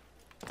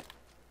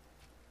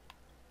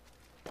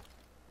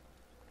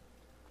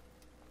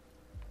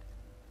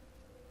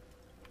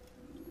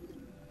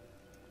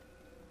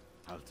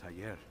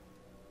 Altair.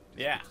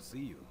 Yeah. Good to see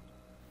you.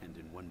 And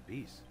in one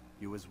piece.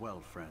 You as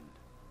well, friend.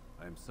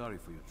 I am sorry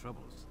for your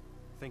troubles.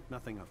 Think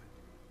nothing of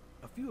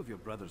it. A few of your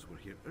brothers were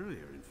here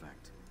earlier, in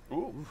fact.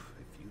 Ooh. Oof,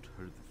 if you'd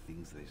heard the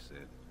things they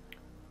said,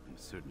 I'm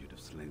certain you'd have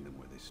slain them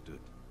where they stood.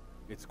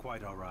 It's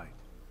quite all right.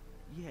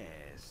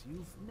 Yes,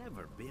 you've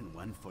never been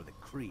one for the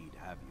creed,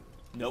 have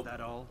you? Nope. Is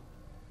that all?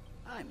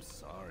 I'm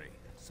sorry.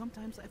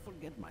 Sometimes I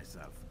forget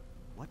myself.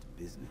 What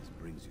business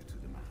brings you to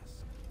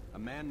Damascus? A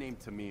man named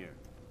Tamir.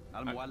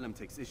 Al-Muallim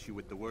takes issue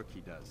with the work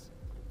he does.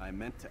 I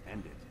meant to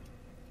end it.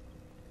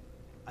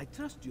 I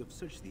trust you have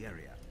searched the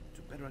area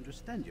to better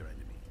understand your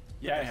enemy.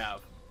 Yeah, I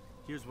have.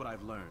 Here's what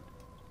I've learned.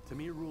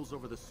 Tamir rules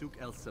over the Souk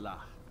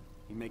el-Salah.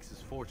 He makes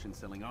his fortune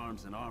selling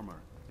arms and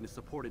armor, and is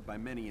supported by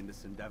many in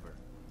this endeavor.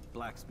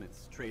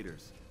 Blacksmiths,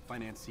 traders,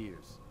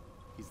 financiers.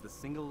 He's the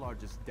single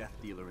largest death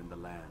dealer in the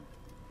land.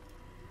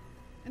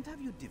 And have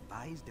you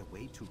devised a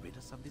way to rid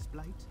us of this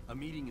blight? A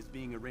meeting is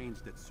being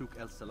arranged at Souk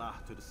el-Salah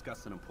to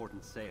discuss an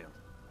important sale.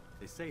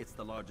 They say it's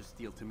the largest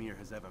deal Tamir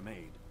has ever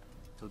made.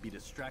 He'll be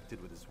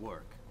distracted with his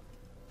work.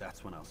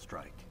 That's when I'll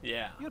strike.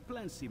 Yeah. Your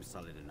plan seems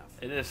solid enough.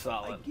 It is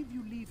solid. I give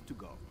you leave to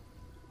go.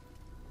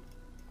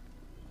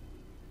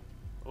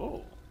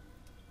 Oh.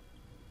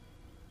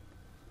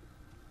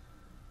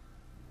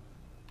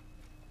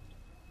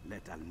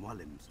 Let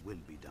Al-Muallim's will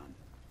be done.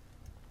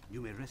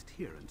 You may rest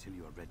here until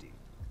you are ready.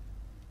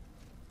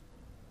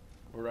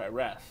 Where do I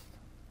rest?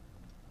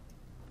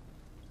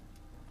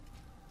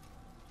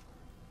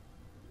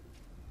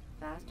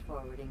 Fast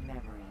forwarding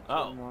memory to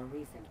Oh. a more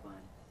recent one.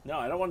 No,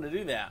 I don't want to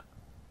do that.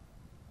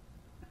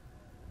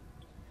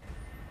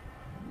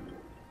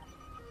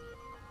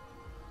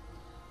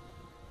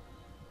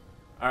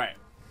 Alright.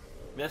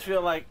 This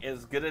feel like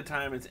as good a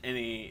time as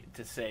any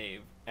to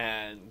save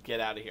and get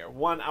out of here.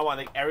 One, I want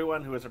to thank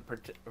everyone who has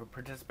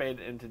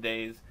participated in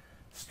today's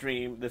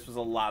stream. This was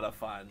a lot of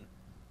fun.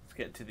 Let's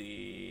get to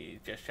the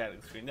just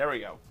chatting screen. There we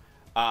go.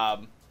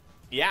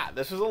 Yeah,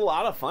 this was a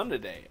lot of fun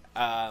today.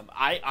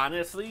 I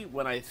honestly,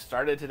 when I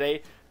started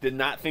today, did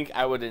not think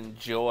I would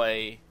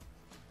enjoy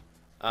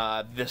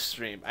this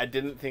stream. I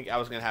didn't think I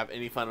was going to have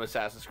any fun with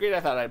Assassin's Creed. I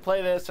thought I'd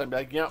play this. I'd be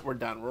like, yeah, we're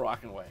done. We're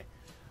walking away.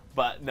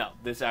 But no,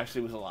 this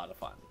actually was a lot of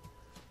fun.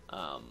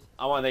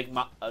 I want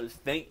to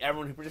thank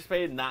everyone who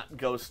participated. Not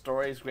Ghost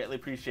Stories, greatly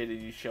appreciated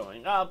you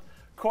showing up.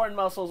 Corn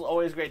Muscles,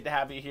 always great to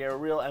have you here.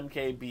 Real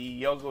MKB,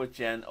 Yoga with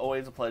Jen,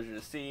 always a pleasure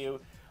to see you.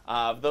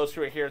 Those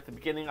who are here at the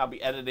beginning, I'll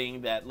be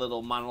editing that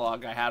little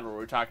monologue I had where we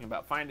were talking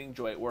about finding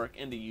joy at work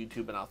into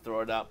YouTube, and I'll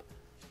throw it up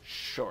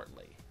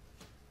shortly.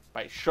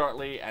 By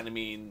shortly, and I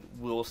mean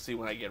we'll see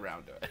when I get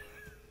around to it.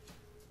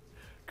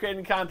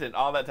 Creating content,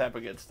 all that type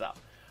of good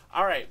stuff.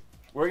 All right.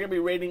 We're going to be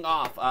raiding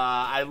off.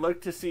 I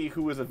looked to see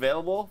who was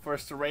available for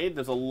us to raid.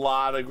 There's a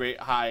lot of great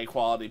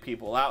high-quality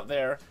people out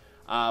there.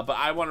 But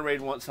I want to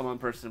raid someone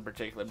person in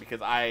particular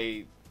because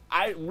I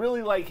I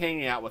really like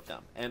hanging out with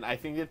them, and I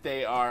think that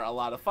they are a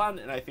lot of fun,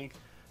 and I think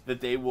that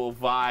they will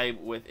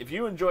vibe with. If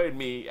you enjoyed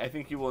me, I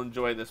think you will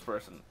enjoy this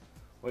person.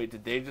 Wait,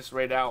 did they just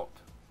raid out?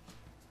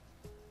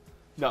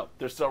 No,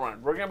 they're still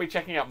around. We're going to be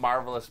checking out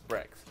Marvelous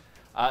Bricks.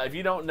 If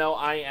you don't know,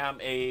 I am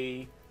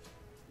a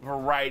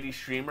variety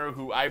streamer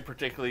who I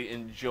particularly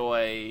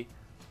enjoy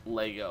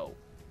Lego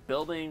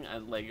building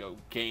and Lego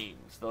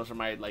games. Those are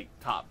my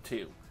top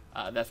two.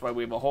 That's why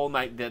we have a whole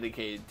night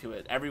dedicated to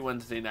it. Every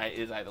Wednesday night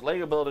is either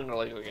Lego building or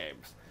Lego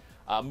games.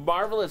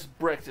 Marvelous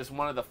Bricks is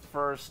one of the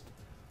first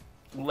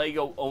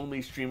Lego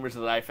only streamers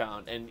that I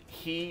found, and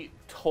he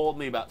told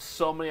me about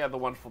so many other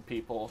wonderful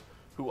people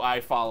who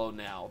I follow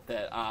now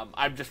that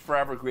I'm just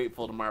forever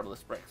grateful to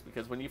Marvelous Bricks,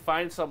 because when you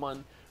find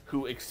someone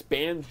who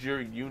expands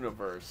your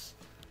universe,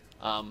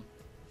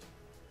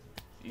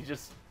 you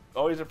just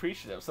always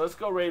appreciative. So let's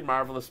go raid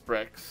Marvelous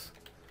Bricks.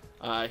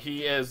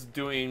 He is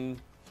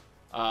doing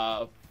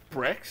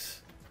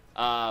bricks.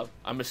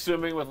 I'm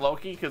assuming with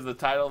Loki, because the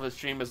title of his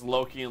stream is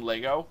Loki and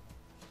Lego.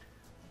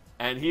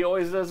 And he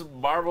always does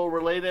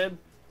Marvel-related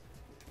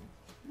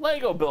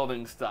Lego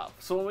building stuff.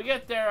 So when we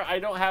get there, I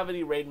don't have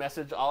any raid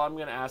message. All I'm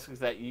going to ask is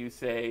that you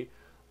say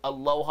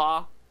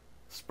aloha,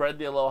 spread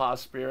the aloha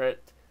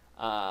spirit.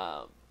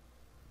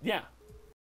 Yeah,